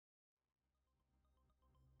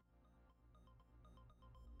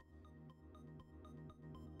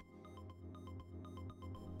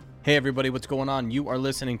Hey everybody, what's going on? You are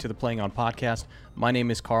listening to the Playing On podcast. My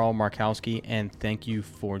name is Carl Markowski, and thank you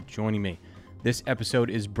for joining me. This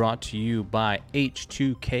episode is brought to you by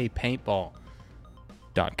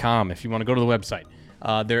H2KPaintball.com. If you want to go to the website,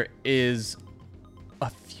 there is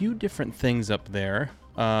a few different things up there.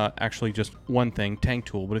 Actually, just one thing, tank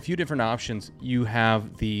tool, but a few different options. You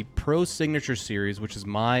have the Pro Signature Series, which is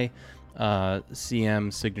my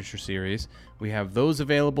CM Signature Series. We have those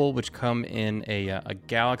available, which come in a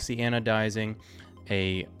Galaxy anodizing,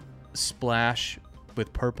 a splash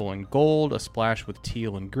with purple and gold, a splash with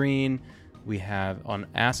teal and green. We have an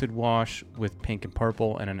acid wash with pink and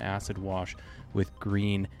purple, and an acid wash with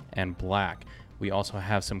green and black. We also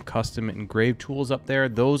have some custom engraved tools up there.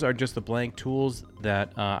 Those are just the blank tools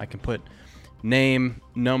that I can put name,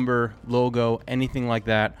 number, logo, anything like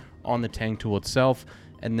that on the tank tool itself.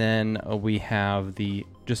 And then we have the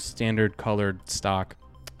just standard colored stock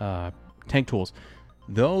tank tools.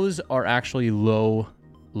 Those are actually low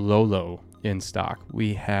in stock.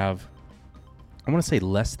 We have, I want to say,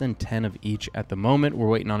 less than 10 of each at the moment. We're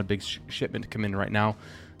waiting on a big shipment to come in right now.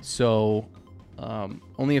 So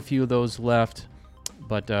only a few of those left,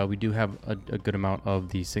 but we do have a good amount of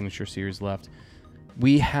the Signature Series left.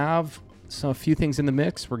 We have a few things in the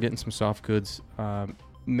mix. We're getting some soft goods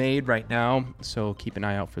made right now, so keep an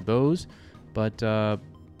eye out for those. But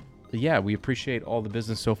yeah, we appreciate all the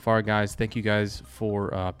business so far, guys. Thank you guys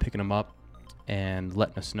for picking them up and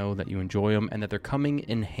letting us know that you enjoy them and that they're coming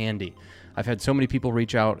in handy. I've had so many people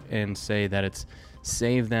reach out and say that it's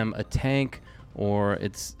saved them a tank, or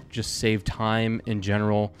it's just saved time in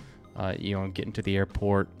general, getting to the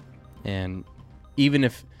airport. And even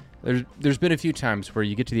if there's been a few times where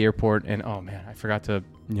you get to the airport and, oh man, I forgot to,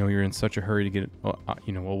 you're in such a hurry to get,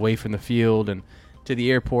 away from the field and to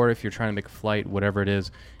the airport if you're trying to make a flight, whatever it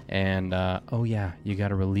is. And, oh yeah, you got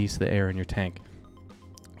to release the air in your tank.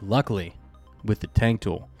 Luckily, with the tank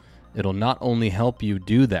tool, it'll not only help you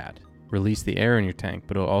do that, release the air in your tank,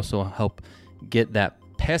 but it'll also help get that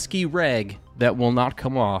pesky reg that will not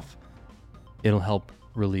come off. It'll help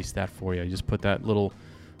release that for you. You just put that little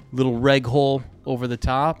reg hole over the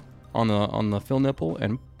top on the fill nipple,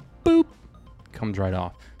 and boop, comes right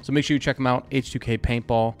off. So make sure you check them out,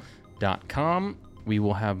 h2kpaintball.com. We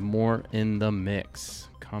will have more in the mix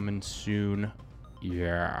coming soon.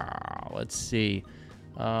 Yeah, let's see.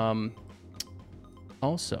 Also,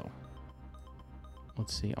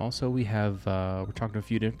 we have, we're talking to a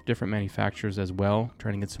few different manufacturers as well,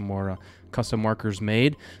 trying to get some more custom markers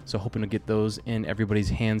made. So hoping to get those in everybody's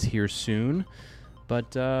hands here soon.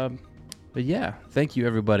 But yeah, thank you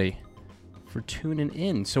everybody for tuning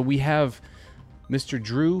in. So we have Mr.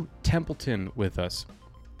 Drew Templeton with us,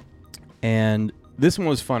 and this one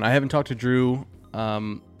was fun. I haven't talked to Drew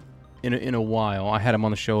in a while. I had him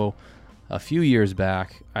on the show a few years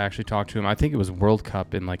back. I actually talked to him. I think it was World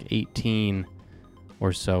Cup in like 18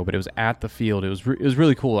 or so, but it was at the field. It was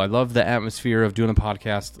really cool. I love the atmosphere of doing a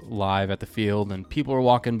podcast live at the field, and people are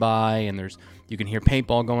walking by, and you can hear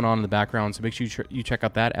paintball going on in the background. So make sure you check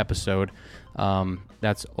out that episode.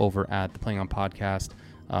 That's over at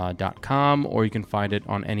theplayingonpodcast.com, or you can find it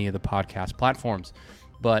on any of the podcast platforms.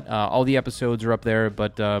 But all the episodes are up there.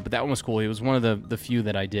 But that one was cool. It was one of the few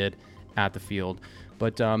that I did at the field.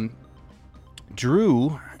 But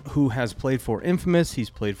Drew, who has played for Infamous, he's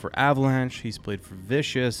played for Avalanche, he's played for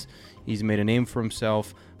Vicious, he's made a name for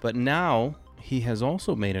himself, but now he has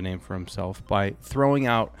also made a name for himself by throwing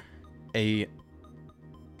out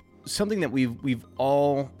something that we've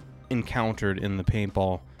all encountered in the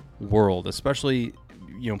paintball world, especially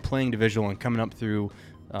playing divisional and coming up through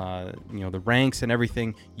the ranks and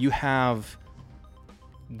everything. You have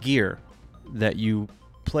gear that you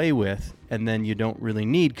play with and then you don't really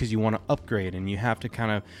need because you want to upgrade, and you have to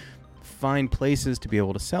kind of find places to be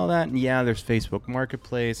able to sell that. And yeah, there's Facebook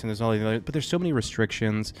Marketplace and there's all the other, but there's so many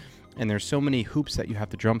restrictions and there's so many hoops that you have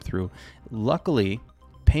to jump through. Luckily,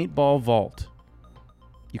 Paintball Vault,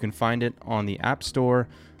 you can find it on the App Store.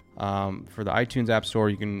 For the iTunes App Store,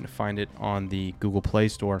 you can find it on the Google Play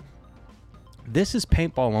Store. This is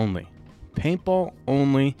paintball only. Paintball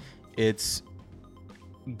only. It's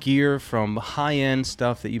gear from high-end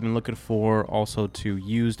stuff that you've been looking for, also to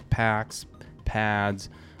used packs,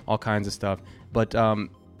 pads, all kinds of stuff. But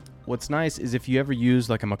what's nice is if you ever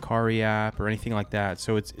use like a Macari app or anything like that,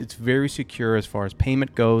 so it's very secure as far as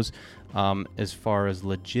payment goes, as far as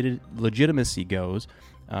legitimacy goes.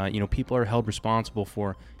 People are held responsible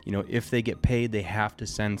for, if they get paid, they have to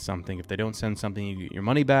send something. If they don't send something, you get your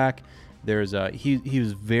money back. There's he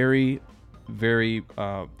was very, very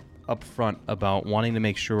upfront about wanting to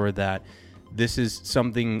make sure that this is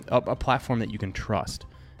something, a platform that you can trust.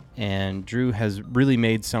 and Drew has really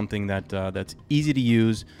made something that that's easy to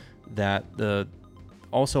use.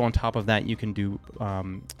 Also on top of that, you can do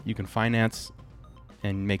you can finance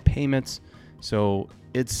and make payments. So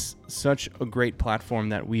it's such a great platform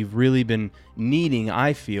that we've really been needing,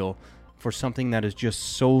 I feel, for something that is just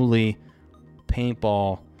solely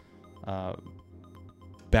paintball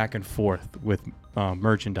back and forth with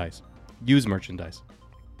merchandise, used merchandise.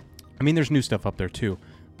 I mean, there's new stuff up there too,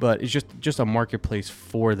 but it's just a marketplace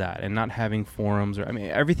for that, and not having forums or, I mean,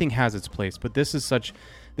 everything has its place, but this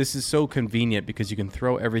is so convenient because you can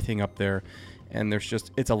throw everything up there, and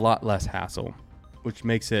it's a lot less hassle, which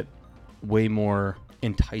makes it way more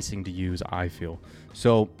enticing to use, I feel.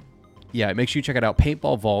 So yeah, make sure you check it out.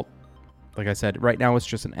 Paintball Vault, like I said, right now it's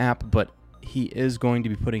just an app, but he is going to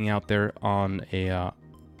be putting out there on a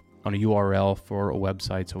URL for a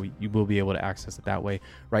website, so you will be able to access it that way.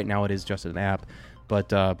 Right now it is just an app,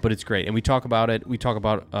 but it's great, and we talk about it. We talk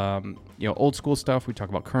about old school stuff. We talk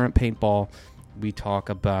about current paintball. We talk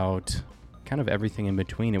about kind of everything in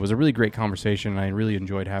between. It was a really great conversation, and I really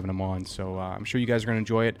enjoyed having him on, so I'm sure you guys are going to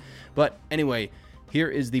enjoy it. But anyway, here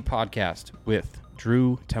is the podcast with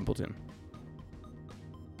Drew Templeton.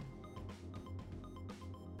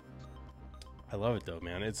 I love it though,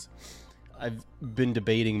 man. I've been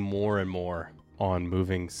debating more and more on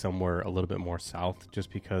moving somewhere a little bit more south, just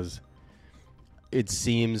because it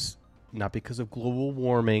seems, not because of global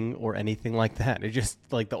warming or anything like that. It just,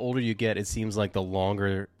 like, the older you get, it seems like the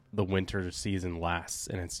longer the winter season lasts,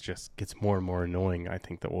 and it's just gets more and more annoying, I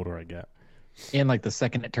think, the older I get. And like the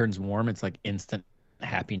second it turns warm, it's like instant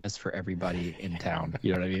happiness for everybody in town.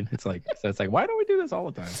 You know what I mean? It's like, why don't we do this all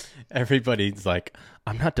the time? Everybody's like,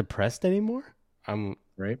 I'm not depressed anymore.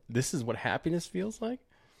 Right. This is what happiness feels like.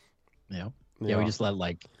 Yeah. We just let,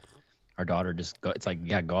 like, our daughter just go. It's like,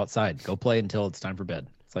 yeah, go outside, go play until it's time for bed.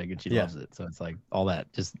 It's like, and she loves it. So it's like all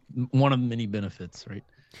that, just one of many benefits, right?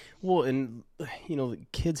 Well, and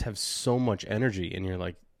kids have so much energy, and you're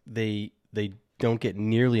like, they don't get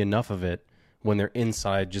nearly enough of it when they're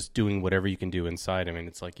inside, just doing whatever you can do inside. I mean,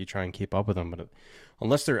 it's like you try and keep up with them, but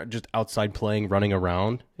unless they're just outside playing, running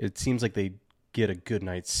around, it seems like they get a good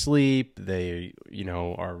night's sleep. They,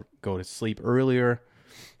 go to sleep earlier.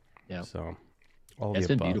 Yeah. So it's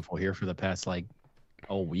been beautiful here for the past, like,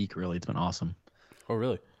 whole week, really. It's been awesome. Oh,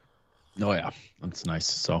 really? Oh, yeah. That's nice.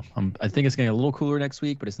 So I think it's going to get a little cooler next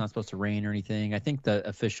week, but it's not supposed to rain or anything. I think the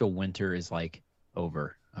official winter is, like,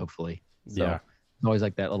 over, hopefully. So yeah. It's always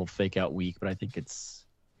like that little fake out week, but I think it's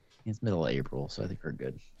middle of April, so I think we're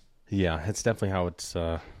good. Yeah, it's definitely how it's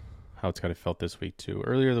kind of felt this week too.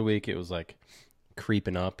 Earlier the week, it was like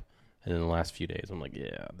creeping up, and then the last few days, I'm like,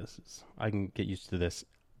 yeah, I can get used to this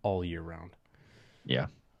all year round. Yeah,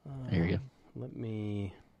 I hear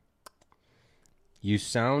you. You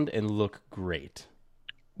sound and look great.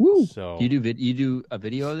 Woo! So Do you do a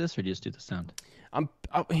video of this, or do you just do the sound?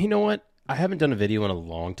 You know what? I haven't done a video in a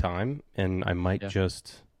long time, and I might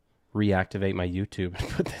just reactivate my YouTube and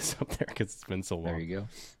put this up there because it's been so long. There you go.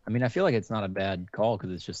 I mean, I feel like it's not a bad call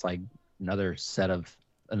because it's just like another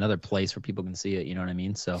place where people can see it. You know what I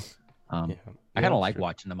mean? So I kind of like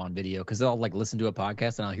watching them on video because I'll, like, listen to a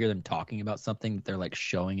podcast and I'll hear them talking about something that they're, like,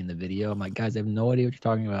 showing in the video. I'm like, guys, I have no idea what you're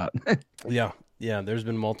talking about. Yeah. There's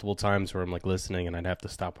been multiple times where I'm, like, listening and I'd have to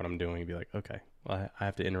stop what I'm doing and be like, okay, well, I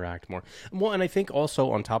have to interact more. Well, and I think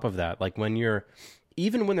also on top of that, like,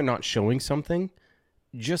 even when they're not showing something,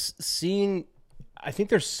 just seeing, I think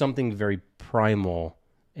there's something very primal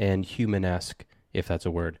and human-esque, if that's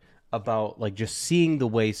a word, about, like, just seeing the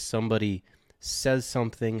way somebody says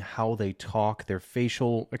something, how they talk, their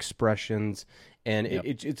facial expressions, and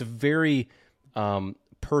it's a very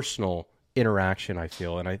personal interaction, I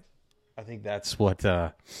feel, and I think that's what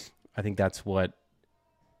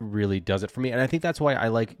really does it for me, and I think that's why I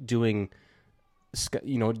like doing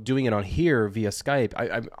it on here via Skype.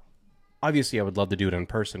 I obviously I would love to do it in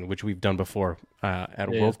person, which we've done before at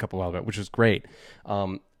a World Cup a while ago, which is great.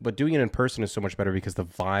 But doing it in person is so much better because the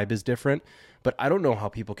vibe is different. But I don't know how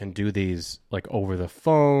people can do these, like, over the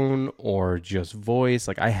phone or just voice.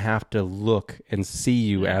 Like, I have to look and see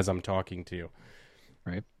you as I'm talking to you.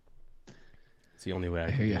 Right. It's the only way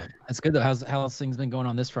I can do it. That's good, though. How's things been going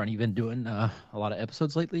on this front? You been doing a lot of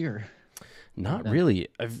episodes lately, or? Not really.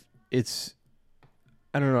 I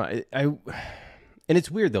don't know. And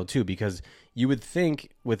it's weird, though, too, because you would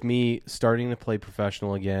think with me starting to play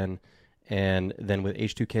professional again, and then with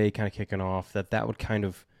H2K kind of kicking off, that would kind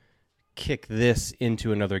of kick this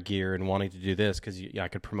into another gear and wanting to do this because I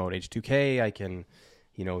could promote H2K, I can,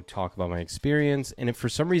 talk about my experience. And if for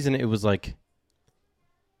some reason it was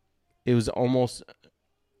almost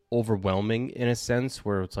overwhelming in a sense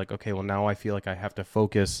where it's like, okay, well, now I feel like I have to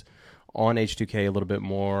focus on H2K a little bit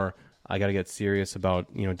more. I got to get serious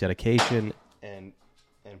about, dedication and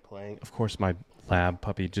playing. Of course, my lab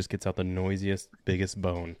puppy just gets out the noisiest, biggest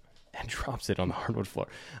bone and drops it on the hardwood floor.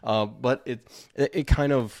 But it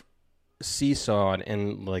kind of seesawed,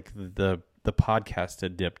 and like the podcast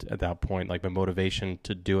had dipped at that point, like my motivation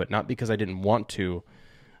to do it, not because I didn't want to,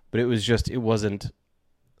 but it wasn't,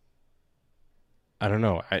 I don't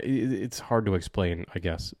know. It's hard to explain, I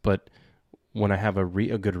guess. But when I have a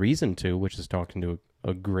good reason to, which is talking to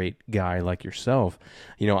a great guy like yourself,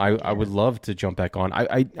 I would love to jump back on.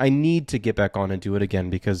 I need to get back on and do it again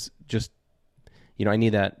because just, I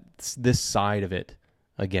need this side of it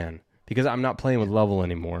again because I'm not playing with level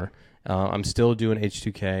anymore. I'm still doing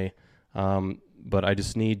H2K, but I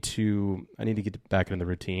just need to get back into the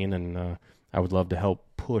routine, and I would love to help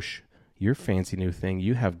push your fancy new thing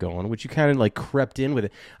you have going, which you kind of like crept in with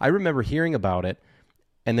it. I remember hearing about it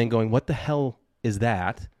and then going, what the hell is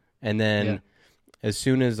that? And then as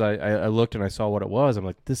soon as I looked and I saw what it was, I'm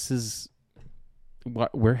like,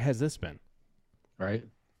 where has this been? Right.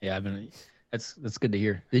 Yeah. That's good to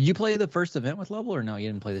hear. Did you play the first event with level or no? You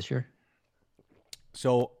didn't play this year?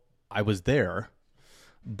 So I was there,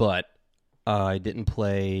 but I didn't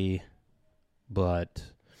play, but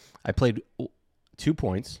I played 2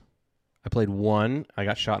 points. I played one. I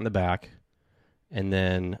got shot in the back, and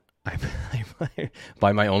then I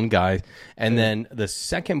by my own guy. And then the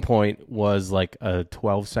second point was like a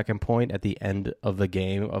 12-second point at the end of the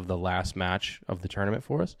game of the last match of the tournament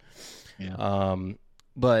for us. Yeah.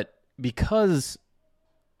 But because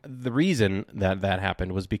the reason that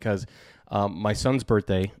happened was because my son's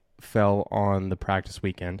birthday fell on the practice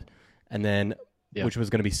weekend, and then which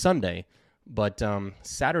was going to be Sunday. But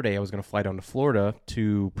Saturday, I was going to fly down to Florida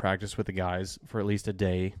to practice with the guys for at least a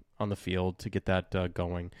day on the field to get that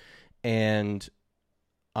going. And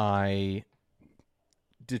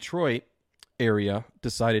Detroit area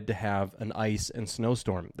decided to have an ice and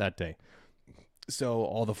snowstorm that day. So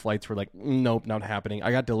all the flights were like, nope, not happening.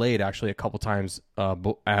 I got delayed actually a couple times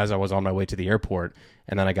as I was on my way to the airport.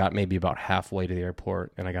 And then I got maybe about halfway to the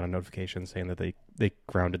airport, and I got a notification saying that they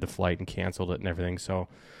grounded the flight and canceled it and everything. So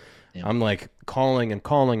I'm like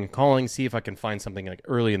calling, see if I can find something like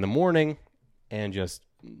early in the morning, and just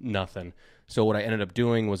nothing. So what I ended up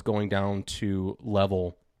doing was going down to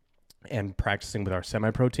level and practicing with our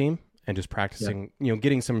semi-pro team and just practicing,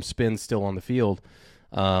 getting some spins still on the field.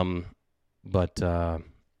 But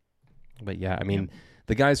yeah, I mean,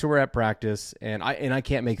 the guys who were at practice, and I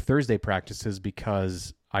can't make Thursday practices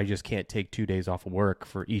because I just can't take 2 days off of work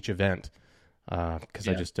for each event because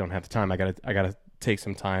I just don't have the time. I gotta take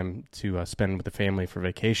some time to spend with the family for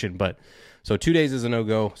vacation. But so 2 days is a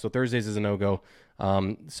no-go. So Thursdays is a no-go.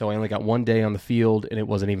 So I only got 1 day on the field, and it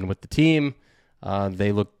wasn't even with the team.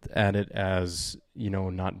 They looked at it as,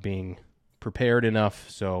 not being prepared enough.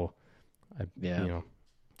 So,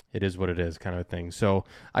 it is what it is kind of a thing. So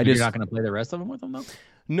You're not going to play the rest of them with them though?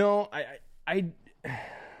 No,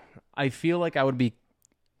 I feel like I would be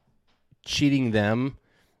cheating them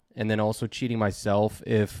and then also cheating myself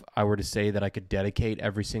if I were to say that I could dedicate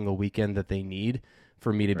every single weekend that they need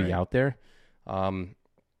for me to be out there. And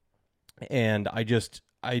I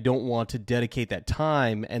don't want to dedicate that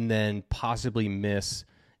time and then possibly miss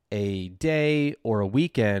a day or a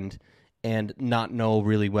weekend and not know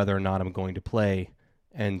really whether or not I'm going to play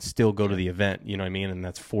and still go to the event, you know what I mean? And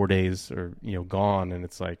that's 4 days or, gone. And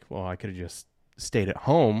it's like, well, I could have just stayed at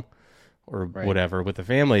home or whatever with the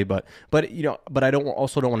family. But I don't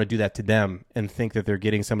want to do that to them and think that they're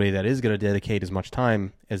getting somebody that is going to dedicate as much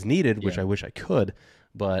time as needed, which I wish I could.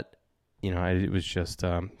 But, it was just,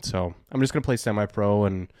 so I'm just going to play semi-pro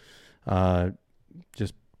and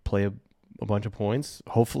just play a bunch of points,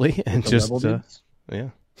 hopefully. And just,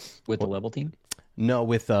 With the level team? No,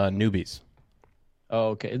 with newbies.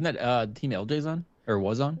 Oh, okay. Isn't that Team LJ's on? Or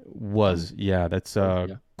was on? Yeah. That's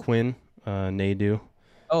Quinn, Nadu.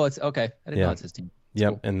 Oh, it's okay. I didn't know it's his team. Yep,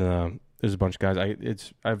 cool. And there's a bunch of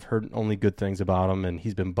guys. I've heard only good things about him, and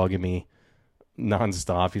he's been bugging me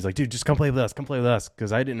nonstop. He's like, dude, just come play with us,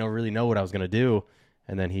 because I didn't really know what I was gonna do,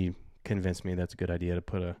 and then he convinced me that's a good idea to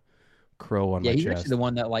put a crow on my chest. Yeah, he's actually the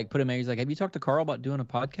one that like put him in. He's like, have you talked to Carl about doing a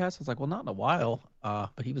podcast? I was like, well, not in a while.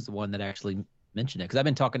 But he was the one that actually mentioned it because I've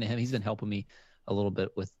been talking to him. He's been helping me a little bit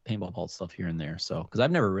with paintball vault stuff here and there. So, because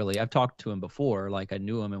I've talked to him before, like I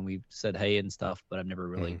knew him and we said hey and stuff, but I've never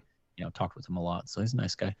really, talked with him a lot. So he's a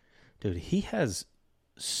nice guy. Dude, he has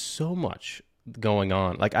so much going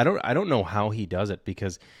on. Like I don't know how he does it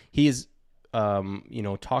because he is,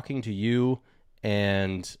 talking to you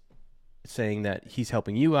and saying that he's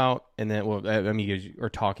helping you out, and then, well, I mean, you guys are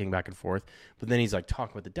talking back and forth, but then he's like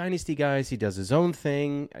talking with the Dynasty guys. He does his own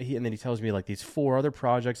thing, and then he tells me like these 4 other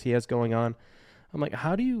projects he has going on. I'm like,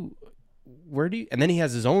 where do you? And then he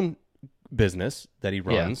has his own business that he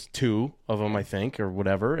runs, 2 of them, I think, or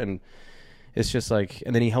whatever, and it's just like,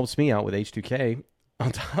 and then he helps me out with H2K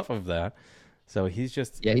on top of that. So he's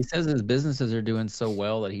just... Yeah, he says his businesses are doing so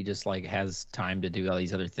well that he just like has time to do all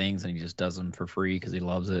these other things, and he just does them for free because he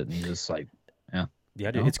loves it, and he's just like, yeah,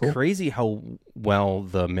 dude, it's cool. Crazy how well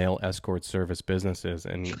the male escort service business is,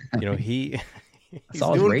 and he's doing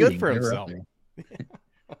good for himself. He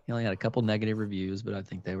only had a couple negative reviews, but I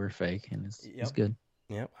think they were fake, and it's good.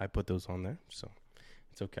 Yeah, I put those on there, so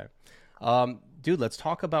it's okay. Dude, let's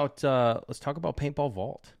talk about Paintball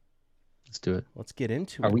Vault. Let's do it. Let's get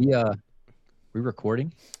into it. Are we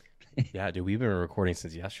recording? Yeah, dude, we've been recording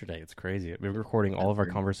since yesterday. It's crazy. We've been recording all of our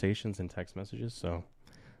conversations and text messages, so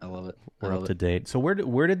I love it. We're up to date. So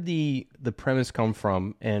where did the premise come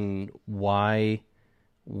from, and why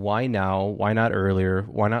now? Why not earlier?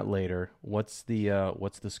 Why not later? What's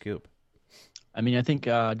the scoop? I mean, I think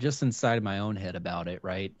just inside my own head about it,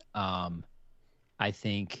 right? I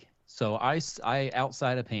think so. I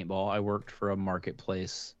outside of paintball, I worked for a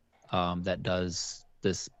marketplace that does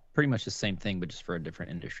this pretty much the same thing, but just for a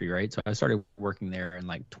different industry, right? So I started working there in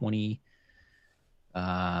like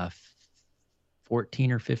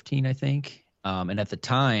 2014 or 15, I think. And at the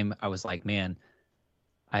time, I was like, man,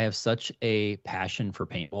 I have such a passion for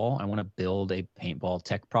paintball. I want to build a paintball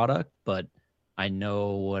tech product, but I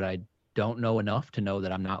know what I don't know enough to know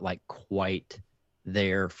that I'm not like quite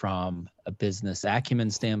there from a business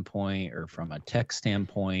acumen standpoint or from a tech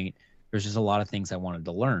standpoint. There's just a lot of things I wanted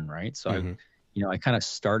to learn, right? So I kind of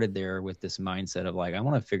started there with this mindset of like, I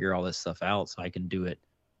want to figure all this stuff out so I can do it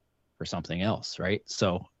for something else, right?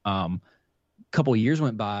 So a couple of years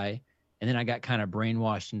went by, and then I got kind of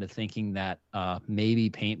brainwashed into thinking that maybe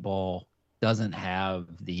paintball doesn't have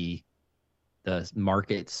the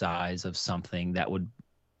market size of something that would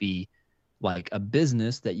be like a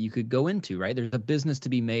business that you could go into, right? There's a business to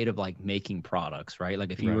be made of like making products, right?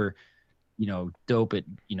 Like if you were, dope at,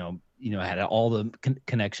 had all the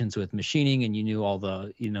connections with machining, and you knew all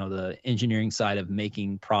the, the engineering side of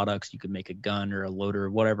making products, you could make a gun or a loader,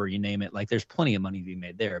 whatever you name it. Like there's plenty of money to be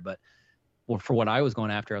made there. But for what I was going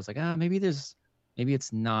after, I was like, maybe it's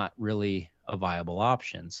not really a viable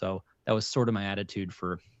option. So that was sort of my attitude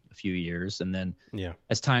for a few years. And then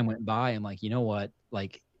as time went by, I'm like, you know what,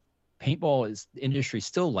 like paintball is the industry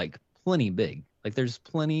still like plenty big. Like there's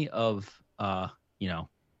plenty of,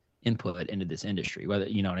 input into this industry, whether,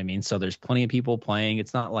 you know what I mean? So there's plenty of people playing.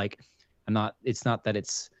 It's not like it's not that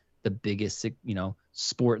it's the biggest,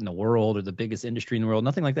 sport in the world or the biggest industry in the world.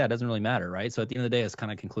 Nothing like that. It doesn't really matter. Right. So at the end of the day, it's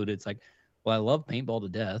kind of concluded. It's like, well, I love paintball to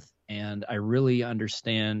death, and I really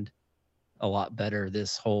understand a lot better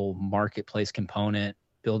this whole marketplace component,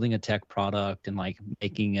 building a tech product and like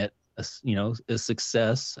making it a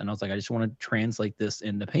success. And I was like, I just want to translate this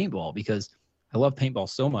into paintball because I love paintball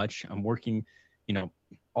so much. I'm working,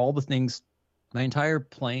 all the things, my entire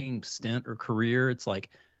playing stint or career, it's like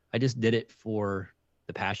I just did it for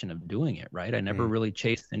the passion of doing it, right? I never really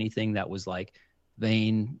chased anything that was like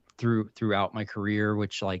vain throughout my career,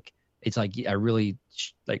 which like it's like I really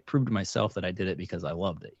like proved to myself that I did it because I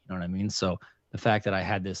loved it. You know what I mean? So the fact that I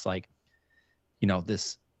had this like,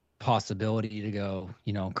 this possibility to go,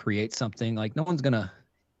 create something, like no one's gonna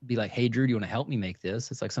be like, hey Drew, do you want to help me make this?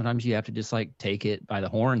 It's like sometimes you have to just like take it by the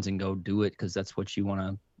horns and go do it because that's what you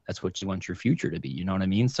want your future to be. You know what I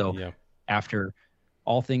mean? So after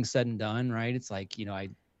all things said and done, right, it's like, I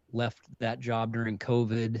left that job during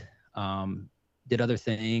COVID, did other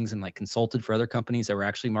things and like consulted for other companies that were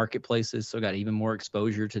actually marketplaces. So got even more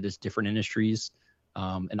exposure to just different industries.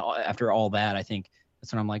 After all that, I think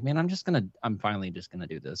that's when I'm like, man, I'm finally just going to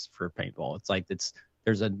do this for paintball. It's like,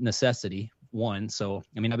 there's a necessity. One. So,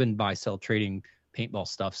 I mean, I've been buy, sell, trading paintball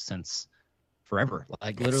stuff since forever,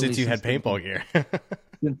 like literally since you had paintball gear.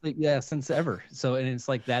 Since ever. So, and it's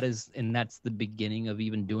like, that's the beginning of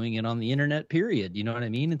even doing it on the internet, period. You know what I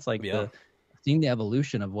mean? It's like seeing the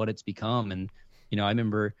evolution of what it's become. And, I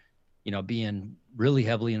remember, being really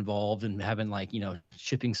heavily involved and having like,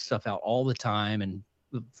 shipping stuff out all the time and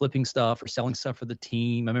flipping stuff or selling stuff for the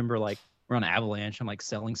team. I remember like we're on Avalanche. I'm like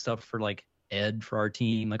selling stuff for like Ed for our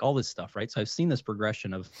team, like all this stuff, right? So I've seen this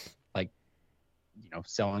progression of like,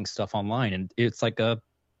 selling stuff online, and it's like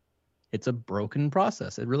it's a broken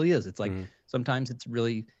process. It really is. It's like sometimes it's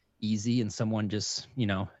really easy, and someone just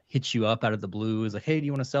hits you up out of the blue, is like, hey, do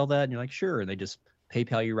you want to sell that? And you're like, sure, and they just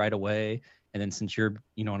PayPal you right away. And then since you're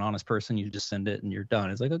an honest person, you just send it and you're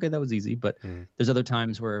done. It's like, okay, that was easy. But there's other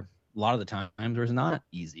times where a lot of the times where it's not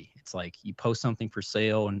easy. It's like you post something for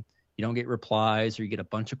sale and you don't get replies, or you get a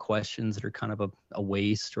bunch of questions that are kind of a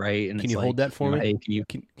waste, right? And Can it's you hold that for me? Hey, can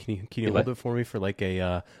you hold it for me for like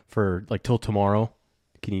a for like till tomorrow?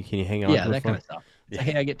 Can you hang on? Yeah, to it that for kind me? of stuff. It's like,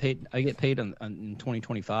 hey, I get paid in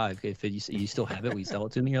 2025. If you still have it, will you sell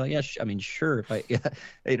it to me? You're like, yeah, I mean, sure. If I, yeah,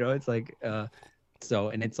 it's like, so,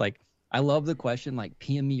 and it's like, I love the question, like,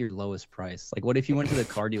 PM me your lowest price. Like, what if you went to the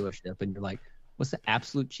car dealership and you're like, what's the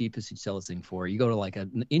absolute cheapest you sell this thing for? You go to like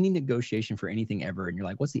any negotiation for anything ever, and you're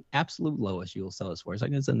like, what's the absolute lowest you'll sell this for? It's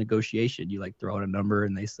like, it's a negotiation. You like throw out a number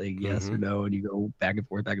and they say yes or no, and you go back and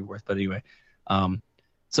forth, back and forth. But anyway,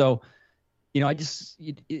 so, I just,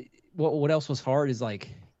 what else was hard is like,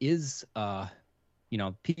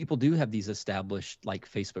 people do have these established like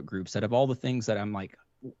Facebook groups that have all the things that I'm like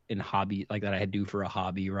in hobby, like that I do for a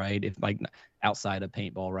hobby, right? If like outside of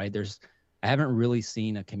paintball, right? I haven't really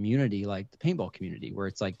seen a community like the paintball community where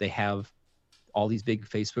it's like they have all these big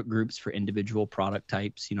Facebook groups for individual product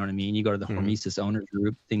types. You know what I mean? You go to the Hormesis owners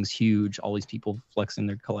group, things huge, all these people flexing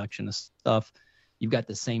their collection of stuff. You've got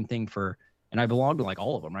the same thing and I belong to like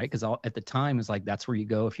all of them, right? Because at the time, it's like that's where you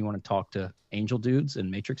go if you want to talk to Angel dudes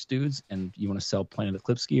and Matrix dudes, and you want to sell Planet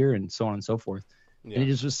Eclipse gear and so on and so forth. Yeah. And it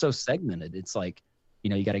is just so segmented. It's like,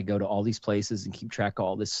 you got to go to all these places and keep track of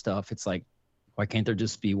all this stuff. It's like, why can't there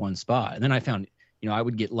just be one spot? And then I found, I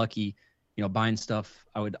would get lucky, buying stuff.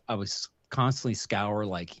 I was constantly scour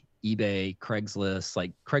like eBay, Craigslist.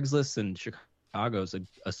 Like Craigslist in Chicago is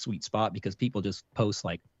a sweet spot because people just post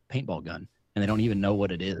like paintball gun, and they don't even know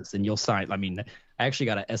what it is. And you'll sign. I mean, I actually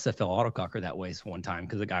got a SFL autococker that way one time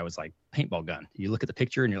because the guy was like, paintball gun. You look at the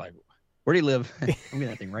picture and you're like, where do you live? I'm getting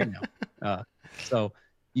that thing right now. So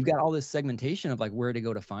you've got all this segmentation of like where to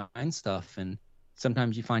go to find stuff. And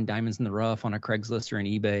sometimes you find diamonds in the rough on a Craigslist or an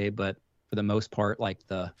eBay, but for the most part, like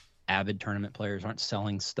the avid tournament players aren't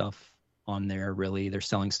selling stuff on there really. They're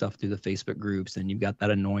selling stuff through the Facebook groups, and you've got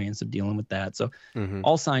that annoyance of dealing with that. So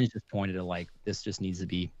all signs just pointed to like, this just needs to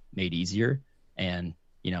be made easier and,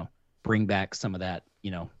 bring back some of that,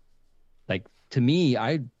 like to me,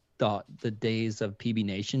 I thought the days of PB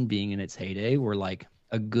Nation being in its heyday were like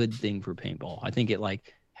a good thing for paintball. I think it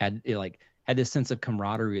had this sense of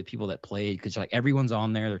camaraderie with people that played, because like everyone's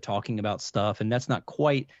on there, they're talking about stuff, and that's not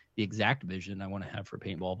quite the exact vision I want to have for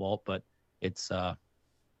Paintball Vault, but it's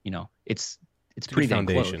it's pretty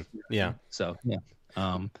foundation. Close, yeah. So yeah.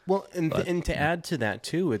 Well, and to add to that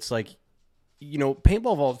too, it's like,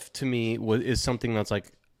 Paintball Vault to me is something that's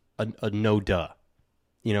like a no duh.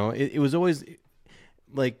 It was always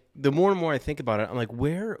like, the more and more I think about it, I'm like,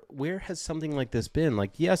 where has something like this been?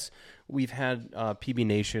 Like, yes, we've had PB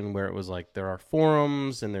Nation where it was like there are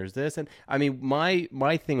forums and there's this, and I mean,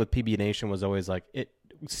 my thing with PB Nation was always like, it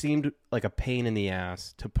seemed like a pain in the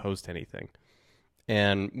ass to post anything.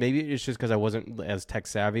 And maybe it's just because I wasn't as tech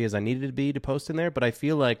savvy as I needed to be to post in there, but I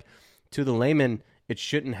feel like to the layman, it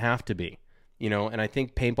shouldn't have to be, and I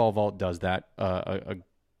think Paintball Vault does that,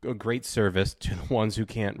 a great service to the ones who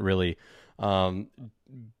can't really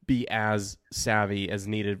be as savvy as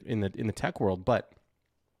needed in the tech world. But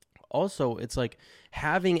also, it's like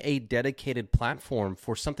having a dedicated platform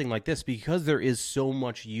for something like this, because there is so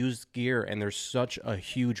much used gear and there's such a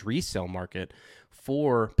huge resale market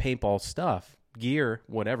for paintball stuff, gear,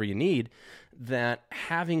 whatever you need, that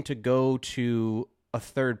having to go to a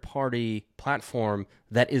third-party platform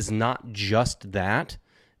that is not just that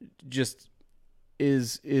just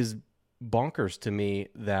is bonkers to me,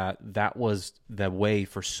 that was the way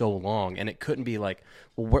for so long. And it couldn't be like,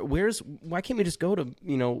 well, why can't we just go to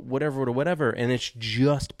whatever to whatever, and it's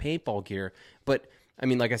just paintball gear? But I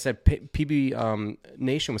mean, like I said, PB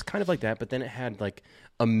Nation was kind of like that, but then it had like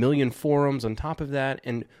a million forums on top of that.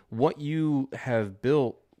 And what you have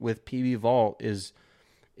built with PB Vault is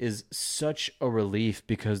such a relief,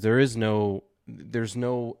 because there's no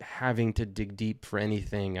having to dig deep for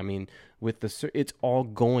anything. I mean, it's all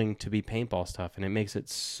going to be paintball stuff, and it makes it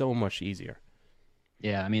so much easier.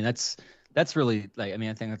 Yeah, I mean, that's really, like, I mean,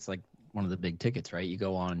 I think that's like one of the big tickets, right? You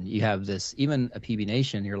go on, you have this, even a PB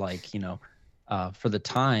Nation, you're like, for the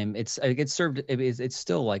time, it's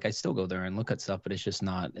still like, I still go there and look at stuff, but it's just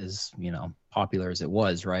not as, popular as it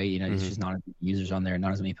was, right? It's just not as many users on there,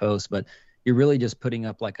 not as many posts, but you're really just putting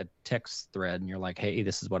up like a text thread, and you're like, hey,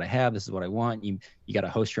 this is what I have, this is what I want. You got to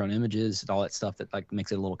host your own images and all that stuff that like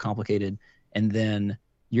makes it a little complicated. And then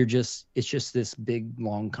it's just this big,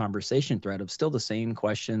 long conversation thread of still the same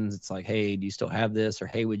questions. It's like, hey, do you still have this? Or,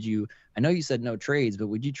 hey, I know you said no trades, but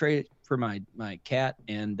would you trade it for my cat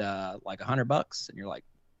and like $100? And you're like,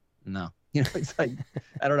 no, it's like,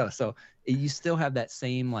 I don't know. So you still have that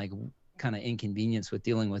same like kind of inconvenience with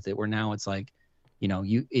dealing with it, where now it's like,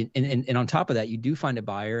 and on top of that, you do find a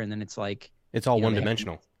buyer, and then it's like it's all one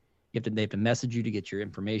dimensional. They have to message you to get your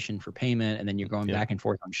information for payment, and then you're going back and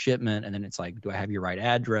forth on shipment, and then it's like, do I have your right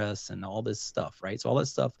address and all this stuff, right? So all that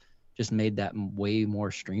stuff just made that way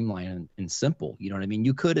more streamlined and simple. You know what I mean?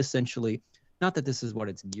 You could essentially, not that this is what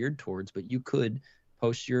it's geared towards, but you could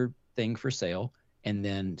post your thing for sale, and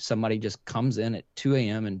then somebody just comes in at 2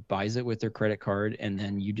 a.m. and buys it with their credit card, and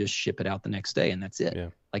then you just ship it out the next day, and that's it. Yeah.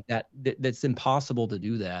 Like that's impossible to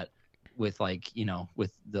do that with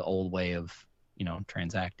with the old way of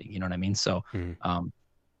transacting. You know what I mean? So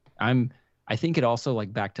I think it also,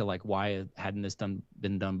 like, back to like why hadn't this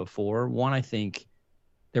been done before. One, I think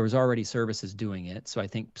there was already services doing it. So I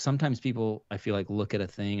think sometimes people, I feel like, look at a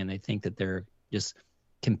thing and they think that they're just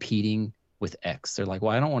competing with X. They're like,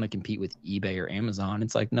 well, I don't want to compete with eBay or Amazon.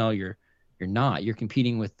 It's like, no, you're not. You're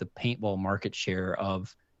competing with the paintball market share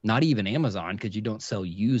of not even Amazon, because you don't sell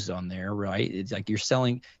used on there, right? It's like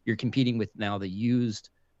you're competing with now the used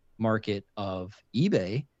market of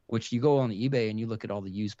eBay, which you go on the eBay and you look at all the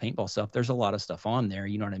used paintball stuff, there's a lot of stuff on there,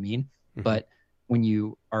 you know what I mean? Mm-hmm. But when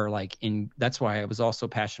you are like that's why I was also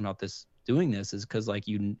passionate about doing this, is because like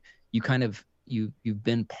you've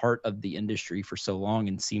been part of the industry for so long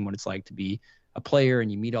and seen what it's like to be a player,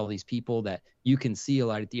 and you meet all these people that you can see a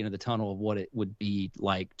light at the end of the tunnel of what it would be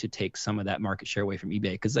like to take some of that market share away from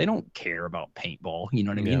eBay, because they don't care about paintball, you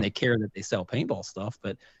know what I mean? They care that they sell paintball stuff,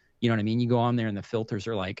 but you know what I mean? You go on there and the filters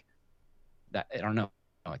are like that. I don't know.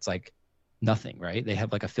 It's like nothing, right? They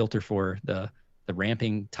have like a filter for the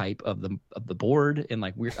ramping type of the board, and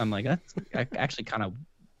like I'm like, that's actually kind of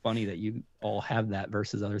funny that you all have that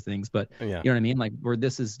versus other things, but you know what I mean? Like, where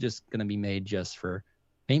this is just going to be made just for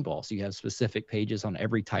paintball, so you have specific pages on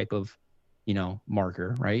every type of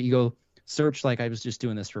marker, right? You go search, like I was just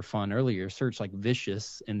doing this for fun earlier, search like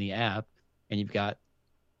Vicious in the app, and you've got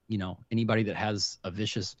anybody that has a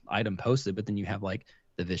Vicious item posted, but then you have like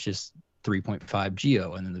the Vicious 3.5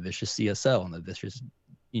 Geo, and then the Vicious CSL, and the Vicious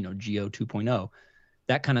Geo 2.0,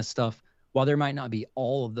 that kind of stuff. While there might not be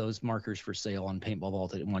all of those markers for sale on Paintball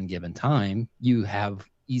Vault at one given time, you have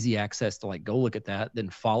easy access to like go look at that, then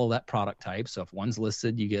follow that product type. So if one's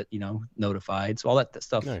listed, you get notified. So all that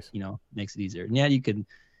stuff makes it easier. And yeah, you can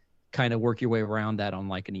kind of work your way around that on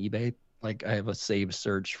like an eBay. Like I have a saved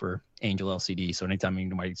search for Angel LCD. So anytime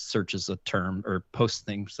anybody searches a term or posts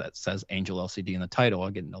things that says Angel LCD in the title,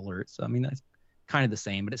 I'll get an alert. So I mean, that's kind of the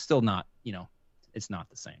same, but it's still not, it's not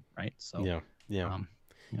the same, right? So yeah.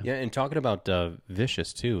 And talking about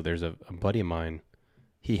Vicious too, there's a buddy of mine.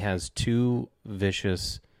 He has 2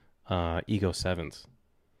 Vicious Ego 7s.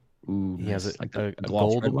 Ooh, he has like a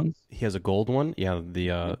gold one. He has a gold one. Yeah,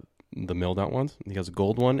 the milled out ones. He has a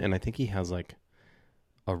gold one, and I think he has like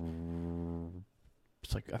I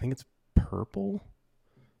think it's purple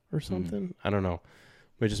or something. I don't know.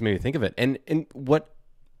 But it just made me think of it. And what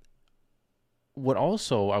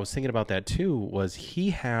also I was thinking about that too was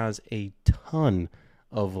he has a ton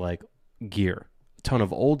of like gear, a ton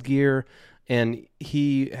of old gear, and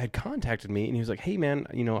he had contacted me and he was like, "Hey man,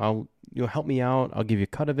 I'll help me out. I'll give you a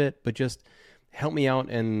cut of it, but just help me out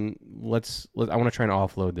and I want to try and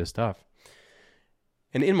offload this stuff."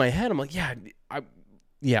 And in my head, I'm like,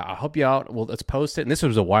 I'll help you out. Well, let's post it. And this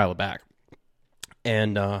was a while back.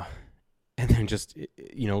 And then just,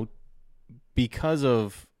 because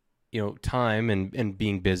of, time and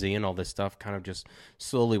being busy and all this stuff kind of just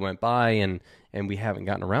slowly went by and we haven't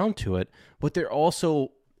gotten around to it. But there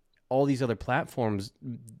also, all these other platforms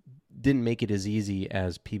didn't make it as easy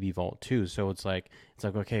as PB Vault 2. So it's like,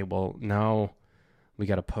 okay, well, now we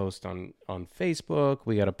got to post on Facebook.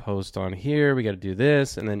 We got to post on here. We got to do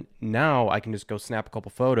this. And then now I can just go snap a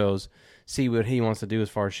couple photos, see what he wants to do as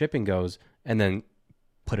far as shipping goes, and then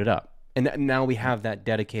put it up. And now we have that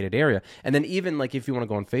dedicated area. And then even like if you want to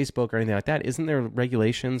go on Facebook or anything like that, isn't there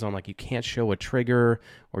regulations on like you can't show a trigger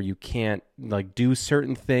or you can't like do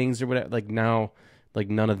certain things or whatever? Like now, like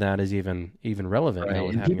none of that is even relevant.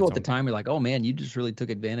 Right. And people at the time were like, "Oh man, you just really took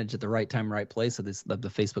advantage at the right time, right place of the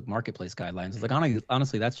Facebook Marketplace guidelines." It's like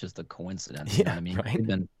honestly, that's just a coincidence. You know what I mean?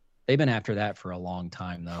 Right. They've been after that for a long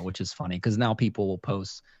time though, which is funny because now people will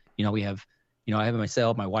post. We have, I have it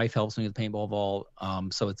myself. My wife helps me with Paintball Vault.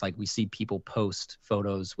 So it's like we see people post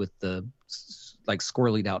photos with the like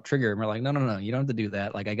squirrelied out trigger, and we're like, no, you don't have to do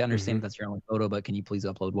that. Like I understand that's your only photo, but can you please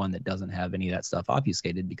upload one that doesn't have any of that stuff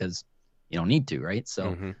obfuscated because you don't need to, right?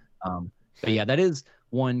 So, but yeah, that is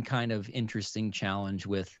one kind of interesting challenge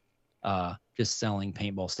with just selling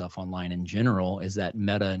paintball stuff online in general, is that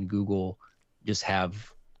Meta and Google just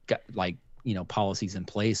have got like, policies in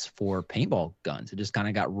place for paintball guns. It just kind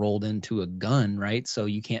of got rolled into a gun, right? So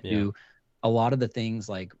you can't do a lot of the things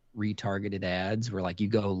like retargeted ads where like you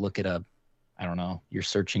go look at I don't know, you're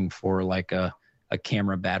searching for like a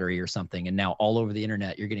camera battery or something, and now all over the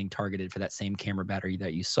internet you're getting targeted for that same camera battery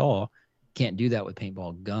that you saw. Can't do that with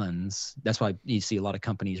paintball guns. That's why you see a lot of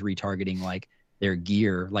companies retargeting like their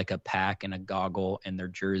gear, like a pack and a goggle and their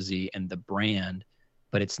jersey and the brand,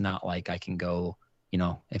 but it's not like I can go,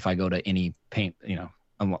 if I go to any paint,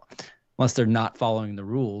 unless they're not following the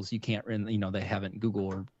rules, you can't, they haven't, Google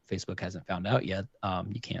or Facebook hasn't found out yet.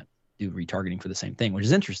 You can't do retargeting for the same thing, which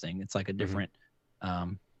is interesting. It's like a different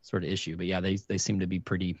sort of issue, but yeah, they seem to be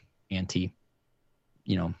pretty anti,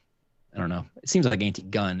 I don't know. It seems like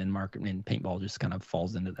anti-gun and paintball just kind of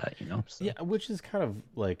falls into that, So. Yeah, which is kind of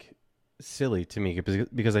like silly to me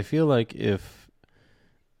because I feel like if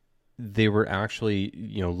they were actually,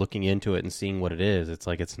 looking into it and seeing what it is, it's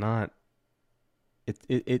like it's not.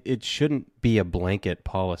 It shouldn't be a blanket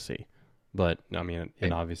policy, but I mean,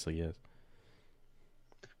 it obviously is.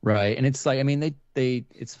 Right, and it's like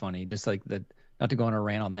it's funny, just like that. Not to go on a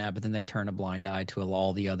rant on that, but then they turn a blind eye to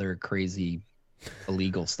all the other crazy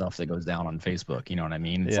illegal stuff that goes down on Facebook. You know what I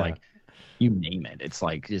mean? It's like, you name it. It's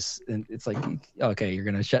like okay, you're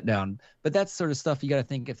going to shut down. But that's sort of stuff you got to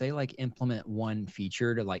think if they like implement one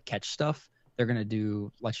feature to like catch stuff, they're going to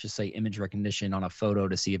do, let's just say, image recognition on a photo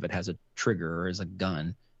to see if it has a trigger or is a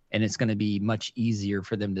gun. And it's going to be much easier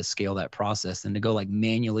for them to scale that process than to go like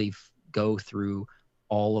manually go through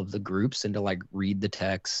all of the groups and to like read the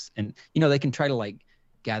text. And, they can try to like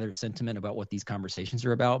gather sentiment about what these conversations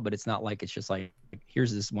are about, but it's not like it's just like,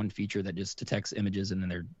 here's this one feature that just detects images and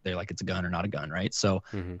then they're like it's a gun or not a gun, right? So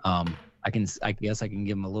I guess I can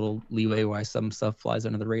give them a little leeway why some stuff flies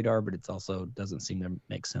under the radar, but it's also doesn't seem to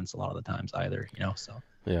make sense a lot of the times either, so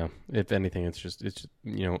yeah, if anything, it's just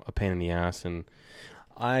a pain in the ass. And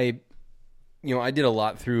I did a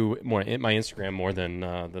lot through my Instagram more than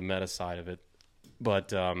the meta side of it,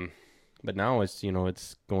 but now it's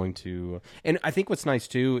it's going to, and I think what's nice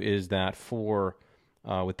too is that for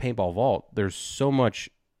with Paintball Vault, there's so much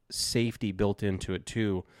safety built into it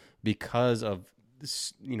too, because of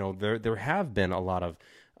there have been a lot of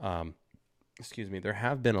there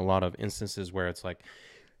have been a lot of instances where it's like,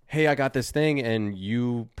 hey, I got this thing and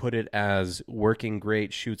you put it as working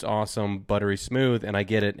great, shoots awesome, buttery smooth, and I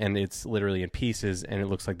get it and it's literally in pieces and it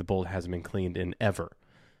looks like the bullet hasn't been cleaned in ever.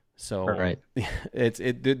 So right.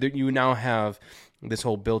 You now have this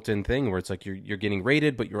whole built-in thing where it's like you're getting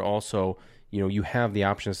rated, but you're also, you have the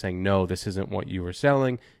option of saying, no, this isn't what you were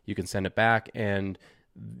selling. You can send it back and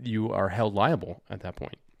you are held liable at that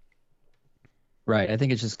point. Right. I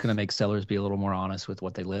think it's just going to make sellers be a little more honest with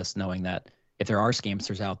what they list, knowing that if there are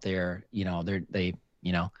scamsters out there,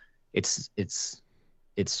 it's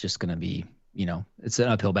just going to be, it's an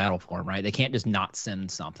uphill battle for them, right? They can't just not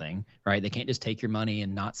send something, right? They can't just take your money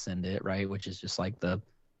and not send it, right? Which is just like the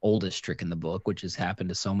oldest trick in the book, which has happened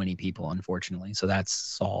to so many people, unfortunately. So that's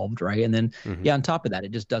solved, right? And then, on top of that,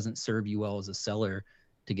 it just doesn't serve you well as a seller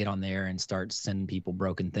to get on there and start sending people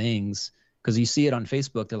broken things. Because you see it on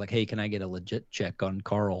Facebook, they're like, hey, can I get a legit check on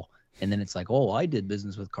Carl? And then it's like, oh, I did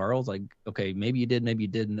business with Carl. It's like, okay, maybe you did, maybe you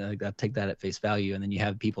didn't. I'll take that at face value. And then you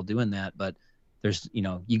have people doing that. But there's, you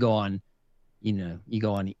go on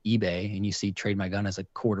eBay and you see Trade My Gun has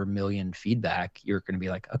 250,000 feedback, you're going to be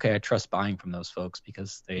like, okay, I trust buying from those folks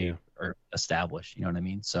because they are established. You know what I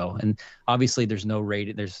mean? So, and obviously there's no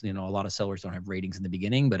rating. There's, a lot of sellers don't have ratings in the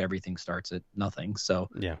beginning, but everything starts at nothing. So,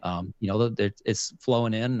 it's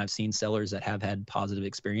flowing in. And I've seen sellers that have had positive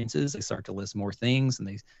experiences. They start to list more things and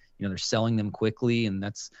they're selling them quickly. And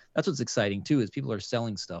that's what's exciting too, is people are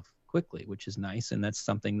selling stuff quickly, which is nice. And that's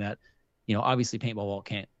something that, obviously Paintball Vault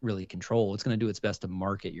can't really control. It's going to do its best to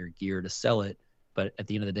market your gear to sell it. But at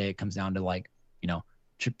the end of the day, it comes down to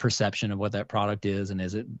perception of what that product is. And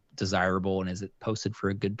is it desirable? And is it posted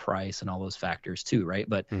for a good price and all those factors too, right?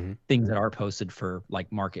 But things that are posted for like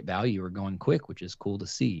market value are going quick, which is cool to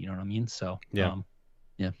see. You know what I mean? So, yeah.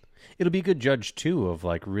 It'll be a good judge too of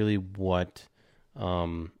like really what,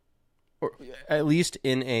 or at least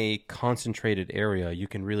in a concentrated area, you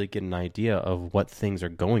can really get an idea of what things are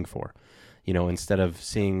going for. Instead of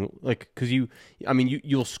seeing because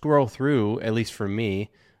you'll scroll through, at least for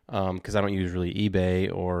me, because I don't use really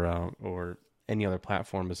eBay or any other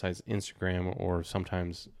platform besides Instagram or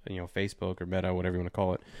sometimes Facebook or Meta, whatever you want to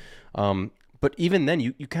call it. But even then,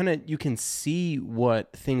 you can see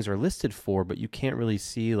what things are listed for, but you can't really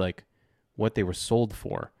see like what they were sold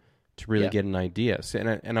for to really get an idea. So,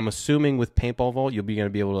 and I'm assuming with Paintball Vault, you'll be going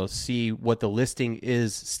to be able to see what the listing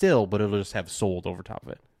is still, but it'll just have sold over top of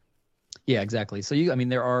it. Yeah, exactly. So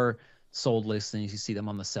there are sold listings. You see them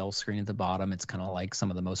on the sell screen at the bottom. It's kind of like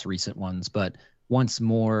some of the most recent ones. But once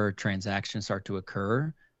more transactions start to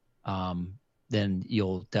occur, then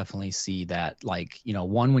you'll definitely see that, like,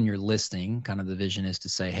 one, when you're listing, kind of the vision is to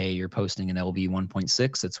say, hey, you're posting an LV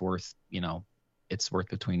 1.6, it's worth, it's worth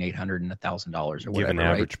between $800 and $1,000 or whatever. Give an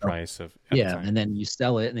average right? price of at the time. And then you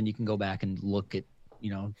sell it, and then you can go back and look at,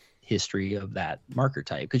 history of that marker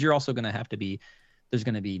type, because you're also going to have to be, there's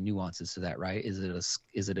going to be nuances to that, right? Is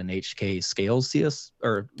it an HK scales CS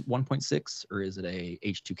or 1.6, or is it a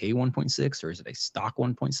H2K 1.6, or is it a stock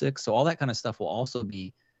 1.6? So all that kind of stuff will also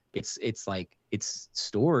be, it's like it's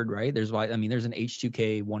stored, right? There's there's an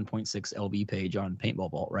H2K 1.6 LB page on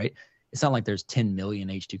Paintball Vault, right? It's not like there's 10 million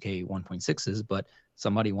H2K 1.6s, but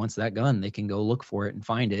somebody wants that gun, they can go look for it and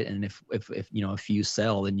find it. And if you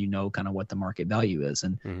sell, then kind of what the market value is.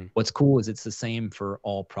 And what's cool is it's the same for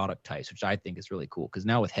all product types, which I think is really cool. Because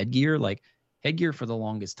now with headgear, like headgear for the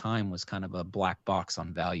longest time was kind of a black box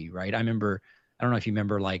on value, right? I don't know if you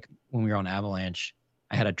remember, like when we were on Avalanche,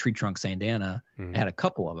 I had a tree trunk bandana. I had a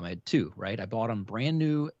couple of them. I had two, right? I bought them brand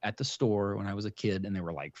new at the store when I was a kid, and they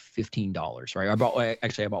were like $15, right? I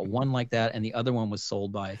bought one like that, and the other one was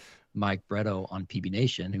sold by Mike Bretto on PB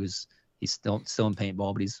Nation, he's still in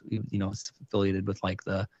paintball, but he's affiliated with like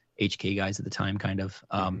the HK guys at the time, kind of.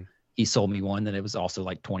 He sold me one that it was also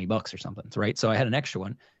like $20 or something, right? So I had an extra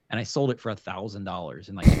one, and I sold it for $1,000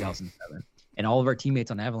 in like 2007. And all of our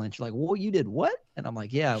teammates on Avalanche are like, well, you did what? And I'm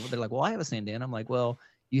like, yeah. They're like, well, I have a bandana. I'm like, well,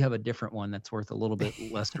 you have a different one that's worth a little bit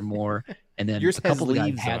less or more. And then yours a couple has of guys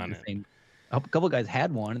leaves had on the it. same. A couple of guys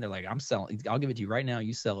had one, and they're like, I'll give it to you right now.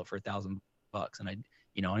 You sell it for $1,000. And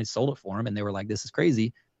I sold it for them, and they were like, this is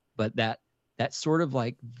crazy. But that sort of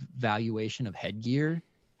like valuation of headgear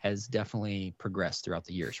has definitely progressed throughout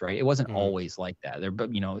the years, right? It wasn't always like that. But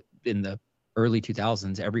in the early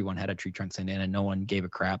 2000s, everyone had a tree trunk bandana, and no one gave a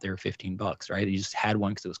crap. They were $15, right? You just had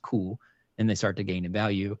one because it was cool, and they started to gain in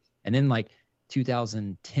value. And then like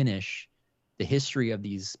 2010ish, the history of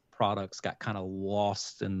these products got kind of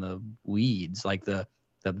lost in the weeds, like the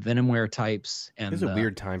Venomware types, and it's a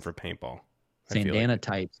weird time for paintball. Bandana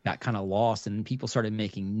types got kind of lost, and people started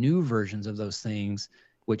making new versions of those things,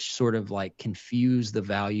 which sort of like confused the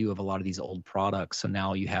value of a lot of these old products. So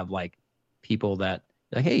now you have like people that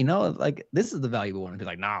like, hey, like this is the valuable one. And be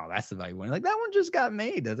like, no, that's the valuable one. Like that one just got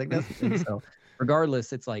made. I was like, that's the thing. So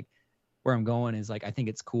regardless, it's like where I'm going is like, I think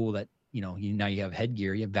it's cool that, now you have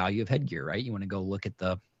headgear, you have value of headgear, right? You want to go look at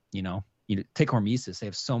the, you take Hormesis. They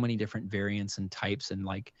have so many different variants and types, and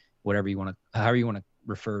like however you want to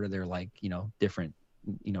refer to their like, different,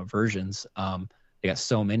 versions. They got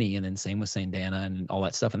so many, and then same with bandana and all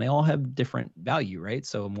that stuff, and they all have different value, right?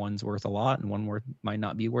 So one's worth a lot, and one might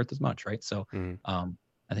not be worth as much, right? So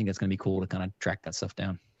I think that's going to be cool to kind of track that stuff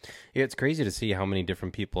down. Yeah, it's crazy to see how many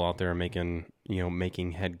different people out there are making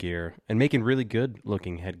headgear, and making really good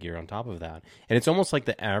looking headgear on top of that. And it's almost like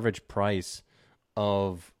the average price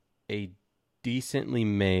of a decently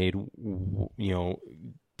made,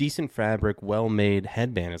 decent fabric, well-made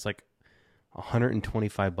headband. It's like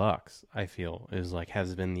 $125, I feel,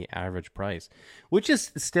 has been the average price, which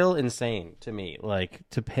is still insane to me, like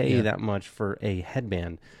to pay that much for a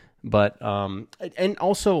headband. But and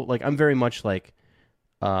also, like, I'm very much like,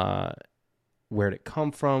 where'd it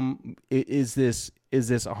come from? Is this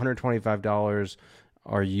 $125?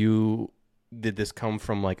 Did this come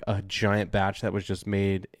from like a giant batch that was just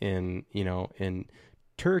made in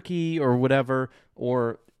Turkey or whatever,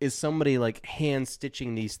 or is somebody like hand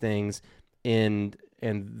stitching these things and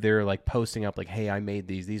they're like posting up like, hey, I made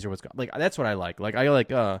these are what's like, that's what I like. Like I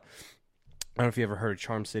like I don't know if you ever heard of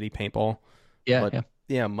Charm City Paintball.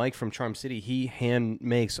 Yeah, Mike from Charm City, he hand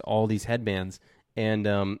makes all these headbands, and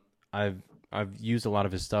I've used a lot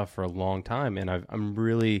of his stuff for a long time, and I'm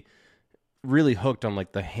really hooked on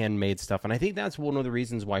like the handmade stuff. And I think that's one of the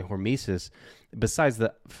reasons why Hormesis, besides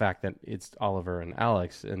the fact that it's Oliver and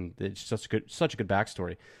Alex and it's such a good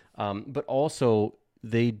backstory, but also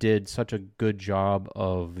they did such a good job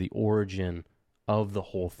of the origin of the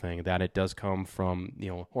whole thing, that it does come from,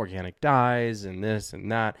 organic dyes and this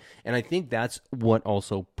and that. And I think that's what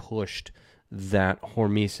also pushed that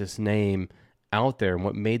Hormesis name out there, and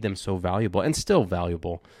what made them so valuable, and still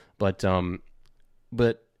valuable. But I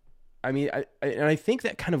mean, I think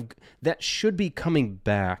that should be coming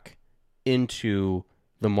back into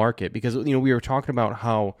the market, because we were talking about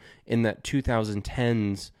how in that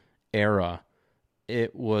 2010s era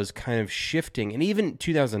it was kind of shifting, and even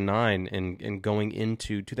 2009 and going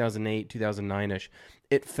into 2008, 2009ish,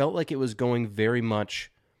 it felt like it was going very much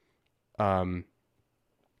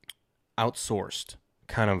outsourced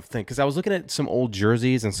kind of thing. Because I was looking at some old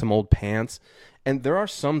jerseys and some old pants, and there are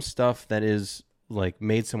some stuff that is like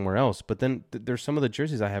made somewhere else, but then there's some of the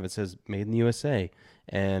jerseys I have, it says made in the USA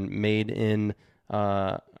and made in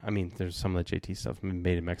I I mean, there's some of the JT stuff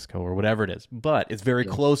made in Mexico or whatever it is, but it's very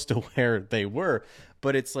close to where they were.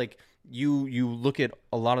 But it's like you look at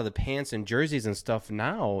a lot of the pants and jerseys and stuff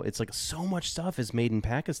now, it's like so much stuff is made in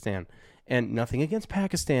Pakistan. And nothing against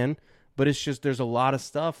Pakistan, but it's just there's a lot of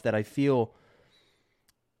stuff that I feel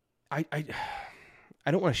I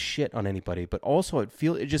don't want to shit on anybody, but also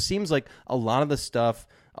it just seems like a lot of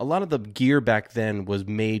the gear back then was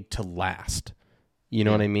made to last. You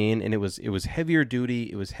know what I mean? And it was heavier duty.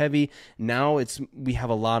 It was heavy. Now we have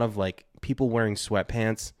a lot of like people wearing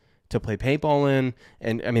sweatpants to play paintball in,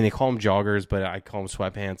 and I mean they call them joggers, but I call them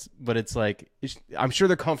sweatpants. But it's like I'm sure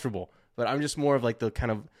they're comfortable, but I'm just more of like the kind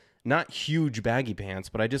of not huge baggy pants,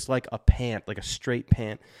 but I just like a pant, like a straight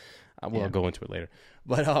pant. I'll go into it later.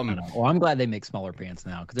 But well, I'm glad they make smaller pants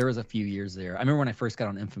now because there was a few years there. I remember when I first got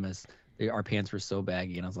on Infamous, our pants were so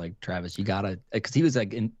baggy, and I was like, Travis, you gotta, because he was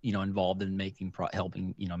like, involved in making,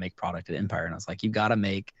 helping, make product at Empire, and I was like, you gotta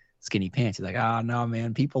make skinny pants. He's like, no,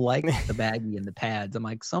 man, people like the baggy and the pads. I'm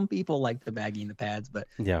like, some people like the baggy and the pads, but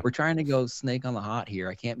we're trying to go snake on the hot here.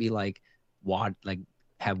 I can't be like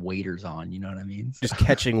have waders on, you know what I mean? Just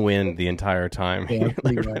catching wind the entire time.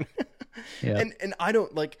 Yeah, And I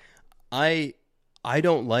don't like. I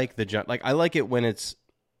don't like I like it when it's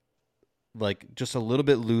like just a little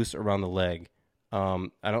bit loose around the leg. I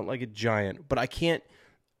don't like it giant, but I can't.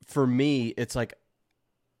 For me, it's like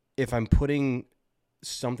if I'm putting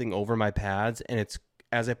something over my pads, and it's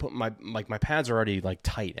as I put my pads are already like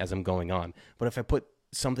tight as I'm going on, but if I put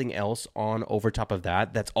something else on over top of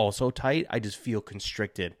that's also tight, I just feel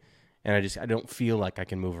constricted. And I don't feel like I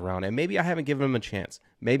can move around. And maybe I haven't given him a chance.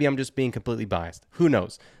 Maybe I'm just being completely biased. Who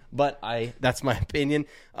knows? But that's my opinion.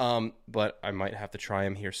 But I might have to try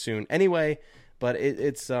him here soon. Anyway, but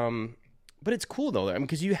it's cool though. I mean,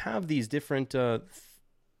 because you have these different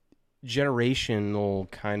generational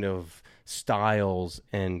kind of styles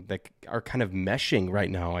and that are kind of meshing right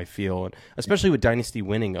now, I feel, especially with Dynasty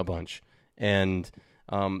winning a bunch. And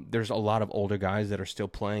there's a lot of older guys that are still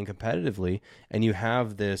playing competitively, and you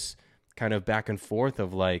have this kind of back and forth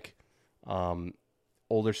of like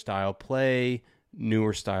older style play,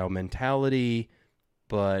 newer style mentality,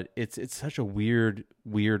 but it's such a weird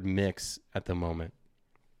mix at the moment.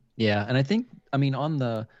 Yeah, and I think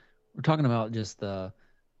we're talking about just the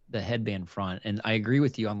headband front, and I agree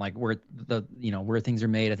with you on like where where things are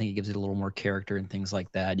made. I think it gives it a little more character and things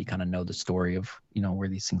like that. You kind of know the story of where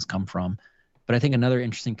these things come from. But I think another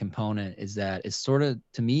interesting component is that it's sort of,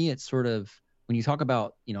 to me, it's sort of when you talk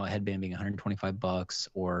about, a headband being $125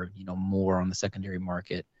 or, more on the secondary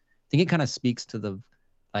market, I think it kind of speaks to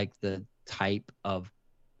the type of,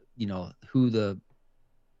 who the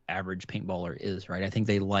average paintballer is, right? I think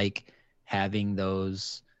they like having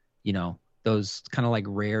those, those kind of like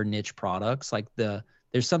rare niche products. Like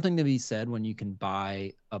there's something to be said when you can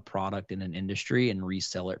buy a product in an industry and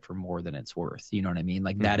resell it for more than it's worth. You know what I mean?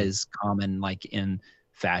 Like that is common, like in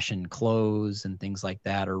fashion clothes and things like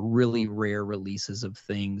that, or really rare releases of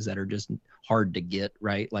things that are just hard to get,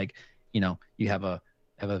 right? Like, you have a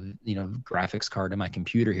graphics card in my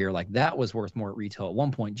computer here, like that was worth more at retail at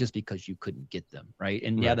one point just because you couldn't get them, right?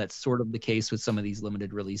 And yeah, that's sort of the case with some of these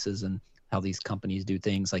limited releases and how these companies do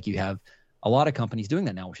things. Like you have a lot of companies doing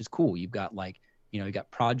that now, which is cool. You've got like, you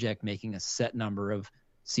got Project making a set number of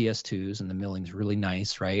CS2s, and the milling's really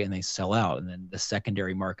nice, right? And they sell out, and then the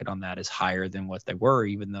secondary market on that is higher than what they were,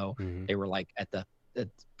 even though they were like at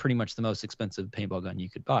pretty much the most expensive paintball gun you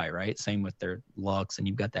could buy, right? Same with their Lux, and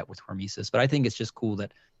you've got that with Hormesis. But I think it's just cool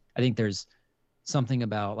that I think there's something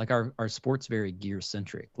about like our sport's very gear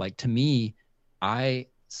centric. Like to me, I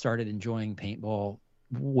started enjoying paintball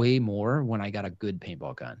way more when I got a good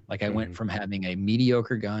paintball gun. Like I went from having a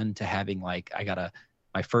mediocre gun to having like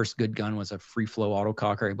my first good gun was a free flow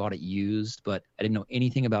autococker. I bought it used, but I didn't know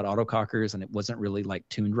anything about autocockers, and it wasn't really like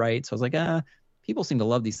tuned right. So I was like, people seem to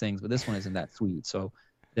love these things, but this one isn't that sweet. So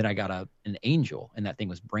then I got an Angel, and that thing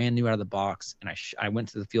was brand new out of the box. And I went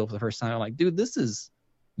to the field for the first time. I'm like, dude, this is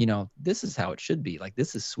how it should be. Like,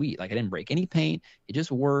 this is sweet. Like I didn't break any paint. It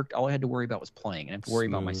just worked. All I had to worry about was playing, and I didn't have to worry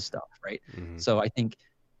about my stuff. Right. So I think,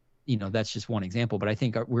 that's just one example, but I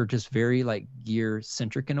think we're just very like gear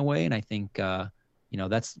centric in a way. And I think,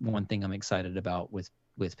 that's one thing I'm excited about with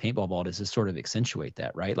Paintball Vault is to sort of accentuate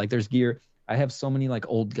that, right? Like there's gear. I have so many like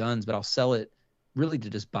old guns, but I'll sell it really to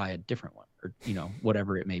just buy a different one or,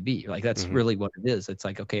 whatever it may be. Like that's really what it is. It's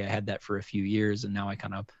like, okay, I had that for a few years, and now I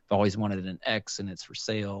kind of always wanted an X, and it's for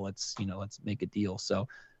sale. Let's make a deal. So,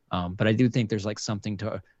 but I do think there's like something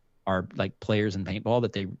to our like players in paintball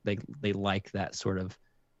that they like that sort of,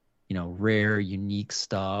 rare, unique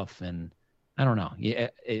stuff. And I don't know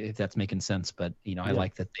if that's making sense, but I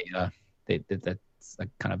like that it's like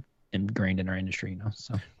kind of ingrained in our industry,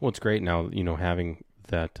 So well, it's great now, having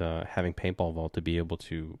that having Paintball Vault to be able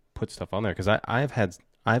to put stuff on there, because I've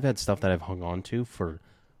had stuff that I've hung on to for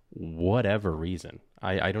whatever reason.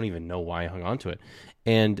 I don't even know why I hung on to it,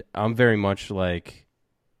 and I'm very much like,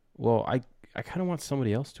 well, I kind of want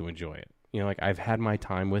somebody else to enjoy it. Like I've had my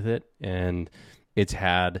time with it, and it's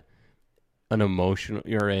had an emotional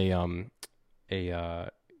or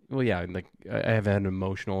well, yeah, like I have had an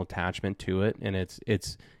emotional attachment to it, and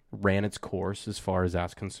it's ran its course as far as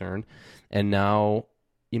that's concerned. And now,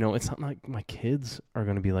 it's not like my kids are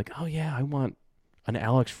going to be like, oh yeah, I want an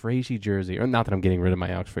Alex Frazee jersey, or not that I'm getting rid of my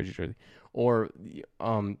Alex Frazee jersey, or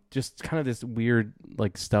just kind of this weird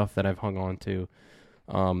like stuff that I've hung on to.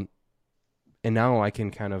 And now I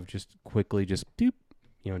can kind of just quickly just do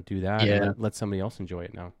that and let somebody else enjoy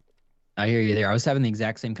it now. I hear you there. I was having the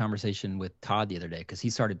exact same conversation with Todd the other day because he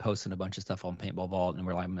started posting a bunch of stuff on Paintball Vault, and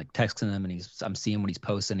I'm like texting him, and I'm seeing what he's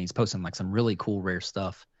posting. He's posting like some really cool rare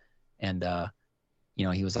stuff, and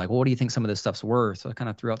he was like, "Well, what do you think some of this stuff's worth?" So I kind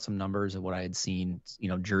of threw out some numbers of what I had seen,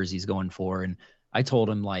 jerseys going for, and I told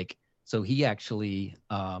him like, so he actually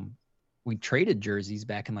we traded jerseys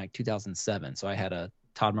back in like 2007. So I had a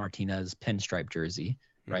Todd Martinez pinstripe jersey,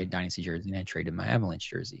 right, Dynasty jersey, and I traded my Avalanche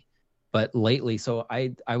jersey. But lately, so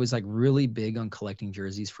I was like really big on collecting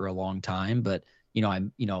jerseys for a long time. But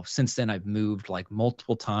I'm since then I've moved like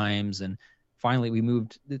multiple times, and finally we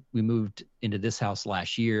moved into this house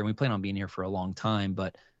last year, and we plan on being here for a long time.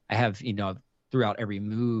 But I have throughout every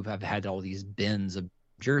move I've had all these bins of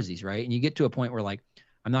jerseys, right? And you get to a point where like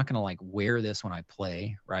I'm not gonna like wear this when I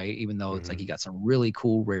play, right? Even though it's like you got some really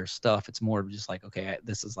cool rare stuff. It's more of just like, okay,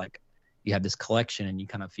 this is like you have this collection, and you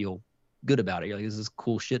kind of feel good about it. You're like, this is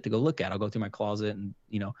cool shit to go look at. I'll go through my closet and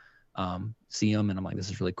see them, and I'm like,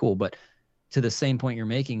 this is really cool. But to the same point you're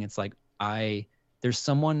making, it's like there's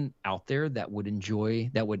someone out there that would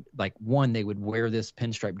enjoy, that would like, one, they would wear this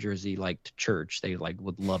pinstripe jersey like to church. They like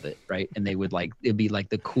would love it, right? And they would like, it'd be like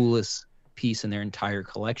the coolest piece in their entire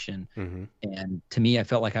collection. And to me, I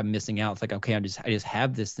felt like I'm missing out. It's like, okay, I just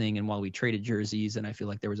have this thing, and while we traded jerseys, and I feel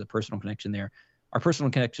like there was a personal connection there. Our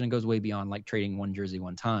personal connection goes way beyond like trading one jersey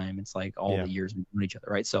one time. It's like all the years we've known each other,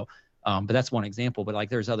 right? So, but that's one example. But like,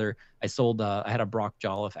 there's other. I had a Brock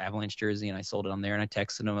Jolliffe Avalanche jersey, and I sold it on there. And I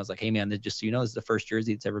texted him. I was like, "Hey man, just so you know, this is the first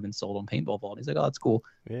jersey that's ever been sold on Paintball Vault." He's like, "Oh, that's cool."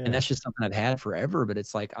 And that's just something I've had forever. But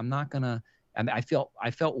it's like I'm not gonna. I mean, I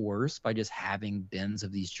felt worse by just having bins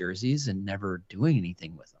of these jerseys and never doing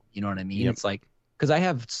anything with them. You know what I mean? It's like, because I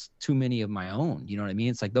have too many of my own. You know what I mean?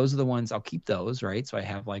 It's like those are the ones I'll keep those, right? So I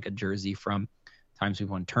have like a jersey from times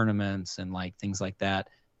we've won tournaments and like things like that.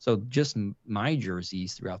 So just my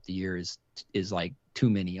jerseys throughout the year is like too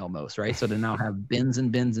many almost, right? So to now have bins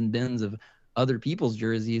and bins and bins of other people's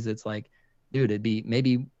jerseys, it's like, dude, it'd be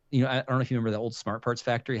maybe, I don't know if you remember the old Smart Parts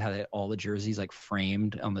Factory, how they had all the jerseys like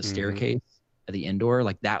framed on the staircase at the indoor.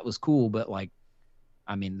 Like that was cool, but like,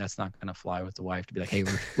 I mean, that's not going to fly with the wife to be like, hey,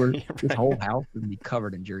 we're this whole house is going to be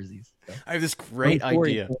covered in jerseys. So, I have this great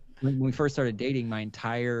idea. When we first started dating, my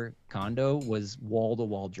entire condo was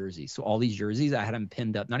wall-to-wall jerseys. So all these jerseys, I had them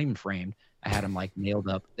pinned up, not even framed. I had them like nailed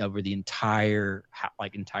up over the entire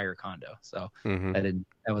condo. So that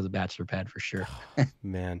was a bachelor pad for sure.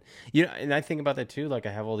 Man, and I think about that too. Like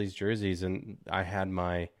I have all these jerseys, and I had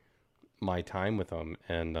my time with them,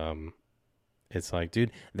 and it's like,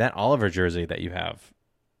 dude, that Oliver jersey that you have,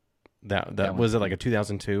 that was it like a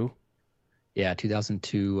 2002? Yeah,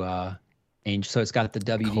 2002 Angel. So it's got the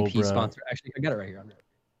WDP Cobra sponsor. Actually, I got it right here.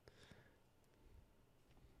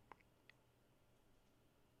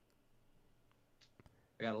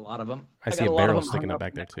 I got a lot of them. I see a barrel sticking up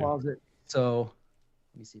back there too. Closet. So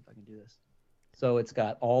let me see if I can do this. So it's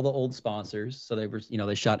got all the old sponsors. So they were,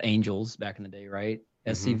 they shot Angels back in the day, right?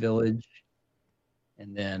 SC Village,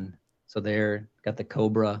 and then so there got the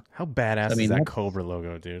Cobra. How badass is that Cobra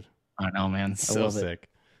logo, dude? I know, man. So sick.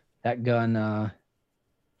 That gun,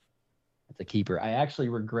 it's a keeper. I actually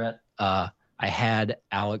regret. I had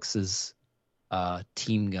Alex's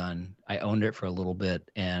team gun. I owned it for a little bit,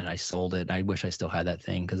 and I sold it. I wish I still had that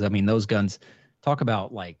thing, because I mean, those guns, talk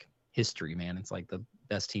about like history, man. It's like the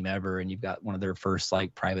best team ever, and you've got one of their first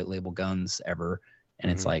like private label guns ever,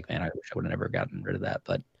 and it's like, man, I wish I would have never gotten rid of that.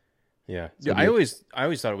 But yeah, so I always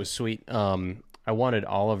thought it was sweet. I wanted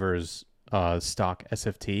Oliver's stock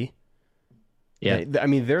SFT. Yeah, I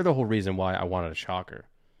mean, they're the whole reason why I wanted a shocker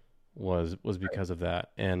was because of that,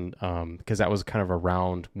 and because that was kind of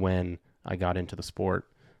around when I got into the sport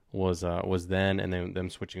was then, and then them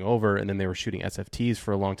switching over, and then they were shooting SFTs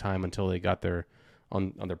for a long time until they got their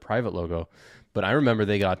on their private logo. But I remember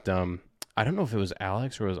they got I don't know if it was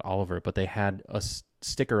Alex or it was Oliver, but they had a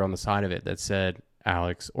sticker on the side of it that said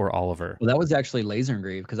Alex or Oliver. Well, that was actually laser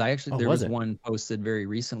engraved because there Was was it? one posted very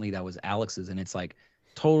recently that was Alex's, and it's like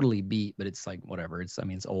totally beat, but it's like whatever. I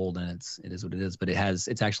mean, it's old and it is what it is, but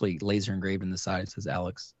it's actually laser engraved in the side. It says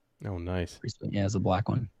Alex. Oh, nice. Yeah, it's a black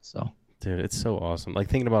one. So, dude, it's so awesome. Like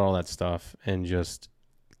thinking about all that stuff and just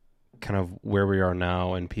kind of where we are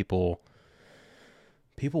now and people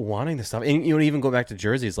wanting this stuff. And even go back to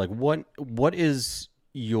jerseys. Like what is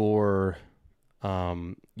your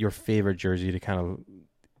favorite jersey to kind of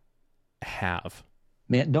have?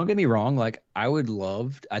 man, don't get me wrong. Like, I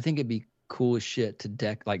think it'd be cool as shit to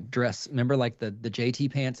dress. Remember, like the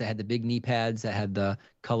JT pants that had the big knee pads that had the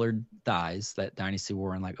colored thighs that Dynasty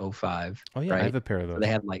wore in like 05. Oh yeah, right? I have a pair of those. So they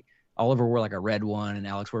had like Oliver wore like a red one, and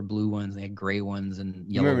Alex wore blue ones. And they had gray ones and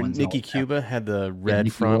yellow Remember ones. Nikki Cuba had the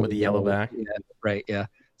red front with the yellow back. Yeah, right. Yeah.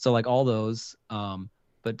 So like all those.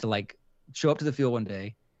 But to like show up to the field one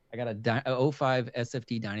day, I got a 05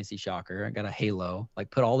 SFD Dynasty Shocker. I got a Halo.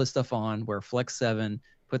 Like put all this stuff on, wear Flex 7,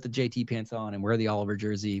 put the JT pants on, and wear the Oliver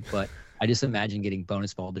jersey. But I just imagine getting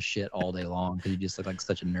bonus ball to shit all day long because you just look like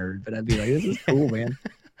such a nerd. But I'd be like, this is cool, man.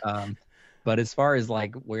 But as far as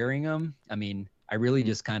like wearing them, I mean, I really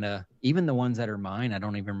just kind of, even the ones that are mine, I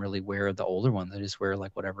don't even really wear the older ones. I just wear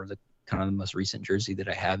like whatever the kind of the most recent jersey that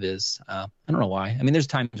I have is. I don't know why. I mean, there's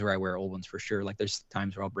times where I wear old ones for sure. Like there's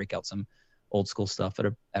times where I'll break out some old school stuff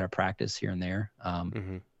at a practice here and there.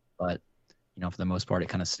 But for the most part, it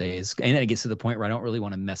kind of stays. And then it gets to the point where I don't really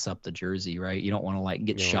want to mess up the jersey, right? You don't want to like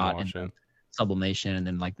get shot in sublimation and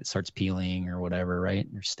then like it starts peeling or whatever, right?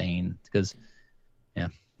 Or stain because, yeah.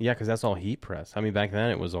 Yeah, because that's all heat press. I mean, back then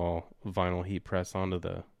it was all vinyl heat press onto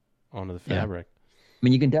the fabric. I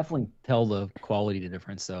mean, you can definitely tell the quality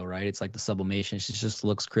difference, though, right? It's like the sublimation; it just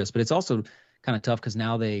looks crisp. But it's also kind of tough because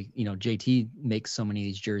now JT makes so many of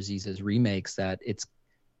these jerseys as remakes that it's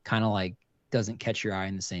kind of like doesn't catch your eye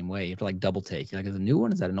in the same way. You have to like double take. You're like, is it a new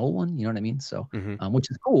one? Is that an old one? You know what I mean? So, which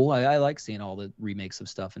is cool. I like seeing all the remakes of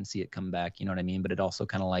stuff and see it come back. You know what I mean? But it also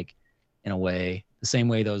kind of like, in a way, the same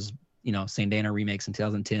way those Sandana remakes in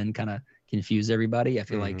 2010 kind of confused everybody. I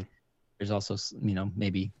feel like there's also,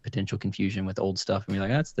 maybe potential confusion with old stuff. And you're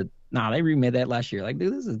like, they remade that last year. Like,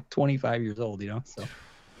 dude, this is 25 years old, so.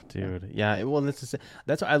 Dude, yeah. Well,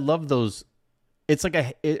 that's I love those. It's like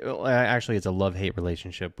actually, it's a love-hate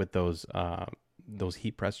relationship with those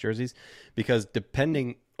heat press jerseys because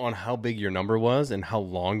depending on how big your number was and how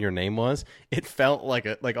long your name was, it felt like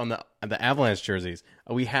on the Avalanche jerseys.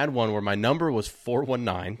 We had one where my number was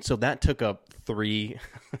 419, so that took up 3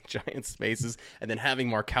 giant spaces, and then having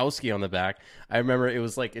Markowski on the back, I remember it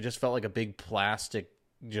was like it just felt like a big plastic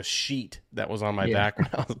just sheet that was on my back when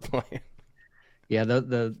I was playing. Yeah,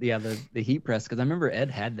 the heat press, because I remember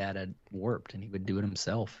Ed had that at Warped and he would do it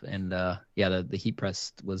himself. And the heat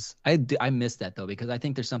press was I missed that though, because I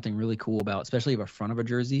think there's something really cool about, especially the front of a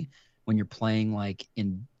jersey when you're playing like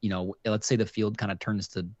in, let's say the field kind of turns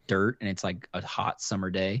to dirt and it's like a hot summer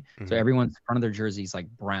day. So everyone's front of their jersey is like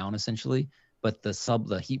brown essentially, but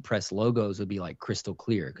the heat press logos would be like crystal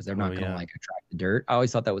clear because they're not going to like attract the dirt. I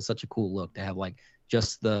always thought that was such a cool look to have like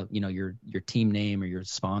just the your team name or your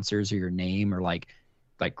sponsors or your name or like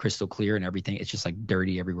crystal clear and everything. It's just like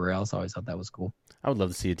dirty everywhere else. I always thought that was cool. I would love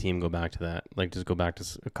to see a team go back to that, like just go back to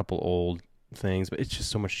a couple old things, but it's just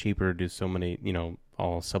so much cheaper to do so many,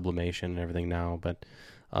 all sublimation and everything now. But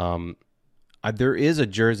there is a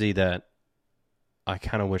jersey that I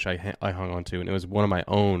kind of wish I hung on to, and it was one of my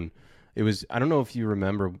own. It was, I don't know if you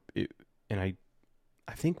remember it, and I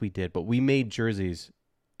think we did, but we made jerseys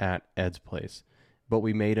at Ed's place. But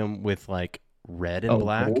we made them with like red and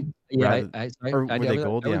black. Gold? Yeah, were they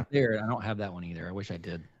gold? I there. I don't have that one either. I wish I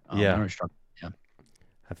did. Yeah.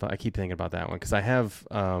 I keep thinking about that one because I have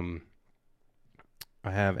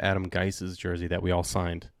Adam Geis's jersey that we all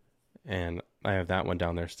signed, and I have that one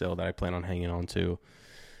down there still that I plan on hanging on to.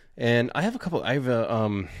 And I have a couple. I have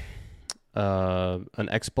an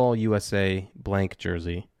X-Ball USA blank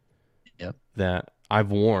jersey. Yep. That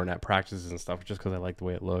I've worn at practices and stuff just because I like the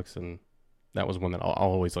way it looks and. That was one that I'll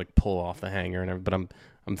always like pull off the hanger and everything. But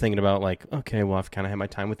I'm thinking about like, okay, well, I've kind of had my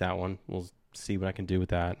time with that one. We'll see what I can do with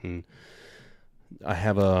that. And I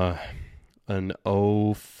have I don't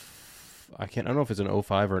know if it's an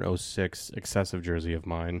 05 or an 06 excessive jersey of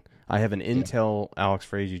mine. I have an Intel Alex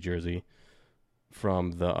Frazee jersey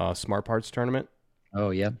from the Smart Parts tournament. Oh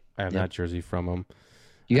yeah, I have that jersey from him.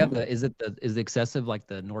 Do you have is the excessive like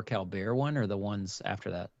the NorCal Bear one or the ones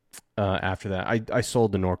after that? After that, I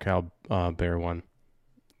sold the NorCal Bear one,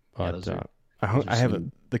 but I have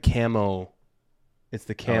the camo. It's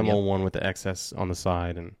the camo one with the XS on the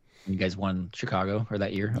side, and you guys won Chicago or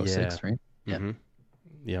that year, 06, right? Yeah.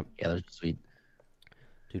 Yep. Yeah, those are sweet.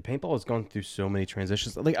 Dude, paintball has gone through so many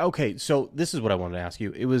transitions. Like, okay, so this is what I wanted to ask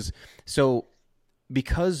you. It was so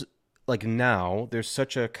because like now there's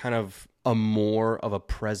such a kind of a more of a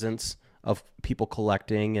presence of people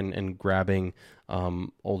collecting and grabbing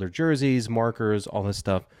older jerseys, markers, all this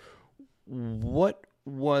stuff. What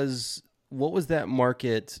was that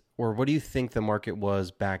market, or what do you think the market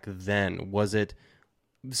was back then? Was it,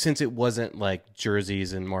 since it wasn't like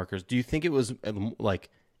jerseys and markers, do you think it was like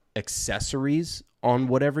accessories on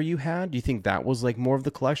whatever you had? Do you think that was like more of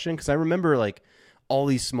the collection? Because I remember like all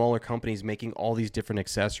these smaller companies making all these different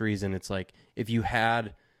accessories, and it's like if you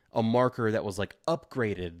had a marker that was like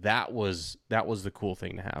upgraded, that was the cool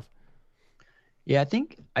thing to have. Yeah,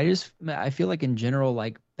 I feel like in general,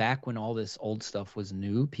 like back when all this old stuff was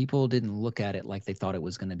new, people didn't look at it like they thought it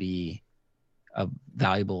was going to be a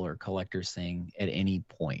valuable or collector's thing at any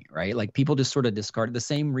point, right? Like people just sort of discarded the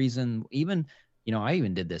same reason. Even, I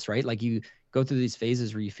even did this, right? Like you go through these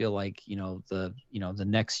phases where you feel like, the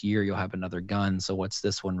next year you'll have another gun. So what's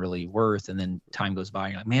this one really worth? And then time goes by,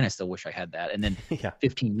 and you're like, man, I still wish I had that. And then Yeah.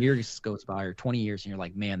 15 years goes by or 20 years, and you're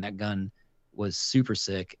like, man, that gun was super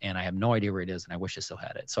sick, and I have no idea where it is, and I wish I still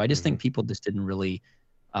had it. So I just think people just didn't really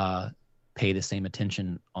pay the same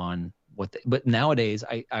attention on but nowadays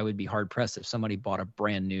I would be hard pressed if somebody bought a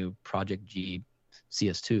brand new Project G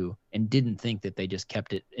CS2 and didn't think that they just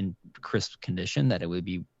kept it in crisp condition, that it would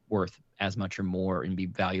be worth as much or more and be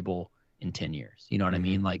valuable in 10 years. You know what I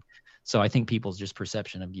mean? Like, so I think people's just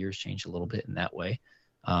perception of gears changed a little bit in that way.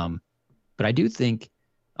 But I do think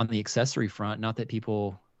on the accessory front, not that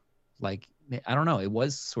people like, I don't know, it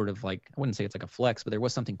was sort of like, I wouldn't say it's like a flex, but there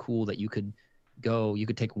was something cool that you could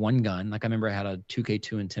take one gun. Like I remember I had a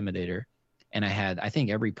 2K2 Intimidator, and I think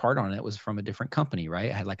every part on it was from a different company,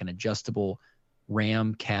 right? I had like an adjustable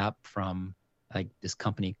ram cap from like this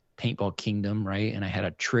company, Paintball Kingdom, right? And I had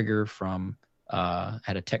a trigger from,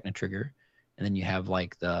 had a Techna trigger. And then you have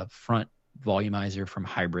like the front volumizer from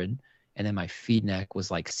Hybrid. And then my feed neck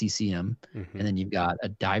was like CCM. And then you've got a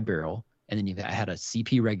die barrel. And then I had a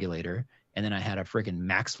CP regulator. And then I had a freaking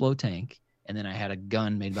max flow tank. And then I had a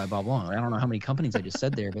gun made by Bob Long. I don't know how many companies I just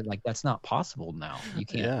said there, but like that's not possible now. You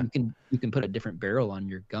can't. You can put a different barrel on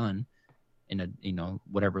your gun in a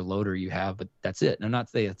whatever loader you have, but that's it. And I'm not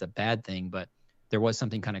saying it's a bad thing, but there was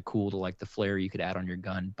something kind of cool to like the flare you could add on your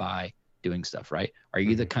gun by doing stuff, right? Are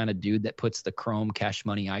you the kind of dude that puts the chrome Cash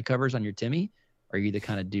Money eye covers on your Timmy? Or are you the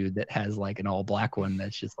kind of dude that has like an all black one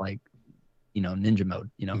that's just like, ninja mode?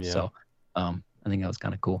 Yeah. So I think that was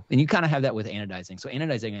kind of cool. And you kind of have that with anodizing. So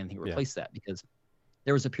anodizing, I think, replaced that, because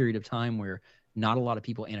there was a period of time where not a lot of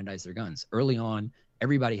people anodized their guns. Early on,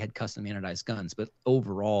 everybody had custom anodized guns, but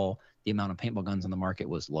overall, the amount of paintball guns on the market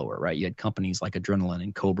was lower, right? You had companies like Adrenaline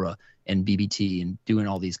and Cobra and BBT and doing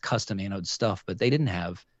all these custom anode stuff, but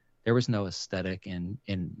there was no aesthetic in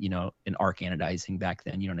arc anodizing back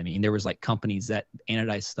then. You know what I mean? There was like companies that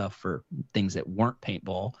anodized stuff for things that weren't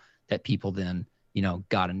paintball that people then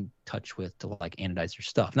got in touch with to like anodize your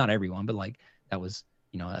stuff. Not everyone, but like that was,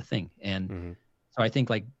 a thing. And so I think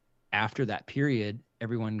like after that period,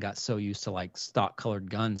 everyone got so used to like stock colored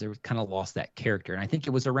guns, they kind of lost that character. And I think it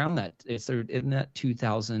was around that, it's in that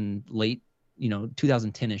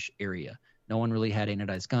 2010-ish area. No one really had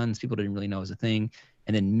anodized guns. People didn't really know it was a thing.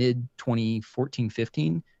 And then mid 2014,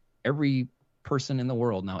 15, every person in the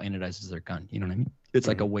world now anodizes their gun. You know what I mean? It's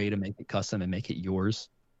like a way to make it custom and make it yours.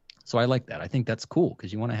 So I like that. I think that's cool,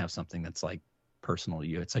 because you want to have something that's like personal to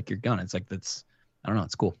you. It's like your gun. It's like I don't know.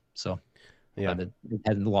 It's cool. So yeah, it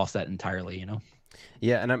hasn't lost that entirely.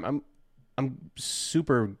 Yeah, and I'm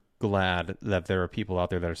super glad that there are people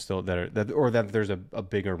out there that are still that there's a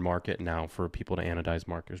bigger market now for people to anodize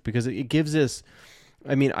markers, because it gives us.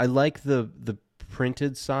 I mean, I like the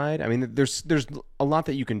printed side. I mean, there's a lot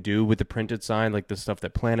that you can do with the printed side, like the stuff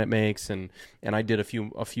that Planet makes, and I did a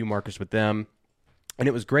few markers with them. And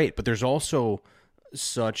it was great, but there's also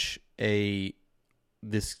such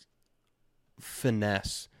this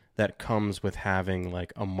finesse that comes with having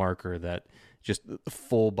like a marker that just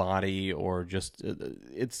full body, or just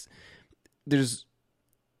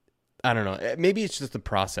I don't know. Maybe it's just the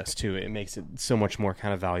process too. It makes it so much more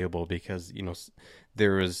kind of valuable, because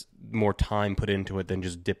there is more time put into it than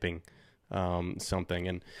just dipping something.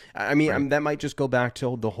 And I mean, that might just go back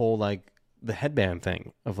to the whole like the headband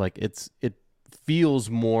thing of like it feels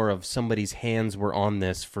more of somebody's hands were on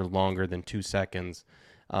this for longer than 2 seconds.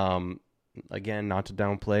 Again, not to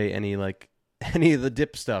downplay any of the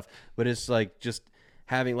dip stuff, but it's like just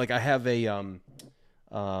having, like I have the one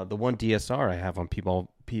DSR I have on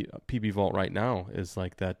PB Vault right now is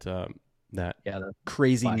like that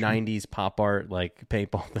crazy 90s pop art like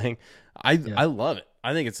paintball thing. I love it.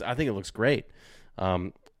 I think it looks great.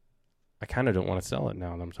 I kind of don't want to sell it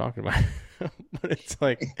now that I'm talking about it. But it's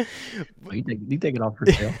like, well, you take it off for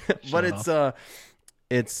sale. But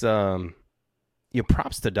it's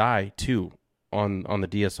props to die too on the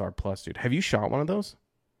DSR Plus, dude. Have you shot one of those?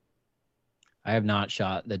 I have not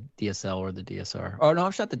shot the DSL or the DSR. Oh no,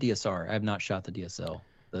 I've shot the DSR. I have not shot the DSL.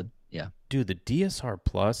 Dude, the DSR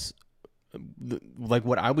Plus, like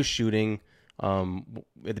what I was shooting at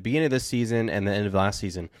the beginning of this season and the end of last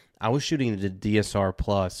season, I was shooting the DSR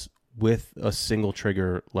Plus with a single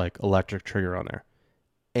trigger, like electric trigger on there,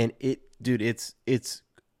 and it's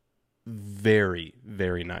very,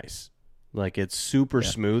 very nice. Like it's super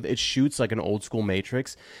smooth. It shoots like an old school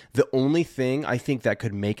Matrix. The only thing I think that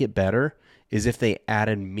could make it better is if they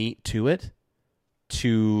added meat to it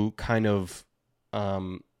to kind of,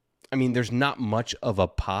 I mean, there's not much of a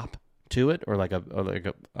pop to it, or like a what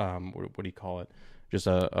do you call it? Just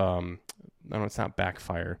I don't know, it's not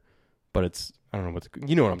backfire, but it's, I don't know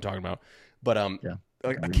you know what I'm talking about. But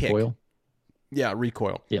like a recoil. Kick. Yeah,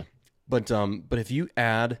 recoil. Yeah. But if you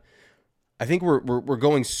add, I think we're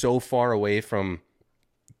going so far away from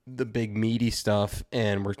the big meaty stuff,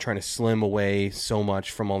 and we're trying to slim away so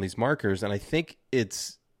much from all these markers, and I think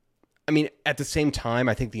I mean, at the same time,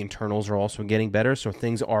 I think the internals are also getting better, so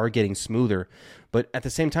things are getting smoother. But at the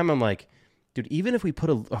same time, I'm like, dude, even if we put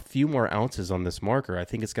a few more ounces on this marker, I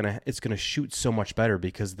think it's gonna shoot so much better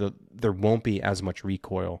because there won't be as much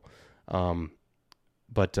recoil.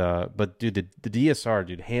 But dude, the DSR,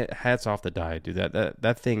 dude, hats off the die, dude.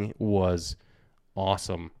 That thing was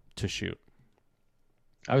awesome to shoot.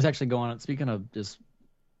 I was actually going on, speaking of just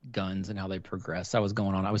guns and how they progress, I was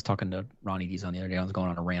talking to Ronnie Dees on the other day. I was going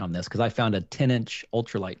on a rant on this because I found a 10-inch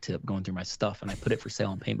ultralight tip going through my stuff, and I put it for sale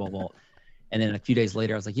on Paintball Vault. And then a few days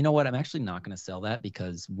later, I was like, you know what? I'm actually not going to sell that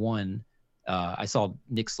because one, I saw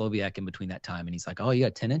Nick Sloviak in between that time, and he's like, oh, you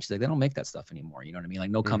got 10 inch? Like, they don't make that stuff anymore. You know what I mean?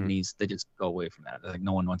 Like, no companies, they just go away from that. Like,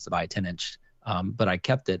 no one wants to buy a 10-inch. But I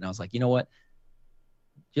kept it, and I was like, you know what?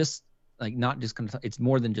 Just like, not just gonna, it's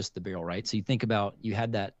more than just the barrel, right? So you think about, you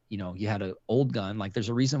had that, you had an old gun. Like, there's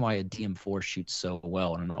a reason why a DM4 shoots so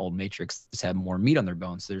well, and an old Matrix just had more meat on their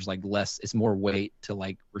bones. So there's like it's more weight to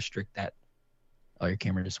like restrict that. Oh, your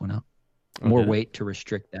camera just went out. More weight to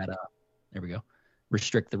restrict that. There we go.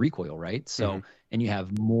 Restrict the recoil, right? So, and you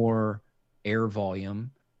have more air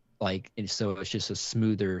volume, like, and so it's just a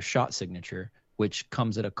smoother shot signature, which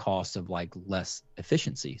comes at a cost of like less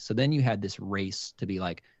efficiency. So then you had this race to be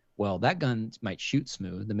like, well, that gun might shoot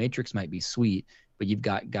smooth, the Matrix might be sweet, but you've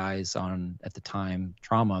got guys on, at the time,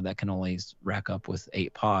 Trauma that can only rack up with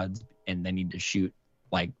 8 pods, and they need to shoot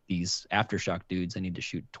like these Aftershock dudes. They need to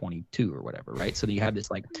shoot 22 or whatever, right? So you have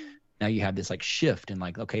this like, now you have this like shift, and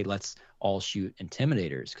like, okay, let's all shoot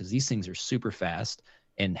Intimidators because these things are super fast,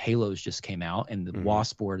 and Halos just came out, and the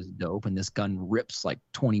Wasp board is dope, and this gun rips like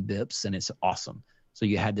 20 bips, and it's awesome. So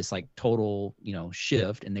you had this like total,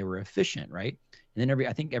 shift, and they were efficient, right? And then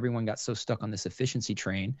I think everyone got so stuck on this efficiency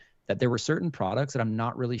train that there were certain products that I'm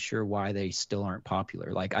not really sure why they still aren't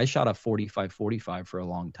popular. Like, I shot a 45-45 for a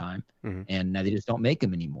long time, and now they just don't make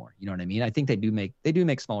them anymore. You know what I mean? I think they do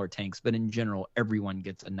make smaller tanks, but in general, everyone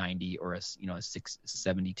gets a 90 or a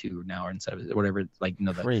 672 now, or instead of whatever, like,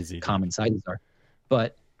 Crazy, the common sizes are.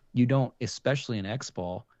 But you don't, especially in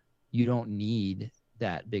X-Ball, you don't need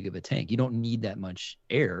that big of a tank. You don't need that much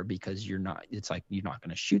air because you're not going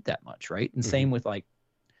to shoot that much, right? And same with like,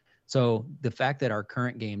 so the fact that our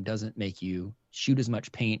current game doesn't make you shoot as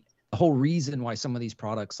much paint, the whole reason why some of these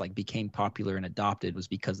products like became popular and adopted was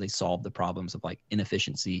because they solved the problems of like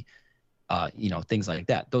inefficiency, things like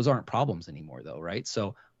that. Those aren't problems anymore though, right?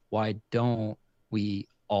 So why don't we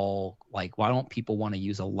all, like, why don't people want to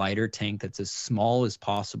use a lighter tank that's as small as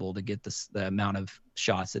possible to get the amount of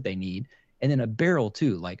shots that they need? And then a barrel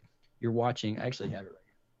too. Like, you're watching, I actually have it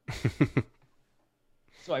right here.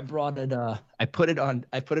 So I brought it, I put it on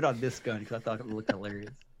this gun because I thought it would look hilarious.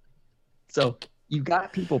 So you've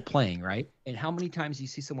got people playing, right? And how many times you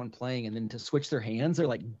see someone playing, and then to switch their hands, they're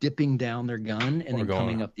like dipping down their gun and then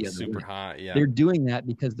coming up the other super way. hot. Yeah. They're doing that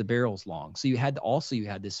because the barrel's long. So you had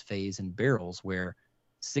this phase in barrels where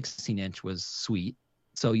 16-inch was sweet.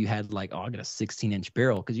 So you had like, I got a 16-inch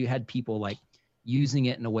barrel, because you had people like using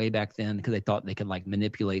it in a way back then because they thought they could like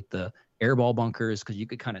manipulate the airball bunkers, because you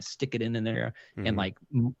could kind of stick it in there and like,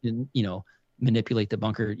 manipulate the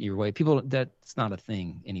bunker your way. People, that's not a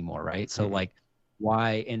thing anymore, right? So like,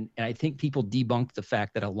 why? And I think people debunked the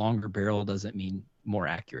fact that a longer barrel doesn't mean more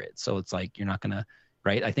accurate. So it's like, you're not gonna,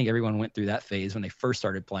 right? I think everyone went through that phase when they first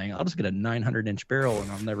started playing. I'll just get a 900-inch barrel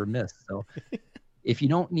and I'll never miss. So if you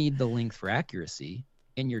don't need the length for accuracy,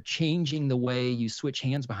 and you're changing the way you switch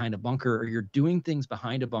hands behind a bunker, or you're doing things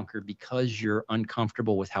behind a bunker because you're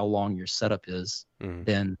uncomfortable with how long your setup is,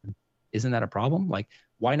 then isn't that a problem? Like,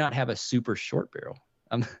 why not have a super short barrel?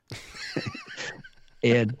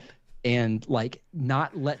 And like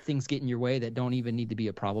not let things get in your way that don't even need to be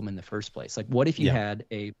a problem in the first place. Like, what if you had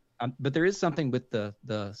but there is something with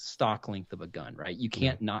the stock length of a gun, right? You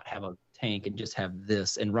can't not have a tank and just have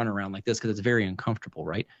this and run around like this because it's very uncomfortable,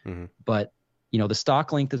 right? But the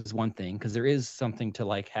stock length is one thing, because there is something to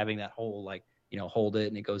like having that whole like, hold it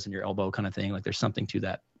and it goes in your elbow kind of thing. Like there's something to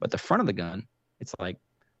that. But the front of the gun, it's like,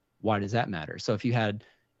 why does that matter? So if you had,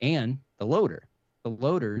 and the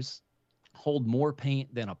loaders hold more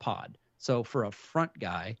paint than a pod. So for a front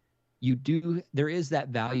guy, there is that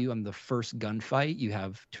value on the first gunfight. You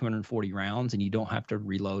have 240 rounds and you don't have to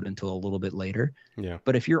reload until a little bit later. Yeah.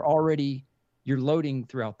 But if you're loading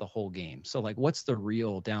throughout the whole game. So like, what's the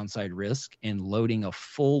real downside risk in loading a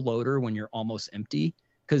full loader when you're almost empty?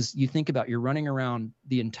 Because you think about, you're running around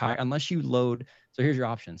unless you load. So here's your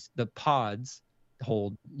options. The pods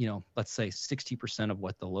hold, let's say 60% of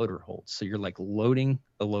what the loader holds. So you're like loading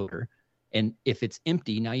the loader. And if it's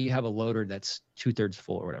empty, now you have a loader that's 2/3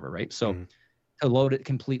 full or whatever, right? So to load it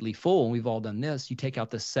completely full, and we've all done this, you take out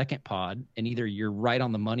the second pod, and either you're right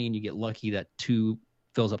on the money and you get lucky that 2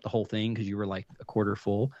 fills up the whole thing because you were like a quarter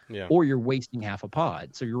full, or you're wasting half a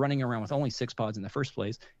pod. So you're running around with only 6 pods in the first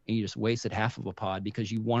place, and you just wasted half of a pod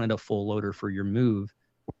because you wanted a full loader for your move.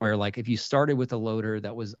 Where like if you started with a loader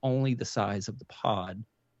that was only the size of the pod,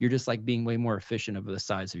 you're just like being way more efficient of the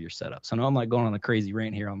size of your setup. So I know I'm like going on a crazy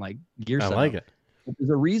rant here on like gear setup. I like it. There's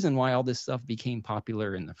a reason why all this stuff became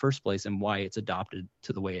popular in the first place and why it's adopted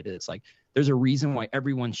to the way it is. Like there's a reason why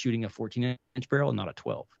everyone's shooting a 14-inch barrel and not a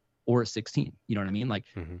 12 or a 16. You know what I mean? Like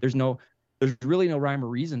there's really no rhyme or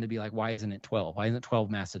reason to be like, why isn't it 12? Why isn't 12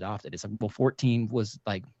 mass adopted? It's like, well, 14 was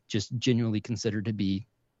like just genuinely considered to be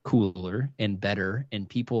cooler and better, and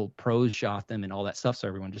pros shot them and all that stuff. So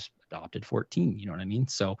everyone just adopted 14. You know what I mean?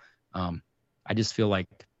 So I just feel like,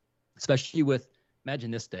 especially imagine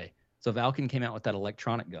this day. So Valken came out with that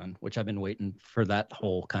electronic gun, which I've been waiting for that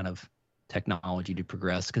whole kind of technology to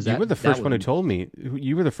progress. Because you were the first one who told me.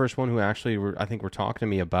 You were the first one who actually were talking to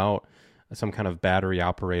me about some kind of battery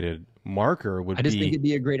operated marker. I just think it'd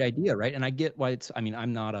be a great idea, right? And I get why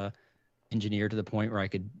I'm not a engineer to the point where I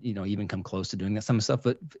could, even come close to doing that some stuff,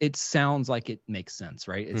 but it sounds like it makes sense,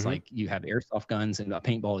 right? It's like you have airsoft guns, and a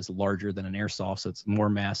paintball is larger than an airsoft, so it's more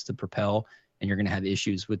mass to propel, and you're going to have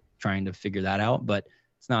issues with trying to figure that out. But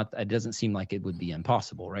it doesn't seem like it would be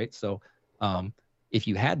impossible, right? So if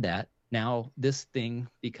you had that, now this thing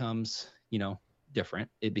becomes, different.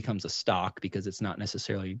 It becomes a stock because it's not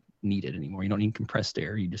necessarily needed anymore. You don't need compressed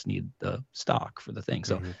air. You just need the stock for the thing.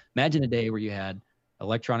 So imagine a day where you had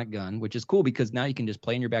electronic gun, which is cool because now you can just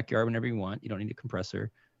play in your backyard whenever you want. You don't need a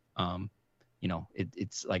compressor.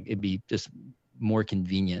 It's like, it'd be just more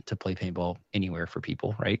convenient to play paintball anywhere for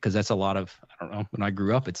people, right? Because that's a lot of, I don't know, when I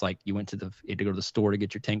grew up, it's like you had to go to the store to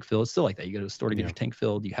get your tank filled. It's still like that. You go to the store to get your tank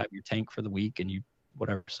filled. You have your tank for the week and you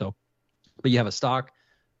whatever. So, but you have a stock,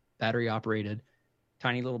 battery operated,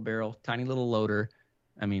 tiny little barrel, tiny little loader.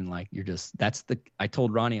 I mean, like, I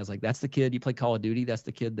told Ronnie, I was like, that's the kid, you play Call of Duty, that's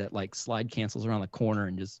the kid that like slide cancels around the corner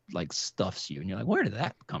and just like stuffs you. And you're like, where did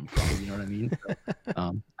that come from? You know what I mean?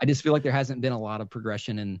 So, I just feel like there hasn't been a lot of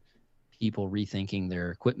progression in people rethinking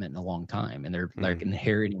their equipment in a long time. And they're like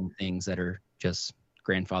inheriting things that are just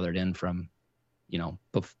grandfathered in from,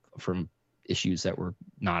 from issues that were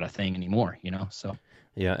not a thing anymore, So.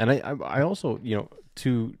 Yeah. And I also,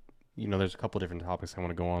 there's a couple different topics I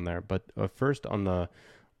want to go on there, but first on the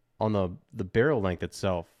barrel length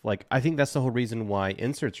itself, like I think that's the whole reason why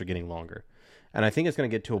inserts are getting longer, and I think it's going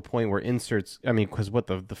to get to a point where inserts. I mean, because what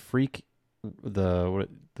the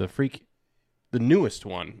newest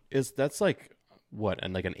one is, that's like what,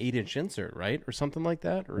 and like an 8-inch insert, right, or something like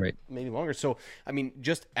that, or right, maybe longer. So I mean,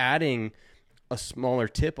 just adding a smaller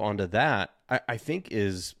tip onto that, I think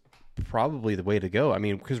is probably the way to go. I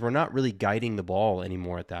mean, because we're not really guiding the ball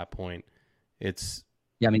anymore at that point.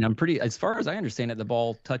 Yeah, I mean, as far as I understand it, the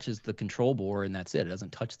ball touches the control bore and that's it. It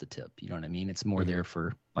doesn't touch the tip. You know what I mean? It's more there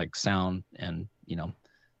for like sound and,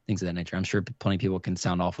 things of that nature. I'm sure plenty of people can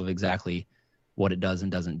sound off of exactly what it does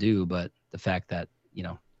and doesn't do, but the fact that,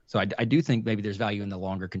 so I do think maybe there's value in the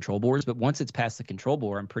longer control bores, but once it's past the control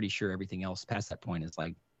bore, I'm pretty sure everything else past that point is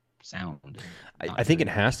like sound. I think it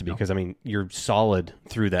has to be, because I mean, you're solid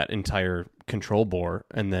through that entire control bore,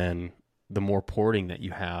 and then the more porting that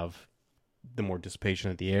you have, the more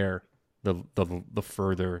dissipation of the air, the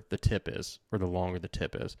further the tip is, or the longer the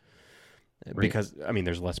tip is. because I mean,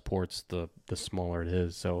 there's less ports the smaller it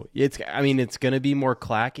is. So it's going to be more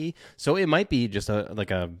clacky. So it might be just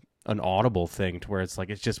an audible thing to where it's like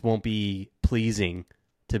it just won't be pleasing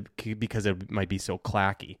because it might be so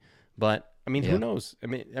clacky. But I mean, who knows? I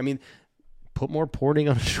mean, put more porting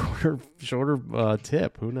on a shorter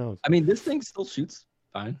tip. Who knows? I mean, this thing still shoots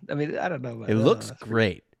fine. I mean, I don't know. It looks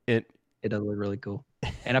great. It does look really cool.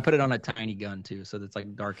 And I put it on a tiny gun too, so it's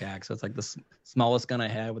like dark axe. So it's like the smallest gun I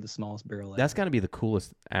have with the smallest barrel. That's got to be the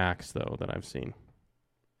coolest axe though that I've seen.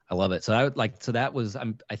 I love it. So that was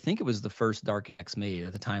I think it was the first dark axe made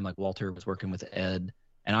at the time. Like Walter was working with Ed,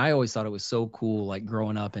 and I always thought it was so cool. Like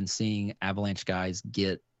growing up and seeing Avalanche guys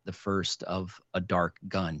get the first of a dark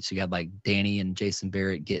gun. So you had like Danny and Jason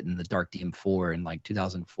Barrett getting the Dark DM4 in like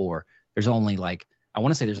 2004. There's only like, I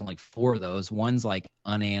want to say there's only 4 of those. One's like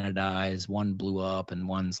unanodized, one blew up, and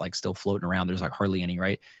one's like still floating around. There's like hardly any,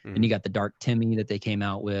 right? Mm-hmm. And you got the Dark Timmy that they came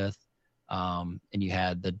out with. And you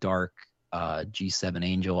had the Dark G7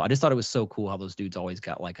 Angel. I just thought it was so cool how those dudes always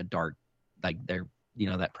got like a dark, like their,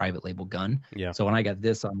 that private label gun. Yeah. So when I got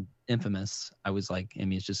this on Infamous, I was like, I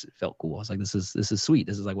mean, it just felt cool. I was like, this is sweet.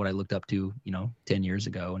 This is like what I looked up to, 10 years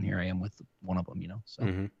ago. And here I am with one of them, so.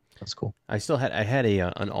 Mm-hmm. That's cool. I had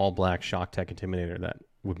an all black Shock Tech Intimidator that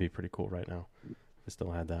would be pretty cool right now. I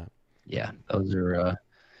still had that. Yeah, those are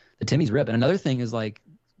the Timmy's rip. And another thing is like,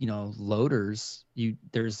 loaders.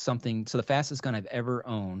 There's something. So the fastest gun I've ever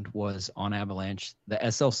owned was on Avalanche, the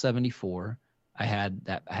SL74. I had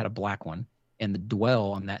a black one, and the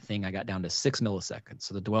dwell on that thing I got down to 6 milliseconds.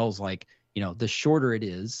 So the dwell's like, the shorter it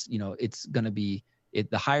is, it's gonna be.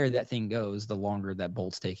 The higher that thing goes, the longer that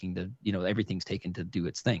bolt's taking to, everything's taken to do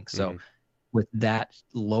its thing. So with that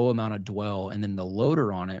low amount of dwell, and then the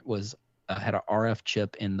loader on it had a RF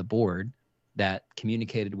chip in the board that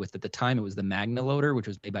communicated with, at the time, it was the Magna loader, which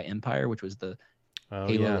was made by Empire, which was the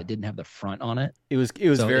Halo that didn't have the front on it. It was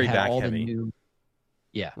so very back heavy.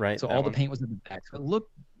 Right. So all the paint was in the back. So it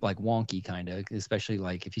looked like wonky, kind of, especially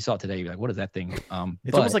like if you saw it today, you're like, what is that thing?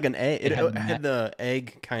 It's almost like an egg. It had the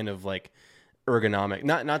egg kind of like ergonomic,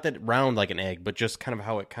 not that round like an egg, but just kind of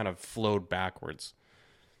how it kind of flowed backwards.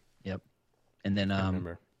 Yep. And then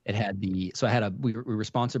it had we were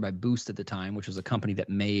sponsored by Boost at the time, which was a company that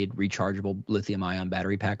made rechargeable lithium ion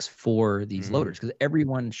battery packs for these loaders, because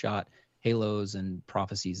everyone shot Halos and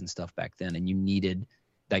Prophecies and stuff back then, and you needed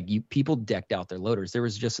people decked out their loaders. There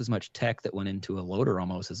was just as much tech that went into a loader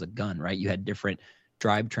almost as a gun, right? You had different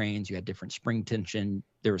drivetrains, you had different spring tension.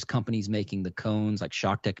 There was companies making the cones, like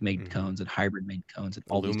ShockTech made cones and Hybrid made cones, and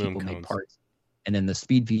all these people made parts. And then the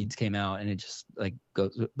speed feeds came out, and it just like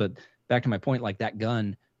goes. But back to my point, like that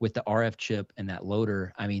gun with the RF chip and that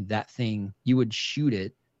loader, I mean, that thing, you would shoot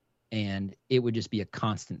it and it would just be a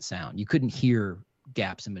constant sound. You couldn't hear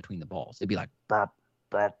gaps in between the balls. It'd be like bop,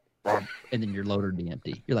 bop, bop, and then your loader would be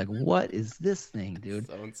empty. You're like, what is this thing, dude?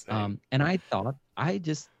 So insane. And I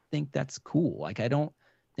just think that's cool. Like, I don't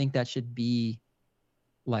think that should be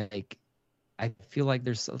like, I feel like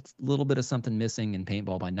there's a little bit of something missing in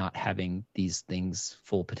paintball by not having these things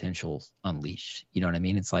full potential unleashed. You know what I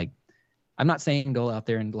mean? It's like, I'm not saying go out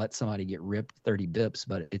there and let somebody get ripped 30 bips,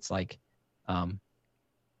 but it's like,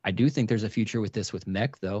 I do think there's a future with this with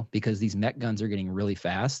mech though, because these mech guns are getting really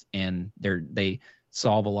fast, and they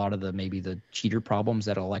solve a lot of the cheater problems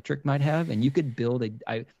that electric might have. And you could build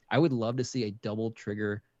I would love to see a double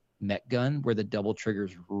trigger mech gun where the double trigger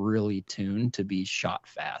is really tuned to be shot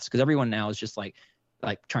fast, because everyone now is just like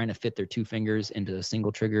trying to fit their 2 fingers into a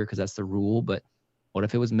single trigger because that's the rule. But what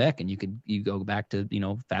if it was mech and you go back to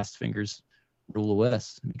fast fingers rule of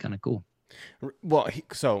West? It'd be kind of cool. Well,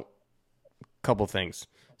 so couple things.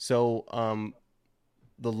 So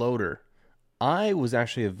the loader, I was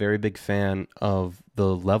actually a very big fan of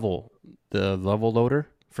the level loader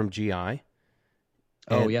from GI.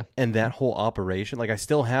 And that whole operation, like I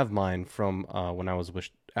still have mine from when I was with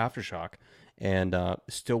Aftershock, and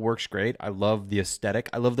still works great. I love the aesthetic.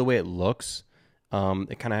 I love the way it looks.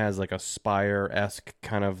 It kind of has like a Spire-esque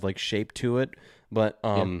kind of like shape to it, but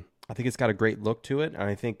I think it's got a great look to it, and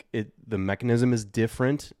I think the mechanism is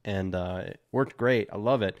different, and it worked great. I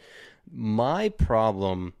love it. My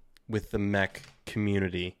problem with the mech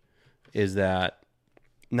community is that,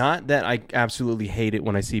 not that I absolutely hate it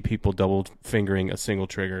when I see people double fingering a single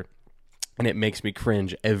trigger, and it makes me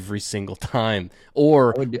cringe every single time.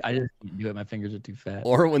 Or I just can't do it. My fingers are too fat.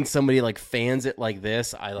 Or when somebody like fans it like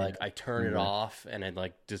this, I turn it off, and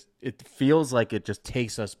it feels like it just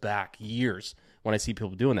takes us back years when I see people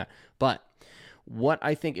doing that. But what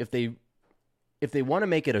I think, if they want to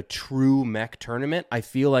make it a true mech tournament, I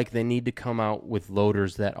feel like they need to come out with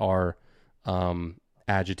loaders that are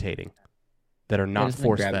agitating. that are not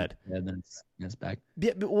force fed. Then it's back.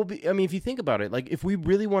 Yeah, but, well, I mean, if you think about it, like if we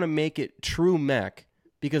really want to make it true mech,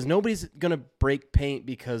 because nobody's gonna break paint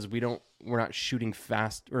because we're not shooting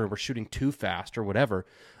fast or we're shooting too fast or whatever.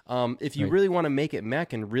 If you really want to make it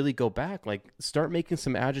mech and really go back, like start making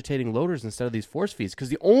some agitating loaders instead of these force feeds. Because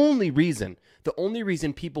the only reason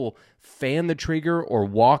people fan the trigger or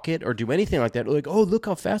walk it or do anything like that, like, oh, look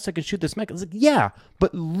how fast I can shoot this mech. It's like, yeah,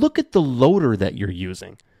 but look at the loader that you're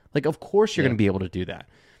using. Like, of course you're going to be able to do that.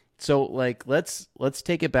 So, like, let's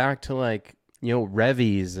take it back to, like, you know,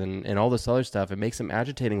 Revies and all this other stuff and make some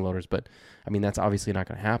agitating loaders. But, I mean, that's obviously not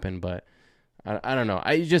going to happen. But I don't know.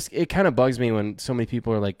 It kind of bugs me when so many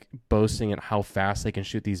people are, like, boasting at how fast they can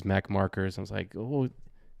shoot these mech markers. I was like, oh,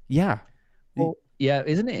 yeah. Well, yeah.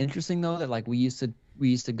 Isn't it interesting, though, that, like, we used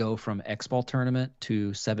to go from X-Ball tournament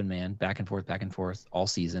to 7-man, back and forth all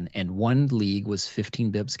season. And one league was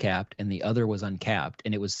 15 bibs capped and the other was uncapped.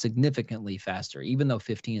 And it was significantly faster, even though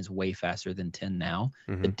 15 is way faster than 10 now.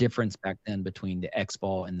 The difference back then between the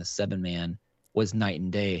X-Ball and the 7-man was night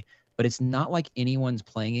and day. But it's not like anyone's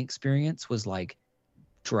playing experience was like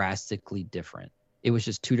drastically different. It was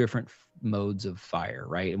just two different modes of fire,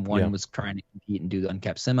 right? And one was trying to compete and do the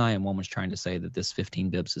uncapped semi, and one was trying to say that this 15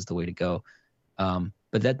 bibs is the way to go.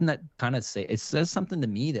 But that kind of it says something to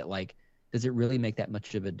me that, like, does it really make that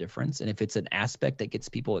much of a difference? And if it's an aspect that gets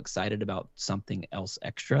people excited about something else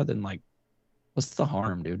extra, then, like, what's the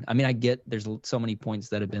harm, dude? I mean, I get there's so many points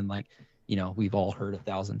that have been, like, you know, we've all heard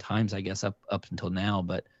 1,000 times, I guess, up until now.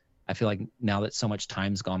 But I feel like now that so much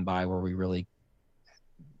time's gone by where we really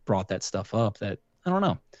brought that stuff up, that I don't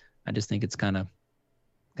know. I just think it's kind of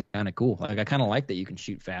cool. Like, I kind of like that you can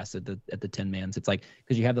shoot fast at the 10-mans. It's like,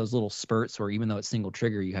 because you have those little spurts where even though it's single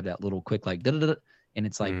trigger, you have that little quick, like, da-da-da, and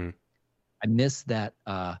it's like, I miss that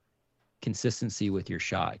consistency with your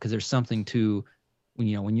shot, because there's something to,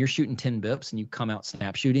 you know, when you're shooting 10 bips and you come out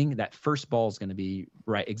snap shooting, that first ball is going to be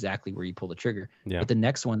right exactly where you pull the trigger. But the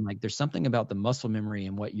next one, like, there's something about the muscle memory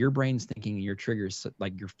and what your brain's thinking and your triggers,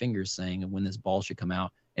 like your fingers saying, and when this ball should come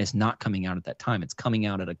out, and it's not coming out at that time. It's coming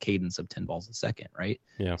out at a cadence of 10 balls a second, right?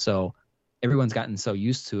 Yeah. So everyone's gotten so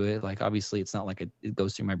used to it. Like, obviously, it's not like it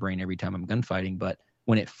goes through my brain every time I'm gunfighting, but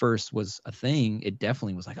when it first was a thing, it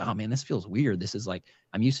definitely was like, oh man, this feels weird. This is like,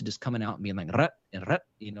 I'm used to just coming out and being like, rut, and rut,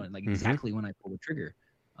 you know, and like exactly when I pull the trigger.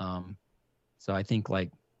 So I think,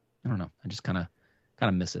 like, I don't know, I just kind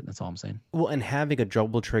of miss it. That's all I'm saying. Well, and having a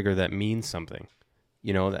double trigger that means something,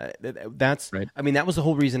 you know, that's right. I mean, that was the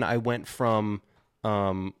whole reason I went from,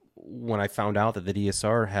 when I found out that the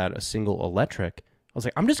DSR had a single electric, I was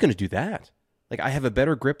like, I'm just going to do that. Like, I have a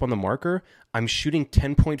better grip on the marker. I'm shooting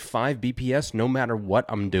 10.5 BPS no matter what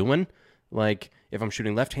I'm doing. Like, if I'm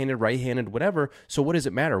shooting left-handed, right-handed, whatever. So what does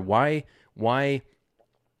it matter? Why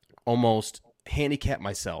almost handicap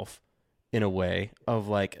myself in a way of,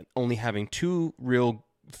 like, only having two real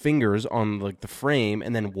fingers on, like, the frame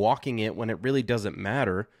and then walking it when it really doesn't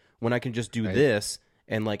matter, when I can just do this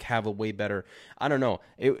and, like, have a way better, I don't know.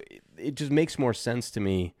 It just makes more sense to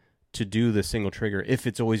me to do the single trigger if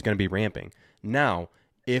it's always going to be ramping. Now,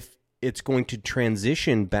 if it's going to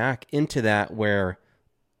transition back into that where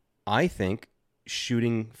I think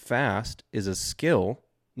shooting fast is a skill,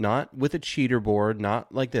 not with a cheater board,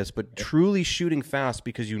 not like this, but truly shooting fast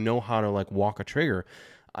because you know how to, like, walk a trigger,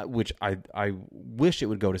 which I wish it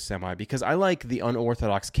would go to semi, because I like the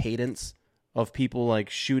unorthodox cadence of people, like,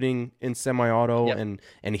 shooting in semi-auto and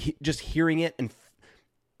just hearing it. And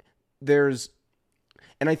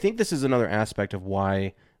and I think this is another aspect of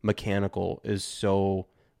why mechanical is so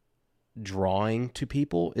drawing to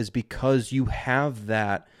people, is because you have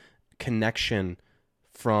that connection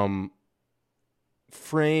from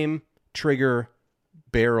frame, trigger,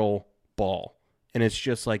 barrel, ball. And it's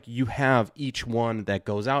just like, you have each one that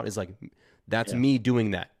goes out is like, that's me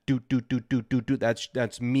doing that. Do.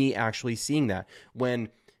 That's me actually seeing that. When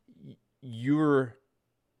you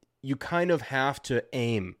kind of have to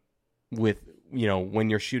aim with, you know, when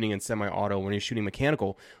you're shooting in semi-auto, when you're shooting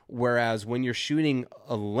mechanical, whereas when you're shooting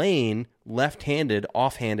a lane, left-handed,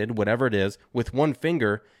 off-handed, whatever it is, with one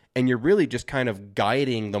finger, and you're really just kind of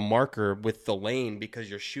guiding the marker with the lane because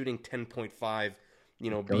you're shooting 10.5, you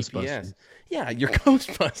know, BPS. Yeah, you're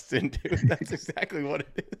ghost busting, dude. That's exactly what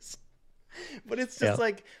it is. But it's just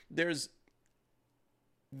like, there's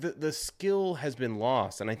the skill has been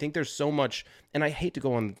lost, and I think there's so much, and I hate to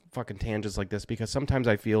go on fucking tangents like this, because sometimes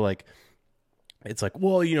I feel like it's like,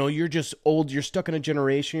 well, you know, you're just old, you're stuck in a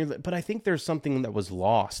generation, but I think there's something that was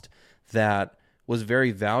lost that was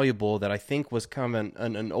very valuable, that I think was kind of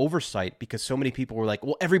an oversight, because so many people were like,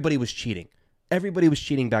 well, everybody was cheating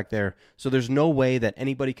back there, so there's no way that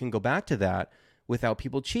anybody can go back to that without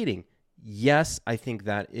people cheating. yes, I think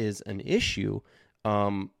that is an issue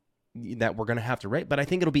that we're going to have to rate, but I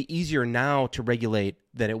think it'll be easier now to regulate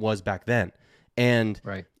than it was back then. And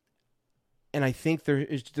Right. and I think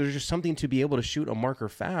there's just something to be able to shoot a marker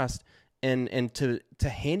fast and to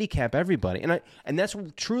handicap everybody. And that's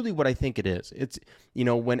truly what I think it is. It's,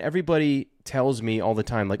 when everybody tells me all the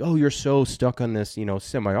time, like, oh, you're so stuck on this,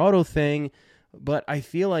 semi-auto thing. But I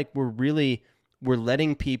feel like we're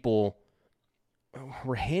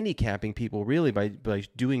handicapping people really by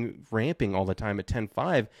doing ramping all the time at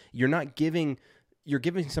 10.5. You're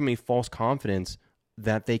giving somebody false confidence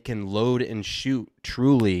that they can load and shoot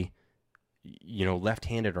truly,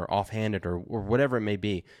 left-handed or off-handed or whatever it may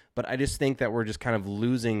be. But I just think that we're just kind of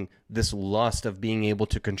losing this lust of being able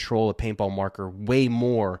to control a paintball marker way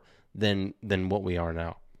more than what we are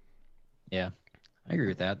now. Yeah, I agree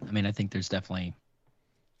with that. I mean, I think there's definitely,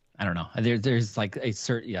 I don't know. There's like a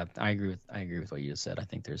certain, yeah, I agree with what you just said. I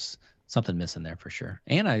think there's something missing there for sure.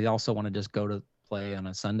 And I also want to just go to play on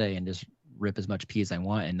a Sunday and just rip as much pee as I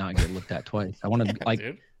want and not get looked at twice. I want to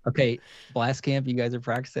dude. Okay, blast camp, you guys are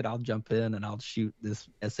practicing. I'll jump in and I'll shoot this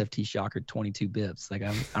SFT shocker 22 bips. Like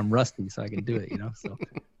I'm rusty, so I can do it, So,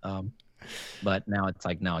 but now it's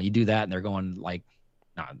like, no, you do that and they're going like,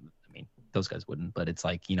 nah, I mean, those guys wouldn't, but it's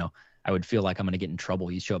like, I would feel like I'm going to get in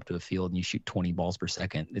trouble. You show up to a field and you shoot 20 balls per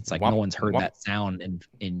second. It's like no one's heard that sound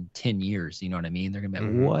in 10 years. You know what I mean? They're going to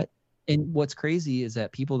be like, what? And what's crazy is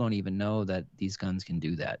that people don't even know that these guns can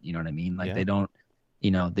do that. You know what I mean? Like they don't,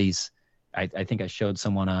 I think I showed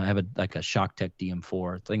someone, I have a Shock Tech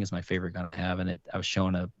DM4. I think it's my favorite gun I have. And I was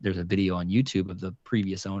showing there's a video on YouTube of the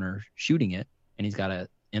previous owner shooting it. And he's got a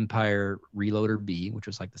Empire Reloader B, which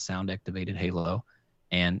was like the sound activated Halo.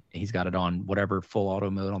 And he's got it on whatever full auto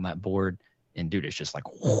mode on that board. And dude, it's just like,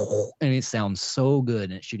 and it sounds so good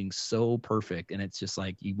and it's shooting so perfect. And it's just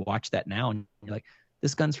like, you watch that now and you're like,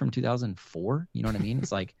 this gun's from 2004. You know what I mean?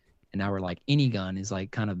 It's like, and now we're like, any gun is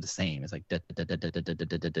like kind of the same. It's like,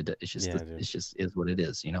 it's just, it's just is what it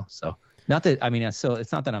is, So not that, I mean, so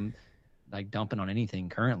it's not that I'm like dumping on anything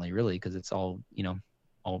currently really, because it's all,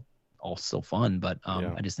 all still fun. But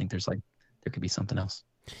I just think there could be something else.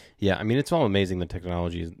 Yeah, I mean, it's all amazing, the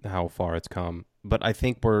technology, how far it's come. But I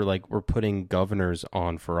think we're putting governors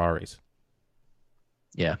on Ferraris.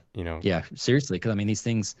 Yeah. Yeah, seriously. Because, I mean, these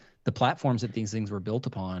things, the platforms that these things were built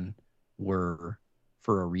upon were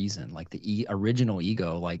for a reason. Like the original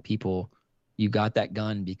Ego, like people, you got that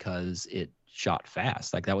gun because it shot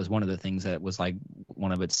fast. Like that was one of the things that was like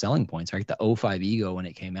one of its selling points, right? The 05 Ego, when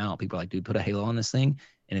it came out, people were like, dude, put a Halo on this thing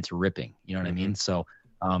and it's ripping. You know what I mean? So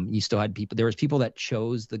you still had people, there was people that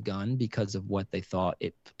chose the gun because of what they thought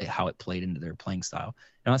how it played into their playing style.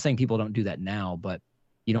 I'm not saying people don't do that now, but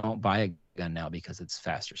you don't buy a gun now because it's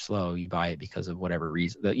fast or slow. You buy it because of whatever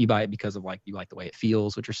reason. You buy it because of you like the way it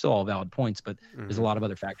feels, which are still all valid points, but there's a lot of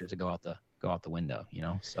other factors that go out the window,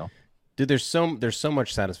 So dude, there's so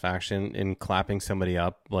much satisfaction in clapping somebody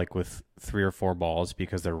up like with 3 or 4 balls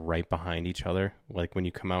because they're right behind each other. Like when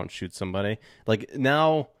you come out and shoot somebody, like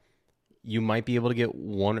now you might be able to get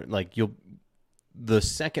one, like the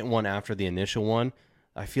second one after the initial one.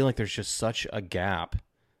 I feel like there's just such a gap.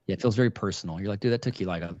 Yeah, it feels very personal. You're like, dude, that took you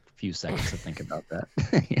like a few seconds to think about that.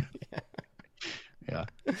 Yeah.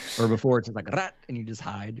 Or before it's just like rat, and you just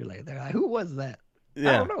hide. You're like, who was that?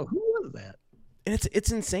 Yeah. I don't know. Who was that? And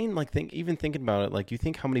it's insane. Like even thinking about it, like you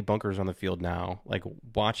think how many bunkers on the field now, like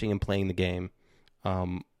watching and playing the game,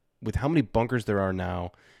 with how many bunkers there are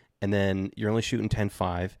now, and then you're only shooting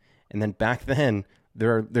 10.5, and then back then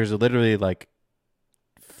there's literally like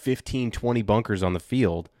 15, 20 bunkers on the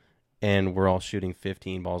field. And we're all shooting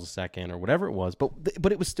 15 balls a second or whatever it was, but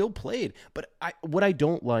it was still played. But what I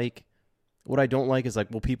don't like is like,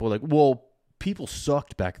 well, people are like, well, people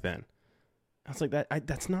sucked back then. I was like,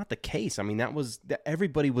 that's not the case. I mean, that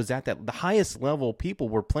everybody was at the highest level. People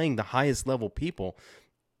were playing the highest level people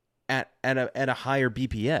at a higher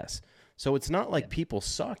BPS. So it's not like people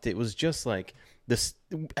sucked. It was just like this.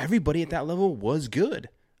 Everybody at that level was good.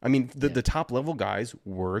 I mean, the top level guys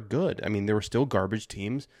were good. I mean, there were still garbage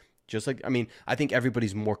teams. Just like, I mean, I think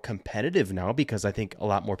everybody's more competitive now because I think a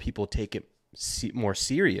lot more people take it more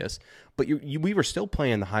serious. But we were still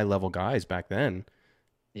playing the high level guys back then,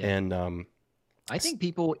 and I think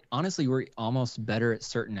people honestly were almost better at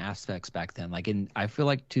certain aspects back then. Like I feel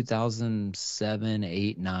like 2007,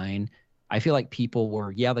 8, 9. I feel like people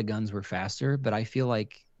were the guns were faster, but I feel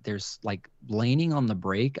like there's like laning on the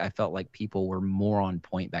break. I felt like people were more on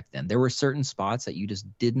point back then. There were certain spots that you just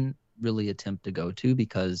didn't really attempt to go to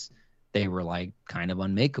because they were like kind of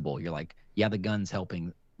unmakeable. You're like, the gun's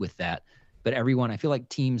helping with that. But I feel like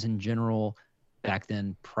teams in general back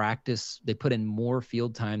then they put in more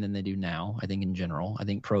field time than they do now. I think in general, I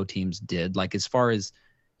think pro teams did. Like as far as,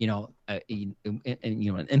 in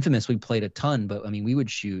Infamous, we played a ton, but I mean, we would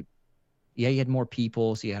shoot. Yeah, you had more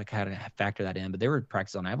people, so you had to kind of factor that in. But there were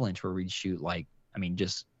practices on Avalanche where we'd shoot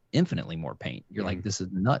just infinitely more paint. You're like, this is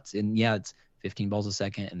nuts. And yeah, it's 15 balls a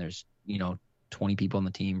second, and there's 20 people on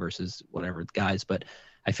the team versus whatever guys. But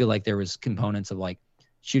I feel like there was components of like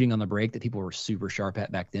shooting on the break that people were super sharp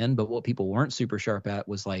at back then. But what people weren't super sharp at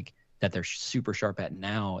was like that they're super sharp at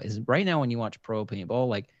now is right now when you watch pro paintball,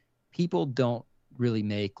 like people don't really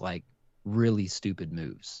make like really stupid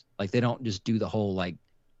moves. Like they don't just do the whole like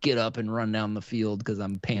get up and run down the field because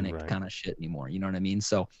I'm panicked kind of shit anymore. You know what I mean?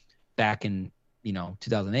 So back in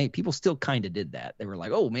 2008, people still kind of did that. They were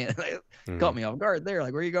like, oh man, caught me off guard there.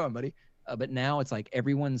 Like, where are you going, buddy? But now it's like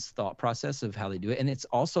everyone's thought process of how they do it. And it's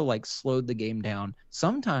also like slowed the game down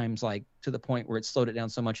sometimes, like to the point where it slowed it down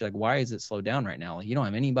so much. Like, why is it slowed down right now? Like, you don't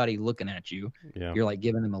have anybody looking at you. Yeah. You're like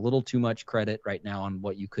giving them a little too much credit right now on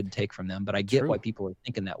what you could take from them. But I get why people are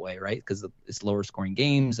thinking that way, right? Because it's lower scoring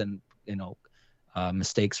games and,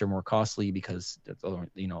 mistakes are more costly because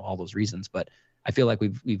all those reasons. But I feel like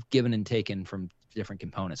we've given and taken from different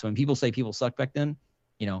components. So when people say people sucked back then,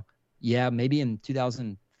 yeah, maybe in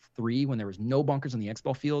 2003 when there was no bunkers on the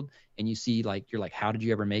X-ball field and you see like, you're like, how did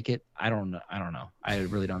you ever make it? I don't know. I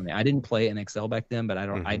really don't know. I didn't play an XL back then, but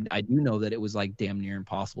I do know that it was like damn near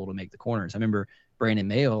impossible to make the corners. I remember Brandon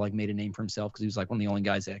Mayo like made a name for himself because he was like one of the only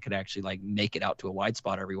guys that could actually like make it out to a wide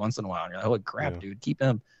spot every once in a while. And you're like, holy crap, dude, keep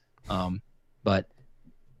him. But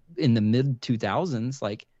in the mid 2000s,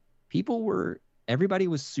 like everybody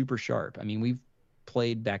was super sharp. I mean, we've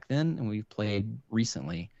played back then and we've played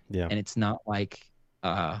recently. Yeah. And it's not like,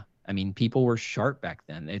 people were sharp back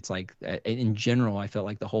then. It's like, in general, I felt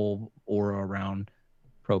like the whole aura around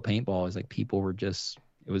pro paintball is like people were just,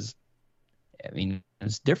 it was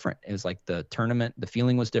different. It was like the tournament, the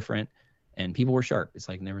feeling was different and people were sharp. It's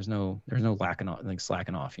like there was no lacking off, like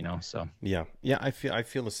slacking off, so. Yeah. I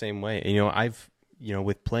feel the same way. I've,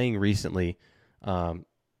 with playing recently, not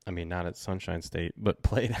at Sunshine State, but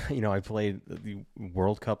played, I played the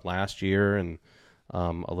World Cup last year and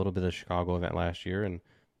a little bit of the Chicago event last year. And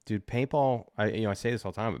dude, paintball, I say this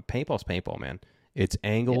all the time, but paintball's paintball, man. It's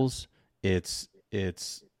angles. Yeah.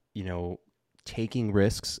 It's, taking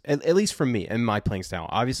risks, at least for me and my playing style.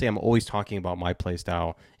 Obviously, I'm always talking about my play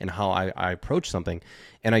style and how I approach something.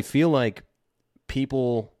 And I feel like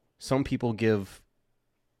some people give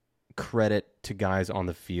credit to guys on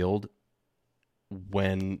the field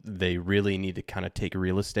when they really need to kind of take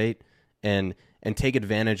real estate and take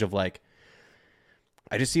advantage of like,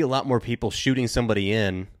 I just see a lot more people shooting somebody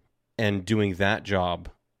in and doing that job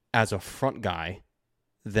as a front guy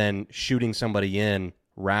than shooting somebody in,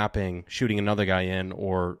 wrapping, shooting another guy in,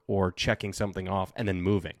 or checking something off and then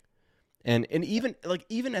moving. And even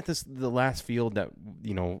at the last field that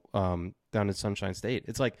down in Sunshine State,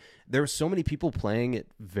 it's like there were so many people playing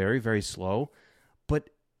it very, very slow, but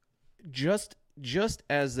just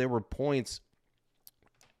as there were points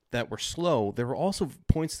that were slow, there were also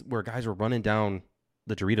points where guys were running down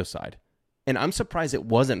the Dorito side. And I'm surprised it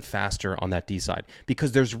wasn't faster on that D side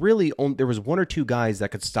because there was one or two guys that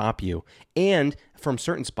could stop you. And from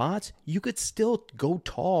certain spots, you could still go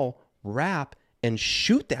tall, wrap, and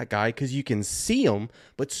shoot that guy because you can see him.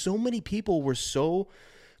 But so many people were so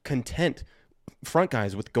content, front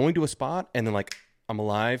guys, with going to a spot and then like, I'm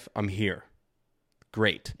alive, I'm here.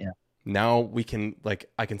 Great. Yeah. Now we can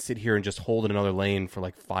I can sit here and just hold in another lane for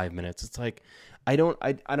like 5 minutes. It's like, I don't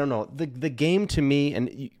know. The game to me,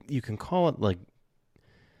 and you can call it like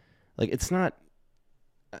it's not,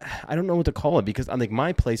 I don't know what to call it because I think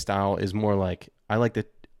my play style is more like I like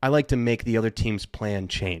to make the other team's plan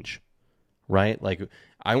change, right? Like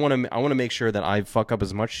I want to make sure that I fuck up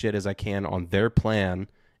as much shit as I can on their plan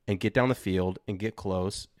and get down the field and get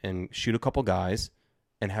close and shoot a couple guys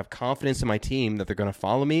and have confidence in my team that they're going to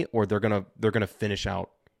follow me or they're going to finish out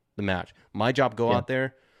the match. My job, go out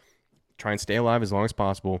there, try and stay alive as long as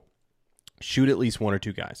possible, shoot at least one or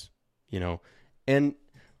two guys,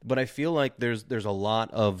 but I feel like there's a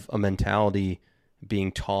lot of a mentality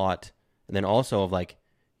being taught, and then also of like,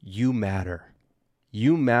 you matter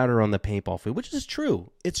on the paintball field, which is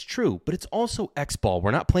true. It's true, but it's also X-ball.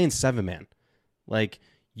 We're not playing 7-man. Like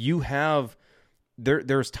you have,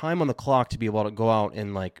 there's time on the clock to be able to go out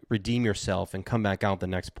and like redeem yourself and come back out the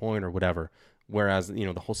next point or whatever. Whereas,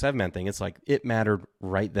 the whole 7-man thing, it's like it mattered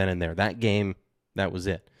right then and there. That game, that was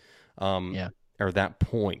it. And or that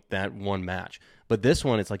point, that one match. But this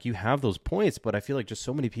one, it's like you have those points, but I feel like just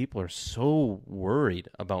so many people are so worried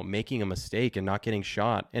about making a mistake and not getting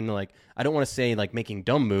shot. And like, I don't want to say like making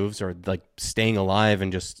dumb moves or like staying alive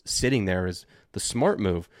and just sitting there is the smart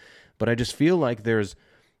move, but I just feel like there's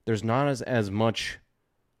not as much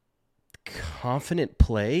confident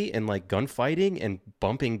play and like gunfighting and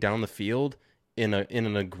bumping down the field in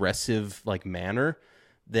an aggressive like manner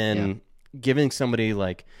than giving somebody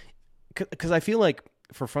like, because I feel like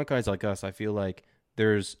for front guys like us, I feel like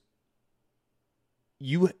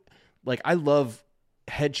I love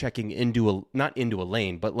head checking not into a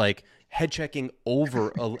lane, but like head checking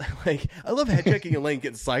over like I love head checking a lane,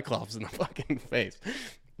 getting Cyclops in the fucking face.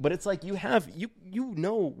 But it's like you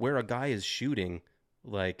know where a guy is shooting,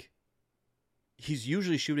 like he's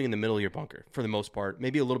usually shooting in the middle of your bunker for the most part,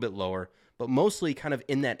 maybe a little bit lower, but mostly kind of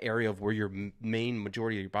in that area of where your main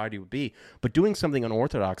majority of your body would be. But doing something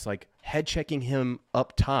unorthodox, like head checking him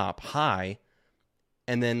up top high,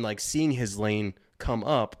 and then like seeing his lane come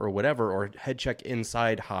up or whatever, or head check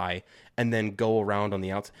inside high, and then go around on the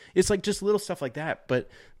outside. It's like just little stuff like that. But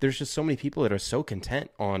there's just so many people that are so content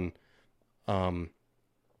on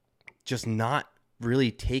just not really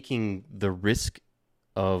taking the risk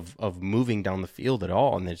of moving down the field at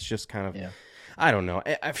all. And it's just kind of... I don't know.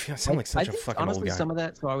 I sound like such a fucking honestly, old guy. Some of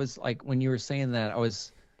that. So I was like, when you were saying that, I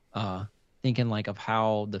was thinking like of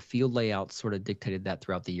how the field layout sort of dictated that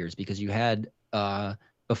throughout the years, because you had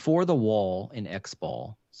before the wall in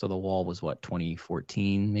X-Ball. So the wall was what,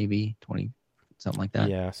 2014, maybe 20, something like that.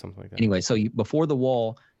 Yeah, something like that. Anyway, so before the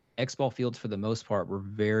wall, X-Ball fields for the most part were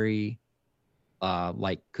very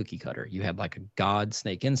like cookie cutter. You had like a God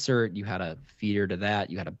snake insert, you had a feeder to that,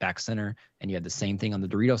 you had a back center, and you had the same thing on the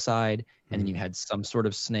Dorito side, and then you had some sort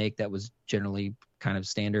of snake that was generally kind of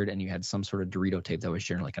standard, and you had some sort of Dorito tape that was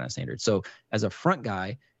generally kind of standard. So as a front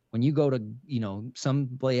guy, when you go to, some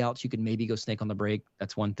layouts, you can maybe go snake on the break.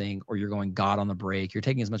 That's one thing. Or you're going God on the break. You're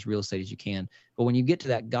taking as much real estate as you can. But when you get to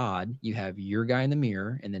that God, you have your guy in the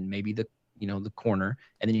mirror, and then maybe the corner,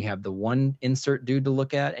 and then you have the one insert dude to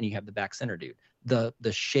look at, and you have the back center dude. The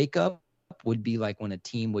shakeup would be like when a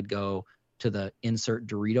team would go to the insert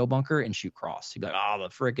Dorito bunker and shoot cross. You'd be like, oh, the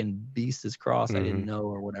freaking beast is cross. I didn't know,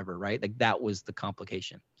 or whatever, right? Like that was the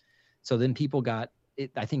complication. So then people got it.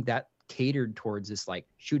 I think that catered towards this, like,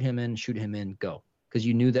 shoot him in, go. Because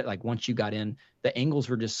you knew that, like, once you got in, the angles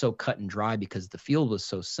were just so cut and dry because the field was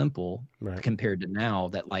so simple compared to now,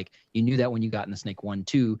 that, like, you knew that when you got in the snake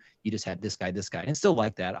 1-2, you just had this guy. And it's still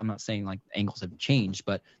like that. I'm not saying, like, angles have changed,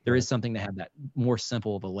 but there is something to have that more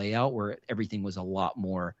simple of a layout where everything was a lot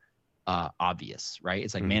more obvious, right?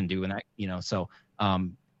 It's like, man, doing that, so,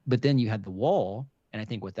 but then you had the wall, and I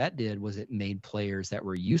think what that did was it made players that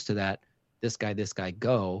were used to that, this guy,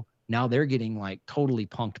 go. Now they're getting like totally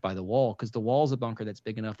punked by the wall, because the wall is a bunker that's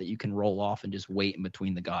big enough that you can roll off and just wait in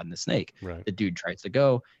between the God and the snake. Right. The dude tries to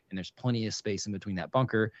go, and there's plenty of space in between that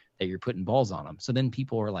bunker that you're putting balls on them. So then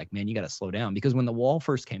people are like, man, you got to slow down, because when the wall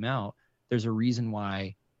first came out, there's a reason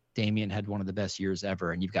why Damian had one of the best years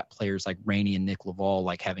ever. And you've got players like Rainey and Nick Laval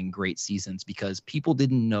like having great seasons, because people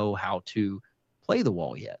didn't know how to play the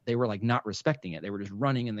wall yet. They were like not respecting it. They were just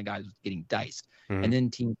running, and the guys was getting diced. And then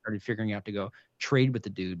teams started figuring out to go trade with the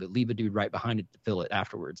dude, but leave a dude right behind it to fill it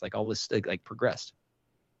afterwards. Like all this like progressed.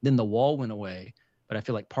 Then the wall went away, but I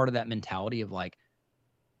feel like part of that mentality of like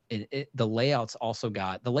the layouts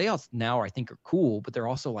now I think are cool, but they're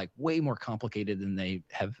also like way more complicated than they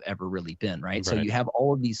have ever really been, right? So you have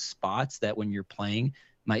all of these spots that when you're playing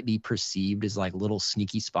might be perceived as like little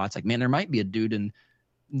sneaky spots. Like, man, there might be a dude in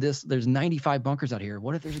there's 95 bunkers out here.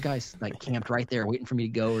 What if there's a guy like camped right there waiting for me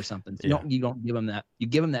to go or something? So you don't give him that. You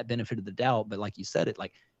give him that benefit of the doubt, but like you said,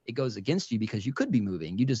 it goes against you because you could be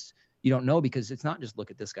moving. You don't know, because it's not just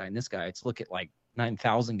look at this guy and this guy. It's look at like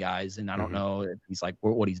 9,000 guys, and I don't know if he's like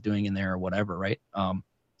what he's doing in there or whatever, right?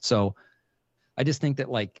 So I just think that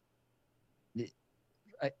like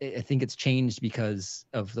I think it's changed because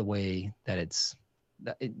of the way that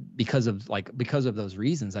because of those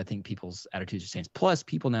reasons. I think people's attitudes have changed. Plus,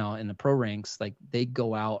 people now in the pro ranks, like they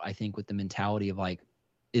go out, I think, with the mentality of like,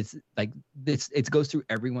 it goes through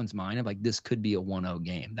everyone's mind of like, this could be a 1-0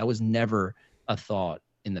 game. That was never a thought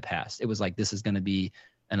in the past. It was like, this is going to be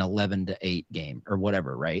an 11-8 game or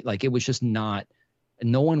whatever, right? Like it was just not.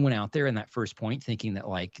 No one went out there in that first point thinking that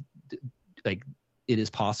like it is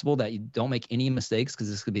possible that you don't make any mistakes, because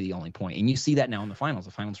this could be the only point. And you see that now in the finals.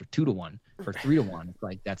 The finals are 2-1 or 3-1.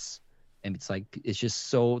 It's like it's just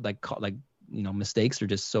so like mistakes are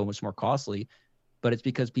just so much more costly. But it's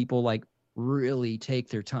because people like really take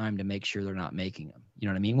their time to make sure they're not making them. You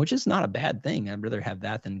know what I mean? Which is not a bad thing. I'd rather have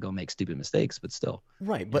that than go make stupid mistakes, but still.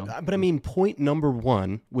 Right. But I mean, point number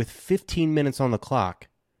one, with 15 minutes on the clock,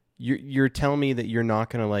 you're telling me that you're not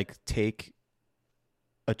going to like take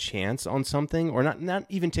a chance on something, or not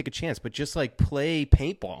even take a chance, but just like play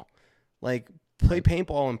paintball. Like play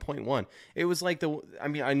paintball in point one. It was like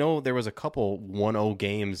I know there was a couple 1-0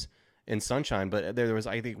 games in Sunshine, but there was,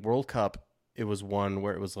 I think, World Cup. It was one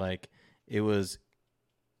where it was like, it was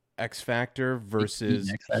X Factor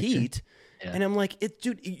versus Heat. Yeah. And I'm like,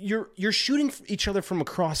 dude, you're shooting each other from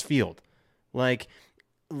across field. Like,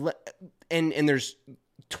 and there's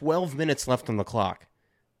 12 minutes left on the clock.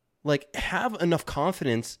 Like, have enough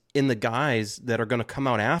confidence in the guys that are going to come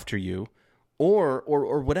out after you, or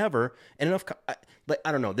whatever, and enough. Like,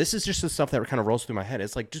 I don't know. This is just the stuff that kind of rolls through my head.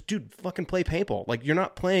 It's like, just dude, fucking play paintball. Like, you're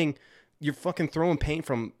not playing. You're fucking throwing paint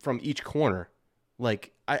from each corner.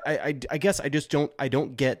 Like, I guess I just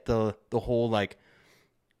don't get the whole like.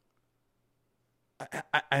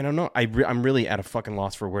 I don't know. I'm really at a fucking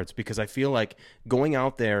loss for words, because I feel like going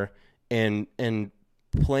out there and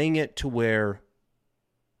playing it to where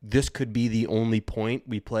this could be the only point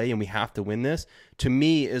we play and we have to win this, to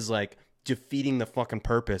me is like defeating the fucking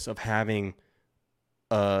purpose of having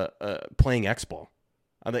playing X-Ball.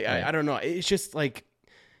 I don't know. It's just like,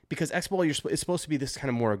 because X-Ball it's supposed to be this kind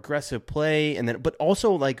of more aggressive play, and then but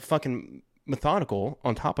also like fucking methodical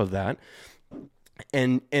on top of that,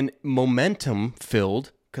 and momentum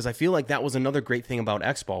filled. Because I feel like that was another great thing about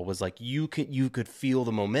X-Ball, was like you could feel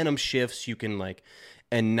the momentum shifts. You can like,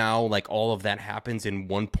 and now like all of that happens in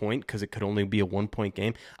 1 point, because it could only be a 1 point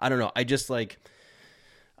game. I don't know. I just like,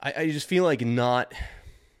 I just feel like not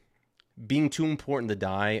being too important to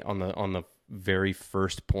die on the very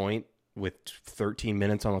first point with 13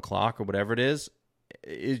 minutes on the clock or whatever it is.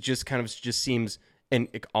 It just kind of just seems, and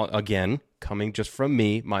again, coming just from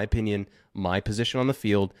me, my opinion, my position on the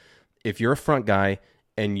field, if you're a front guy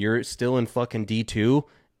and you're still in fucking D2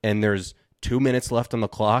 and there's 2 minutes left on the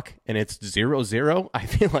clock and it's 0-0, I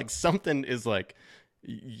feel like something is like,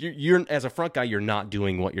 you're as a front guy, you're not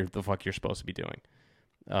doing what the fuck you're supposed to be doing.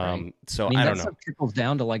 Right. So I don't know. That trickles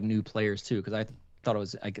down to like new players too, because I thought it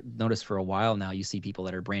was, I noticed for a while now, you see people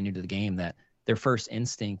that are brand new to the game that their first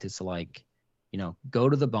instinct is to like, go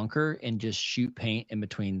to the bunker and just shoot paint in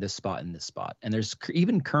between this spot and this spot. And there's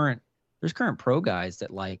current pro guys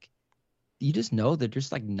that like, you just know they're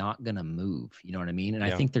just like not gonna move. You know what I mean? And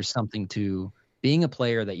I think there's something to being a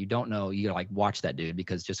player that you don't know. You gotta like watch that dude,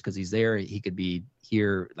 because just because he's there, he could be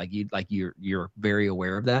here. You're very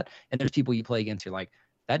aware of that. And there's people you play against, you're like,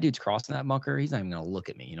 that dude's crossing that bunker, he's not even gonna look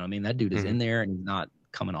at me. You know what I mean? That dude is in there and he's not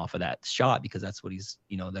coming off of that shot, because that's what he's,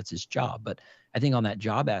 that's his job. But I think on that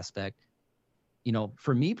job aspect,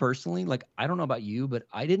 for me personally, like, I don't know about you, but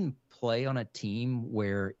I didn't play on a team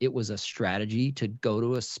where it was a strategy to go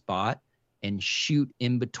to a spot and shoot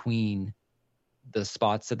in between the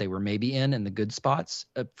spots that they were maybe in and the good spots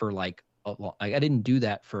for like I didn't do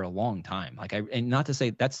that for a long time. Like, and not to say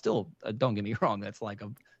that's still, don't get me wrong, that's like a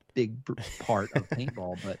big part of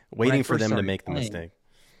paintball, but waiting for them to make the mistake.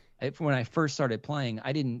 When I first started playing,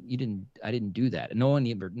 I didn't do that. And no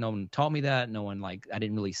one taught me that. No one, like, I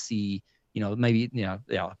didn't really see, maybe,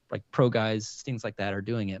 like pro guys, things like that are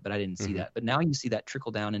doing it, but I didn't see that. But now you see that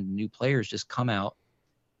trickle down into new players just come out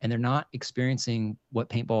and they're not experiencing what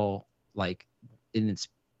paintball, like, in its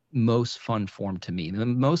most fun form to me. The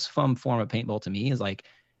most fun form of paintball to me is like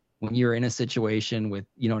when you're in a situation with,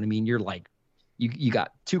 you know what I mean? You're like, you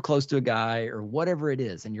got too close to a guy or whatever it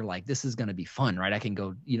is. And you're like, this is going to be fun, right? I can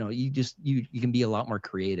go, you can be a lot more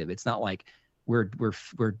creative. It's not like we're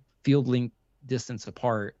field length distance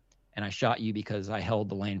apart and I shot you because I held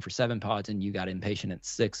the lane for 7 pods and you got impatient at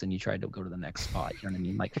 6 and you tried to go to the next spot. You know what I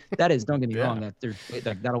mean? Like, that is, don't get me wrong, that there's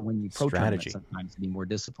like, that'll win you pro tournaments sometimes to be more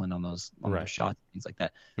disciplined on those shots, things like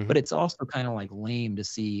that. But it's also kind of like lame to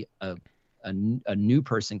see a new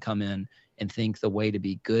person come in and think the way to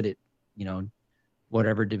be good at,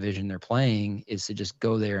 whatever division they're playing is to just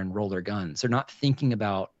go there and roll their guns. They're not thinking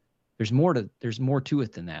about, there's more to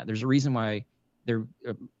it than that. There's a reason why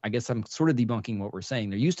I guess I'm sort of debunking what we're saying.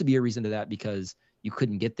 There used to be a reason to that because you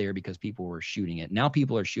couldn't get there because people were shooting it. Now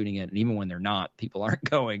people are shooting it, and even when they're not, people aren't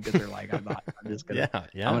going because they're like, I'm just gonna,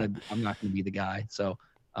 I'm not gonna be the guy. So,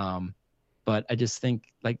 but I just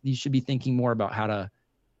think like you should be thinking more about how to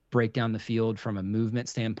break down the field from a movement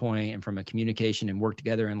standpoint and from a communication and work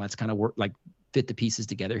together, and let's kind of work, like, fit the pieces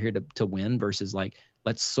together here to win, versus like,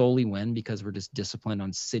 let's solely win because we're just disciplined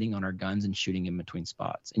on sitting on our guns and shooting in between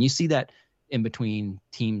spots. And you see that in between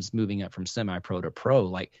teams moving up from semi-pro to pro.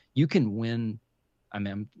 Like, you can win. I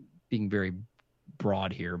mean, I'm being very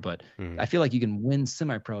broad here, but I feel like you can win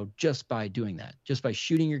semi-pro just by doing that, just by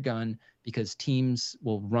shooting your gun, because teams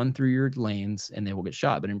will run through your lanes and they will get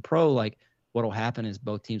shot. But in pro, like what will happen is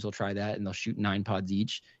both teams will try that and they'll shoot 9 pods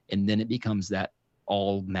each, and then it becomes that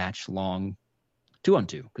all match long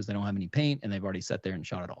 2-on-2 because they don't have any paint and they've already sat there and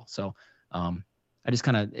shot it all. So I just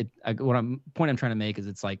kind of point I'm trying to make is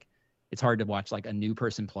it's like it's hard to watch like a new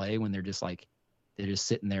person play when they're just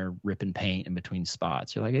sitting there ripping paint in between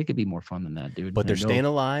spots. You're like, it could be more fun than that, dude. But they're staying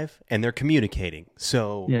alive and they're communicating.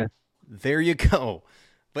 So there you go.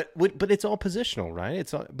 But it's all positional, right?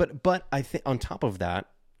 It's all, but I think on top of that,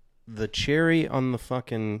 the cherry on the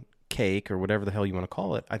fucking cake or whatever the hell you want to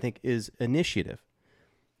call it, I think is initiative.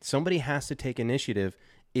 Somebody has to take initiative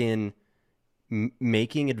in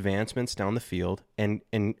making advancements down the field and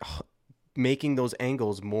making those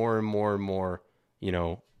angles more and more and more,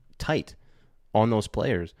 tight on those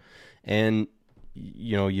players. And,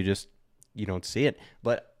 you don't see it.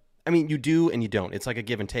 But, I mean, you do and you don't. It's like a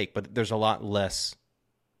give and take, but there's a lot less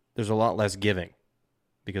giving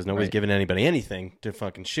because nobody's giving anybody anything to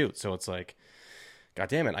fucking shoot. So it's like, God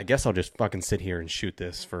damn it, I guess I'll just fucking sit here and shoot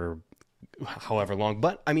this for however long.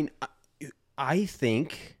 But, I mean, I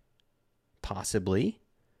think possibly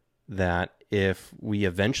that if we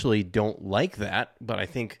eventually don't like that, but I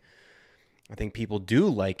think people do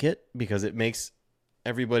like it because it makes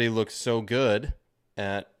everybody look so good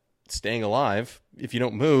at staying alive. If you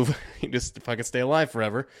don't move, you just fucking stay alive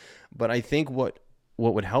forever. But I think what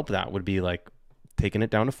would help that would be like taking it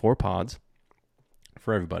down to 4 pods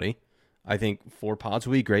for everybody. I think 4 pods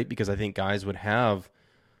would be great because I think guys would have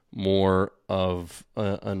more of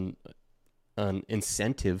an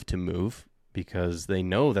incentive to move because they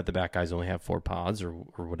know that the back guys only have 4 pods or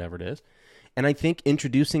whatever it is. And I think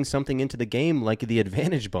introducing something into the game like the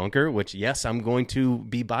advantage bunker, which, yes, I'm going to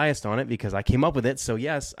be biased on it because I came up with it. So,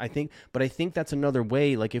 yes, I think that's another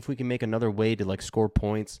way. Like, if we can make another way to, like, score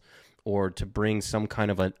points or to bring some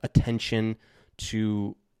kind of attention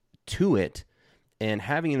to it, and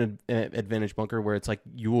having an advantage bunker where it's like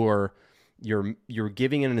you're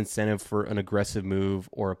giving it an incentive for an aggressive move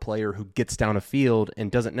or a player who gets down a field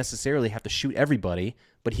and doesn't necessarily have to shoot everybody,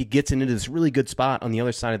 but he gets into this really good spot on the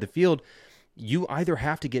other side of the field. You either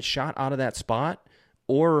have to get shot out of that spot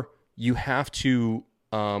or you have to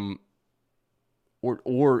or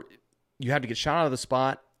you have to get shot out of the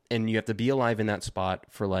spot and you have to be alive in that spot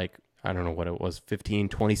for like, I don't know what it was, 15,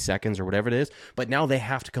 20 seconds or whatever it is. But now they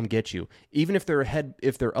have to come get you. Even if they're ahead,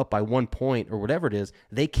 if they're up by 1 point or whatever it is,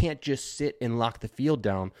 they can't just sit and lock the field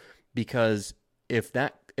down because if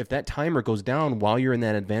that timer goes down while you're in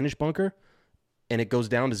that advantage bunker and it goes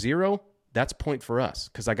down to 0, that's point for us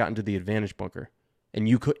because I got into the advantage bunker and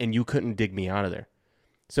you couldn't dig me out of there.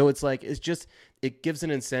 So it's like, it gives an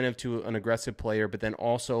incentive to an aggressive player, but then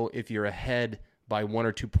also if you're ahead by 1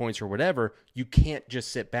 or 2 points or whatever, you can't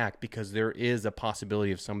just sit back because there is a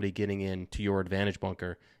possibility of somebody getting into your advantage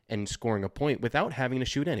bunker and scoring a point without having to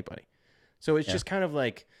shoot anybody. So it's just kind of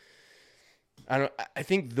like, I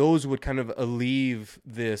think those would kind of alleviate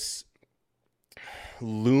this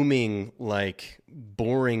looming, like,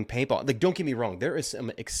 boring paintball. Like, don't get me wrong, there is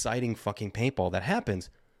some exciting fucking paintball that happens,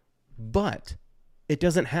 but it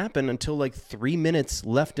doesn't happen until like 3 minutes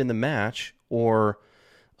left in the match or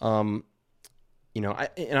I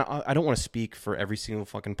don't want to speak for every single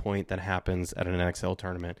fucking point that happens at an XL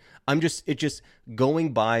tournament. It's just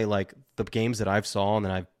going by like the games that I've saw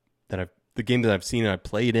and the games that I've seen and I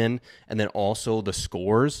played in, and then also the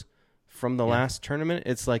scores from the last tournament.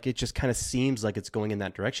 It's like it just kind of seems like it's going in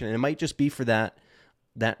that direction, and it might just be for that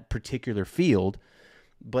particular field,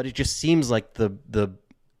 but it just seems like the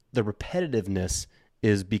repetitiveness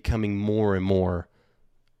is becoming more and more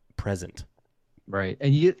present. Right,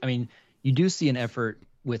 and you do see an effort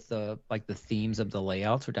with the themes of the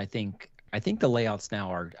layouts, which I think the layouts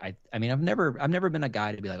now are. I've never been a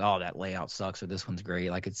guy to be like, oh, that layout sucks or this one's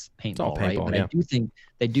great. Like it's paintball, right? But I do think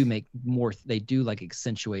they do make more. They do like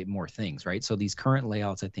accentuate more things, right? So these current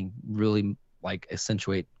layouts, I think, really like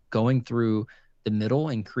accentuate going through the middle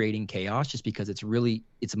and creating chaos, just because it's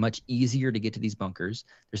much easier to get to these bunkers.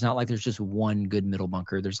 There's not like there's just one good middle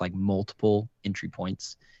bunker. There's like multiple entry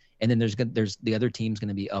points. And then there's the other team's going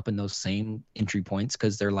to be up in those same entry points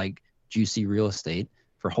because they're like juicy real estate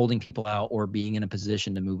for holding people out or being in a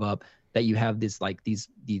position to move up. That you have these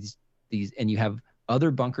and you have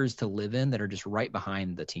other bunkers to live in that are just right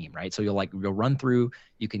behind the team, right? So you'll run through.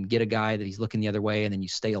 You can get a guy that he's looking the other way, and then you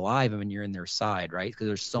stay alive, and when you're in their side, right? Because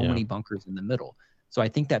there's so many bunkers in the middle. So I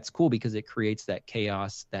think that's cool because it creates that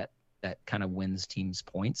chaos that kind of wins teams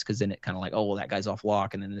points, because then it kind of like, oh, well, that guy's off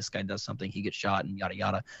lock, and then this guy does something, he gets shot, and yada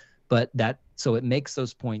yada. But so it makes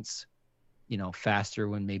those points faster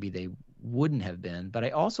when maybe they wouldn't have been. But I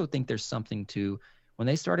also think there's something to when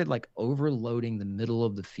they started like overloading the middle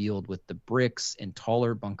of the field with the bricks and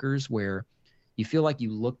taller bunkers where you feel like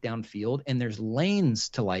you look downfield and there's lanes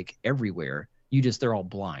to like everywhere. They're all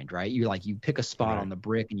blind, right? You pick a spot on the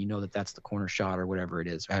brick and you know that that's the corner shot or whatever it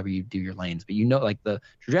is, however you do your lanes. But like the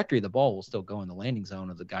trajectory of the ball will still go in the landing zone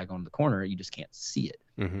of the guy going to the corner. You just can't see it.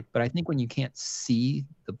 Mm-hmm. But I think when you can't see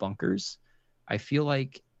the bunkers, I feel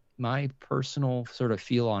like my personal sort of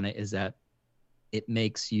feel on it is that it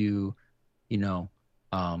makes you,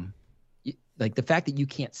 like the fact that you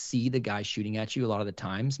can't see the guy shooting at you a lot of the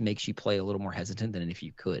times makes you play a little more hesitant than if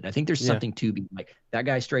you could. I think there's something to be like that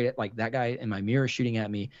guy that guy in my mirror shooting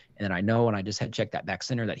at me. And then I know, and I just had checked that back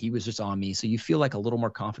center that he was just on me. So you feel like a little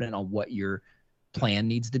more confident on what your plan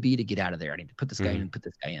needs to be to get out of there. I need to put this guy in and put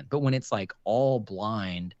this guy in. But when it's like all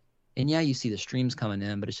blind and you see the streams coming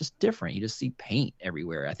in, but it's just different. You just see paint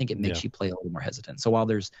everywhere. I think it makes you play a little more hesitant. So while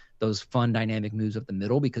there's those fun dynamic moves up the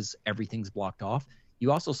middle because everything's blocked off,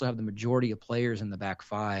 you also have the majority of players in the back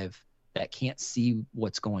five that can't see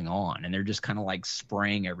what's going on, and they're just kind of like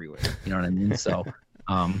spraying everywhere. You know what I mean? So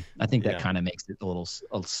I think that kind of makes it a little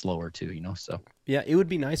slower too, So yeah, it would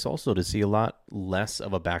be nice also to see a lot less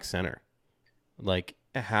of a back center, like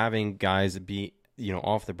having guys be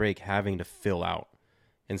off the break having to fill out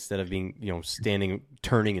instead of being standing,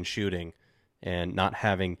 turning, and shooting, and not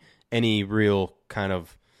having any real kind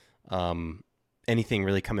of anything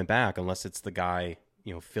really coming back unless it's the guy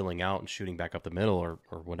filling out and shooting back up the middle or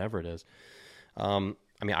whatever it is. I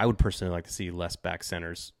mean, I would personally like to see less back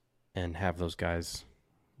centers and have those guys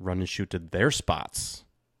run and shoot to their spots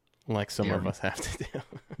like some of us have to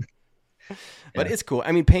do. But it's cool.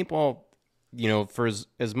 I mean, paintball, for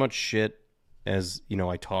as much shit as,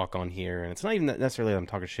 I talk on here, and it's not even necessarily that I'm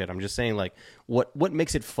talking shit. I'm just saying, like, what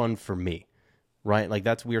makes it fun for me? Right? Like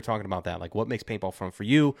we were talking about that. Like what makes paintball fun for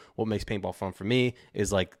you? What makes paintball fun for me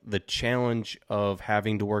is like the challenge of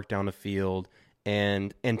having to work down the field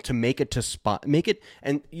and to make it to spot, make it,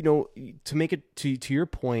 and to make it to your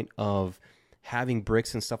point of having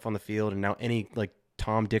bricks and stuff on the field. And now any like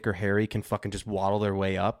Tom, Dick, or Harry can fucking just waddle their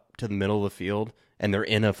way up to the middle of the field and they're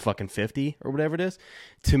in a fucking 50 or whatever it is.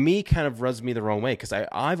 To me, kind of rubs me the wrong way. Cause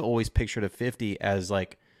I've always pictured a 50 as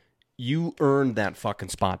like, you earned that fucking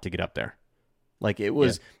spot to get up there. Like it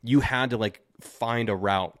was, you had to like find a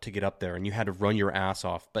route to get up there and you had to run your ass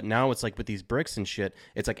off. But now it's like with these bricks and shit,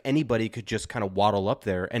 it's like anybody could just kind of waddle up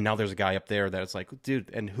there. And now there's a guy up there that's like, dude,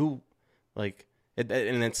 and who, like, and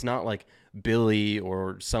it's not like Billy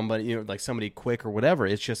or somebody, like somebody quick or whatever.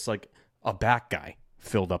 It's just like a back guy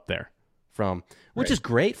filled up there which is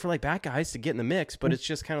great for like back guys to get in the mix. But it's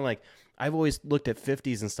just kind of like, I've always looked at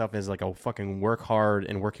 50s and stuff as like a fucking work hard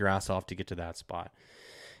and work your ass off to get to that spot.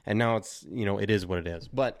 And now it's, it is what it is.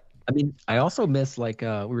 But I mean, I also miss we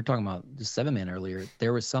were talking about the 7-man earlier.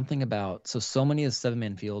 There was something about, so many of the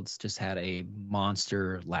 7-man fields just had a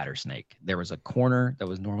monster ladder snake. There was a corner that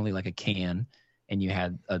was normally like a can, and you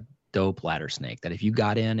had a dope ladder snake that if you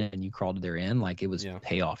got in and you crawled their in, like it was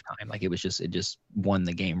payoff time. Like it just won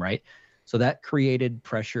the game, right? So that created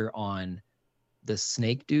pressure on the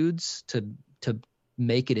snake dudes to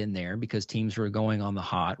make it in there because teams were going on the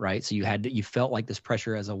hot, right? So you felt like this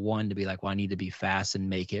pressure as a one to be like, well, I need to be fast and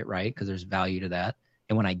make it, right? Because there's value to that.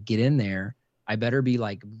 And when I get in there, I better be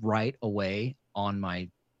like right away on my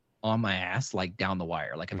ass, like down the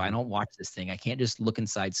wire. Like if I don't watch this thing, I can't just look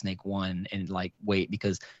inside snake one and like wait,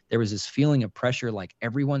 because there was this feeling of pressure, like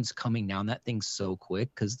everyone's coming down that thing so quick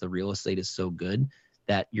because the real estate is so good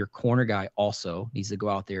that your corner guy also needs to go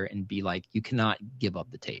out there and be like, you cannot give up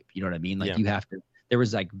the tape. You know what I mean? Like you have to. There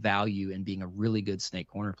was like value in being a really good snake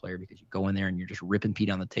corner player because you go in there and you're just ripping Pete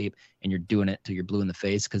on the tape and you're doing it till you're blue in the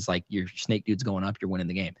face because like your snake dude's going up, you're winning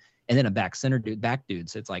the game. And then a back dude.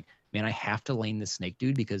 So it's like, man, I have to lane this snake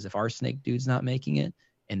dude because if our snake dude's not making it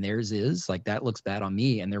and theirs is, like that looks bad on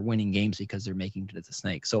me, and they're winning games because they're making it as a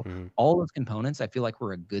snake. So all those components, I feel like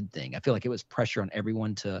were a good thing. I feel like it was pressure on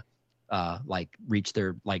everyone to like reach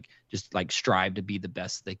their, like just like strive to be the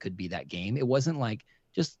best they could be that game. It wasn't like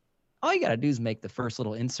just, all you got to do is make the first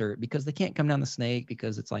little insert because they can't come down the snake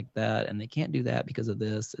because it's like that. And they can't do that because of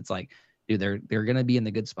this. It's like, dude, they're going to be in the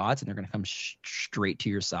good spots and they're going to come straight to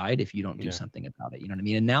your side if you don't do something about it. You know what I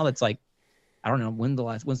mean? And now it's like, I don't know, when's the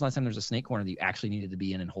last time there's a snake corner that you actually needed to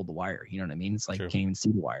be in and hold the wire? You know what I mean? It's like, you can't even see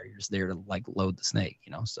the wire. You're just there to like load the snake,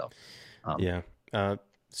 So,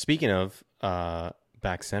 speaking of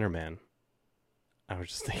back center, man, I was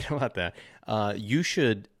just thinking about that. You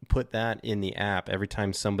should put that in the app every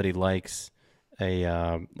time somebody likes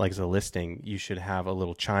a listing. You should have a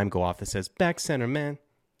little chime go off that says "Back center, man."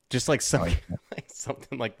 Just like something, like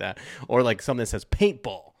something like that, or like something that says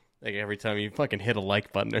paintball. Like every time you fucking hit a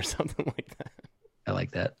like button or something like that. I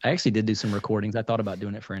like that. I actually did do some recordings. I thought about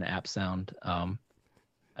doing it for an app sound.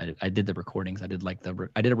 I did the recordings. I did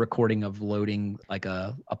a recording of loading like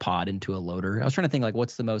a pod into a loader. I was trying to think like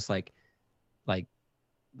what's the most like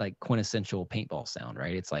quintessential paintball sound,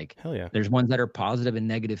 right? It's like, hell yeah. There's ones that are positive and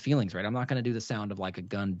negative feelings, right? I'm not going to do the sound of like a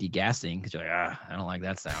gun degassing because you're like, I don't like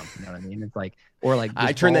that sound. You know what I mean? It's like, or like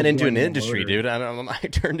I turned that into an industry, dude. I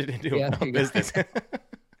turned it into a business.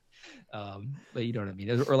 But you know what I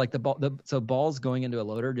mean? Or like so balls going into a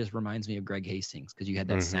loader just reminds me of Greg Hastings because you had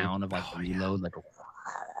that sound of like the reload, like,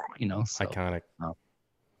 you know, so, iconic.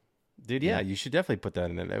 Dude, yeah, you should definitely put that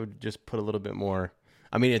in there. That would just put a little bit more.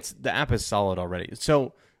 I mean, the app is solid already.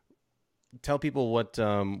 So tell people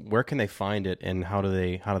where can they find it and how do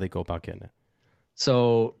they go about getting it?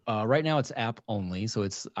 So right now it's app only, so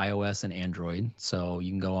it's iOS and Android. So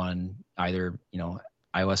you can go on either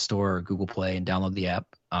iOS store or Google Play and download the app,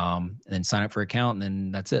 and then sign up for an account, and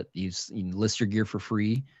then that's it. You list your gear for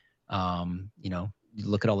free. You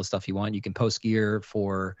look at all the stuff you want. You can post gear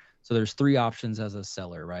so there's 3 options as a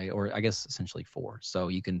seller, right? Or I guess essentially 4. So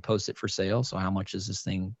you can post it for sale. So how much is this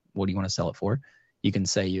thing? What do you want to sell it for? You can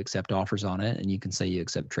say you accept offers on it, and you can say you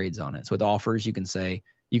accept trades on it. So with offers, you can say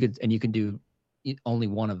you can do only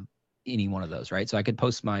any one of those, right? So I could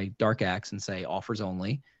post my Dark Axe and say offers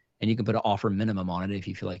only, and you can put an offer minimum on it if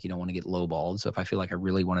you feel like you don't want to get lowballed. So if I feel like I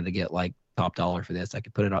really wanted to get like top dollar for this, I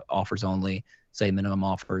could put it offers only, say minimum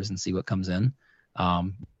offers, and see what comes in.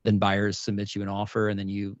 Then buyers submit you an offer, and then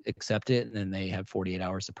you accept it, and then they have 48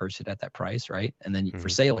 hours to purchase it at that price, right? And then for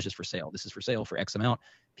sale, it's just for sale. This is for sale for X amount.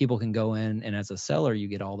 People can go in, and as a seller, you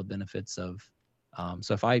get all the benefits of.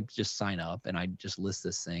 So if I just sign up and I just list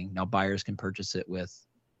this thing, now buyers can purchase it with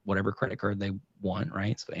whatever credit card they want,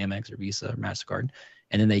 right? So Amex or Visa or MasterCard,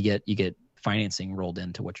 and then you get financing rolled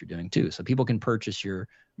into what you're doing too. So people can purchase your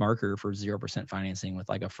marker for 0% financing with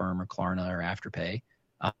like Affirm or Klarna or Afterpay.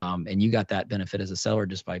 And you got that benefit as a seller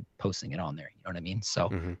just by posting it on there. You know what I mean? So,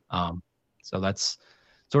 so that's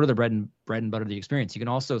sort of the bread and butter of the experience. You can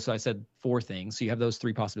also, so I said 4 things. So you have those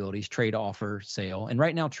 3 possibilities: trade, offer, sale. And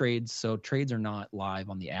right now trades are not live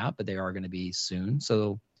on the app, but they are going to be soon.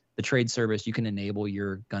 So the trade service, you can enable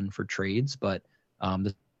your gun for trades, but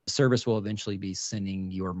the service will eventually be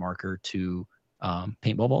sending your marker to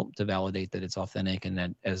Paintball Vault to validate that it's authentic and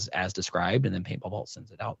that as described, and then Paintball Vault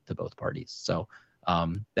sends it out to both parties. So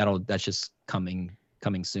that's just coming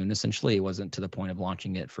soon. Essentially, it wasn't to the point of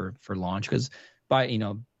launching it for launch because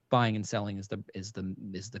buying and selling is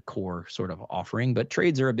the core sort of offering, but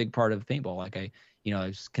trades are a big part of paintball. Like I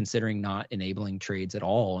was considering not enabling trades at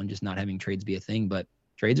all and just not having trades be a thing, but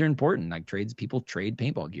trades are important. Like people trade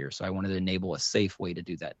paintball gear, so I wanted to enable a safe way to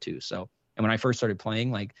do that too. So, and when I first started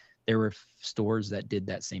playing, like there were stores that did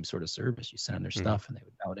that same sort of service. You send them their stuff and they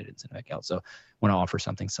would validate it and send it back out. So I want to offer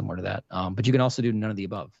something similar to that. But you can also do none of the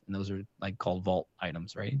above. And those are like called vault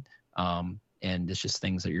items, right? And it's just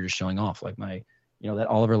things that you're just showing off. Like my, that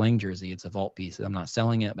Oliver Lang jersey, it's a vault piece. I'm not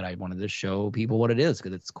selling it, but I wanted to show people what it is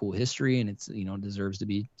because it's cool history and it's, deserves to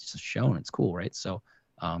be shown. It's cool, right? So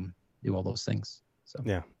do all those things. So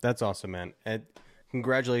yeah, that's awesome, man. And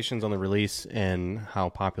congratulations on the release and how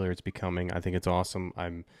popular it's becoming. I think it's awesome.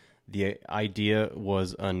 The idea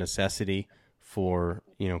was a necessity for,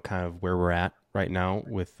 kind of where we're at right now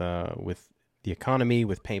with the economy,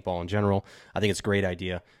 with paintball in general. I think it's a great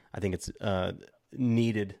idea. I think it's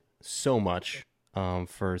needed so much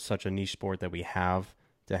for such a niche sport that we have.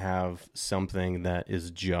 To have something that is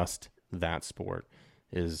just that sport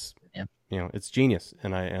is, it's genius.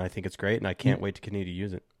 And I think it's great, and I can't wait to continue to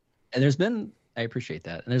use it. And I appreciate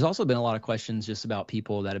that. And there's also been a lot of questions just about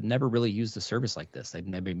people that have never really used a service like this.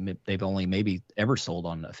 They've only maybe ever sold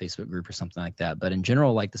on a Facebook group or something like that. But in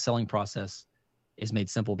general, like the selling process is made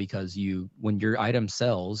simple because when your item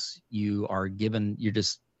sells,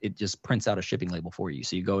 it just prints out a shipping label for you.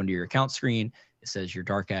 So you go into your account screen, it says your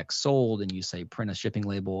Dark Axe sold, and you say print a shipping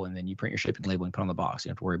label, and then you print your shipping label and put it on the box. You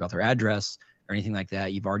don't have to worry about their address or anything like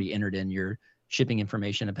that. You've already entered in your shipping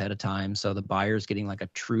information ahead of time. So the buyer's getting like a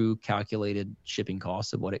true calculated shipping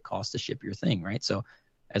cost of what it costs to ship your thing, right? So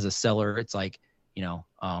as a seller, it's like,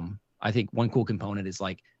 I think one cool component is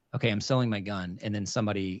like, okay, I'm selling my gun, and then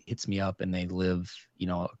somebody hits me up and they live,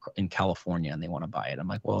 in California and they want to buy it. I'm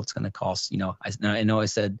like, well, it's going to cost, I know I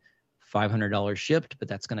said $500 shipped, but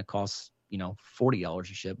that's going to cost, $40 a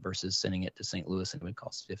ship versus sending it to St. Louis and it would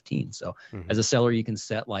cost $15. So as a seller, you can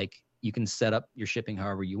set up your shipping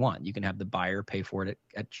however you want. You can have the buyer pay for it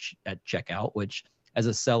at checkout, which as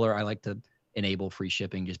a seller, I like to enable free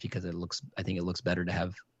shipping just because I think it looks better to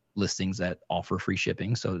have listings that offer free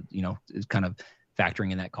shipping. So, it's kind of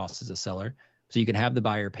factoring in that cost as a seller. So you can have the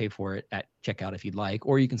buyer pay for it at checkout if you'd like,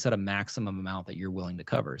 or you can set a maximum amount that you're willing to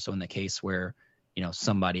cover. So in the case where,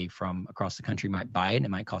 somebody from across the country might buy it and it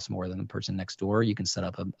might cost more than the person next door, you can set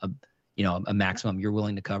up a maximum you're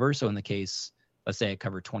willing to cover. So in the case, let's say I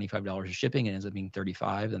cover $25 of shipping and it ends up being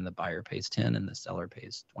 $35, then the buyer pays $10 and the seller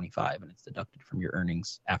pays $25, and it's deducted from your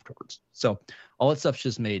earnings afterwards. So all that stuff's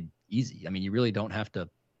just made easy. I mean, you really don't have to,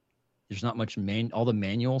 there's not much all the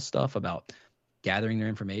manual stuff about gathering their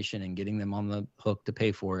information and getting them on the hook to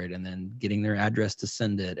pay for it, and then getting their address to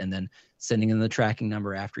send it, and then sending them the tracking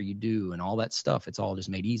number after you do, and all that stuff. It's all just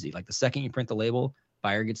made easy. Like the second you print the label,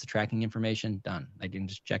 buyer gets the tracking information, done. They can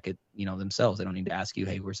just check it, themselves. They don't need to ask you,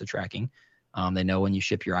 hey, where's the tracking? They know when you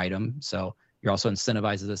ship your item. So you're also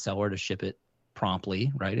incentivized as a seller to ship it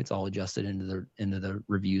promptly, right? It's all adjusted into the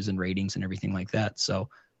reviews and ratings and everything like that. So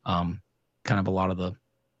kind of a lot of the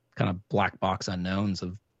kind of black box unknowns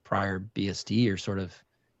of prior BSD are sort of,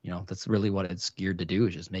 that's really what it's geared to do,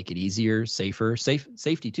 is just make it easier, safer,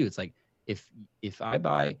 safety too. It's like if you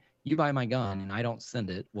buy my gun and I don't send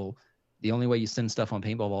it, well, the only way you send stuff on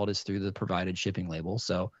Paintball Vault is through the provided shipping label.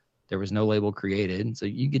 So there was no label created, so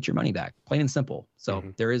you get your money back, plain and simple. So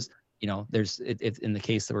there is, there's it's in the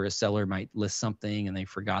case where a seller might list something and they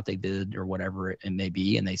forgot they did or whatever it may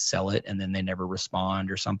be, and they sell it and then they never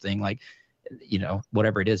respond or something, like,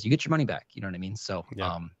 whatever it is, you get your money back. You know what I mean? So,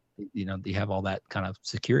 you have all that kind of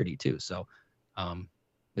security too. So,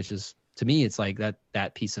 which is, to me, it's like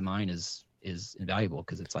that peace of mind is invaluable,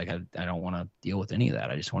 because it's like I don't want to deal with any of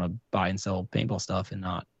that. I just want to buy and sell paintball stuff and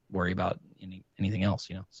not worry about anything else,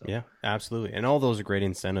 So yeah, absolutely. And all those are great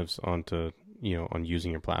incentives on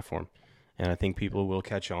using your platform. And I think people will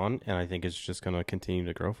catch on, and I think it's just going to continue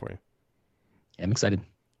to grow for you. Yeah, I'm excited.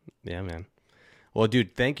 Yeah, man. Well,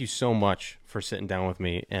 dude, thank you so much for sitting down with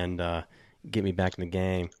me and get me back in the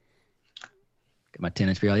game. Get my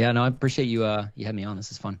 10-inch reel. Yeah, no, I appreciate you had me on.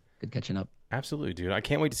 This is fun. Good catching up. Absolutely, dude. I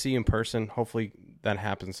can't wait to see you in person. Hopefully that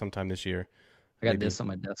happens sometime this year. I got this on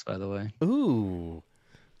my desk, by the way. Ooh.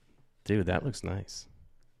 Dude, that looks nice.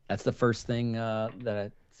 That's the first thing that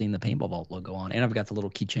I've seen the Paintball Vault logo on. And I've got the little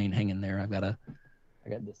keychain hanging there. I got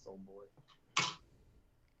this old boy.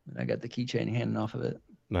 And I got the keychain hanging off of it.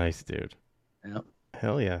 Nice, dude. Yep.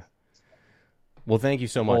 Hell yeah. Well, thank you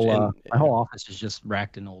so much. My whole office is just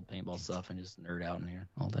racked in old paintball stuff and just nerd out in here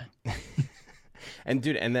all day. And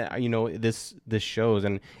dude, and that, this shows,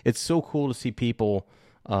 and it's so cool to see people,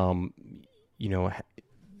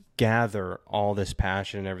 gather all this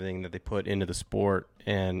passion and everything that they put into the sport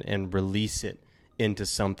and release it into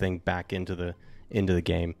something back into the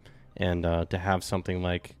game, and to have something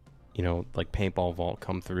like Paintball Vault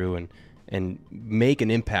come through and make an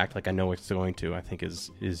impact like I know it's going to, I think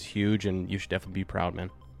is huge, and you should definitely be proud, man.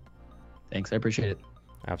 Thanks, I appreciate it.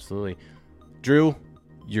 Absolutely. Drew,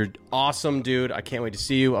 you're awesome, dude. I can't wait to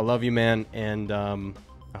see you. I love you, man, and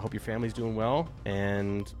I hope your family's doing well,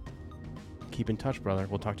 and keep in touch, brother.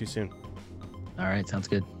 We'll talk to you soon. All right, sounds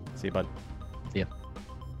good. See you, bud. See ya.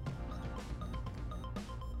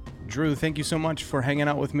 Drew, thank you so much for hanging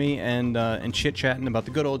out with me and chit-chatting about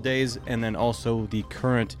the good old days, and then also the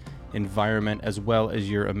current environment, as well as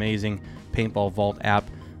your amazing Paintball Vault app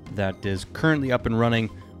that is currently up and running.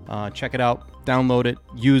 Check it out, download it,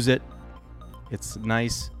 use it. It's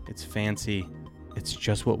nice, it's fancy, it's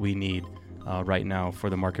just what we need right now for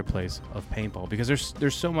the marketplace of paintball, because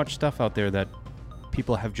there's so much stuff out there that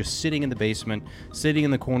people have just sitting in the basement, sitting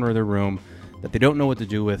in the corner of their room, that they don't know what to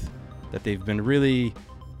do with, that they've been really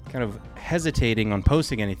kind of hesitating on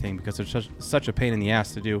posting anything because it's such a pain in the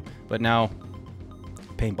ass to do. But now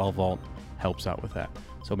Paintball Vault helps out with that.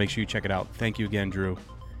 So make sure you check it out. Thank you again, Drew.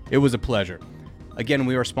 It was a pleasure. Again,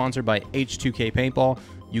 we are sponsored by H2K Paintball.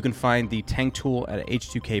 You can find the tank tool at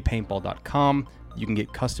h2kpaintball.com. You can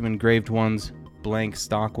get custom engraved ones, blank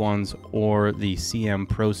stock ones, or the CM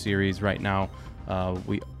Pro Series right now.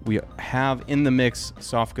 We have in the mix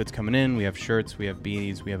soft goods coming in. We have shirts, we have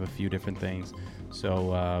beanies, we have a few different things.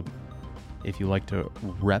 So if you like to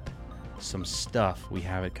rep some stuff, we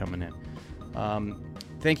have it coming in.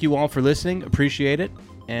 Thank you all for listening. Appreciate it.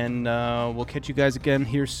 And we'll catch you guys again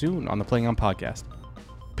here soon on the Playing On Podcast.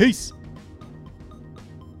 Peace.